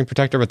comes with the screen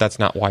protector, but that's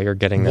not why you're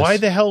getting this. Why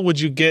the hell would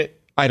you get...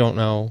 I don't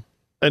know.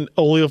 An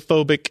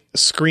oleophobic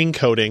screen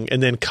coating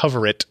and then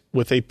cover it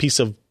with a piece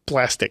of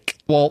plastic?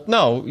 Well,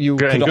 no. You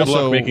could good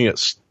also... luck making it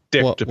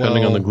stick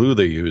depending on the glue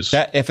they use.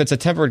 That, if it's a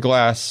tempered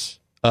glass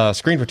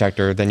screen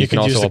protector, then you can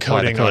also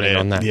apply the coating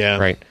on that. Yeah.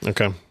 Right.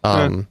 Okay.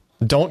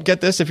 Don't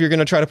get this if you're going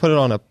to try to put it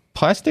on a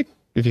plastic.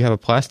 If you have a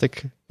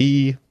plastic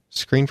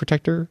screen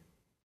protector,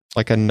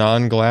 like a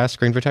non-glass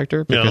screen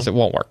protector, because it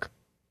won't work.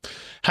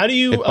 How do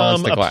you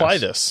apply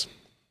this?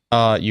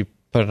 You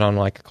put it on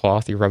like a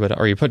cloth, you rub it,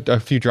 or you put a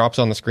few drops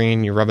on the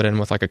screen, you rub it in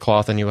with like a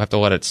cloth, and you have to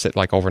let it sit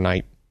like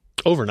overnight.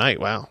 Overnight,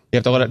 wow. You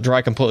have to let it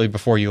dry completely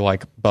before you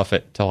like buff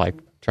it to like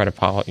try to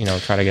try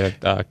to get it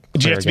clear.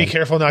 Do you have to be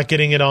careful not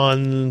getting it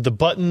on the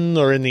button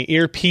or in the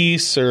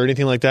earpiece or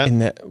anything like that?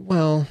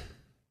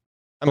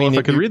 I mean, if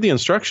I could read the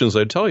instructions,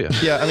 I'd tell you.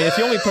 Yeah, I mean, if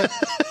you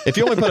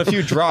only put a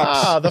few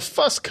drops, the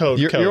fuss code.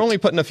 You're only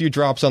putting a few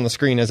drops on the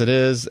screen as it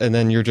is, and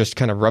then you're just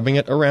kind of rubbing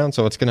it around,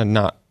 so it's gonna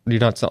not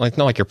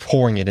like you're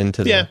pouring it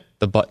into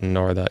the button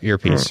or the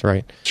earpiece,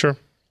 right? Sure.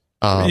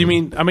 I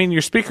mean,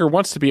 your speaker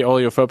wants to be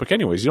oleophobic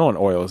anyways. You don't want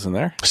oils in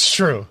there. It's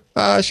true.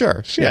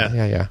 Sure.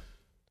 Yeah.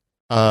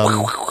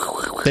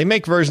 They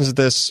make versions of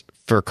this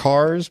for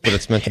cars, but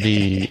it's meant to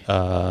be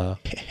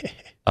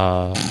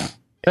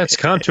that's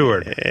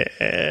contoured.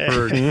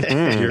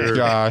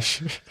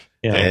 Josh.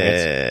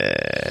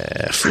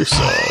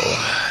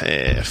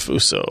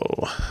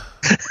 Fuso.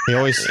 He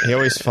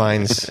always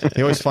finds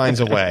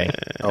a way.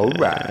 All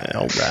right.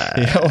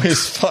 He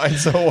always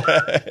finds a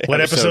way.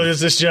 What episode is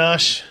this,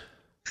 Josh?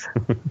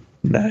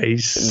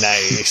 Nice.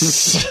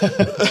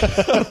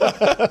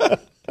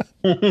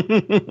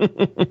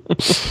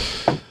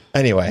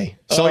 Anyway,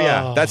 so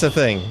that's a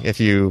thing if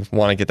you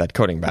want to get that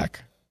coating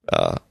back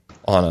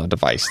on a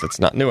device that's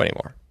not new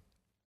anymore.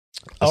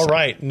 All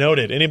right,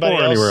 noted. Anybody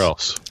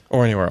else?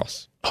 Or anywhere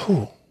else.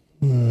 Oh.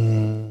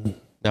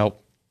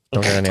 Nope.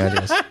 Don't get any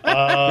ideas.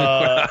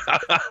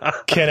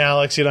 Ken,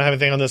 Alex, you don't have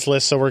anything on this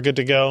list, so we're good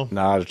to go?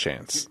 Not a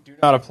chance. Do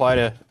not apply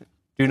to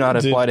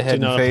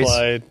head and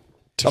face.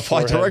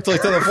 Apply directly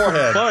to the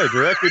forehead. Apply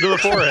directly to the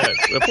forehead.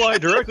 Apply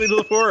directly to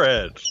the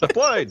forehead.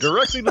 Apply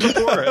directly to the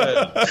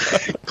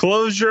forehead.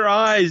 Close your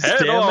eyes,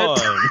 damn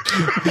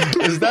it.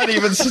 Is that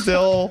even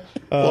still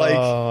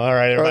all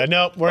right, everybody.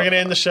 Nope, we're going to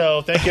end the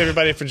show. Thank you,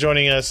 everybody, for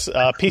joining us.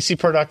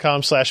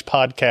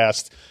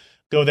 PCPro.com/podcast.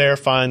 Go there,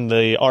 find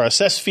the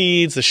RSS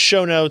feeds, the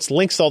show notes,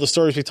 links to all the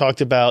stories we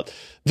talked about,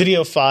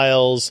 video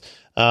files,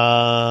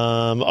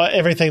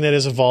 everything that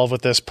is involved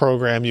with this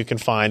program you can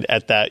find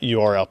at that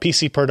URL,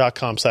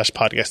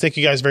 PCPro.com/podcast. Thank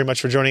you guys very much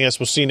for joining us.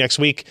 We'll see you next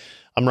week.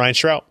 I'm Ryan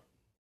Shrout.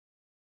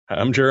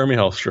 I'm Jeremy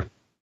Hellstrom.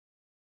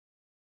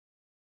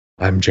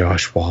 I'm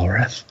Josh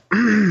Walrath.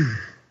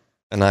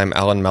 And I'm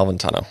Alan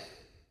Malventano.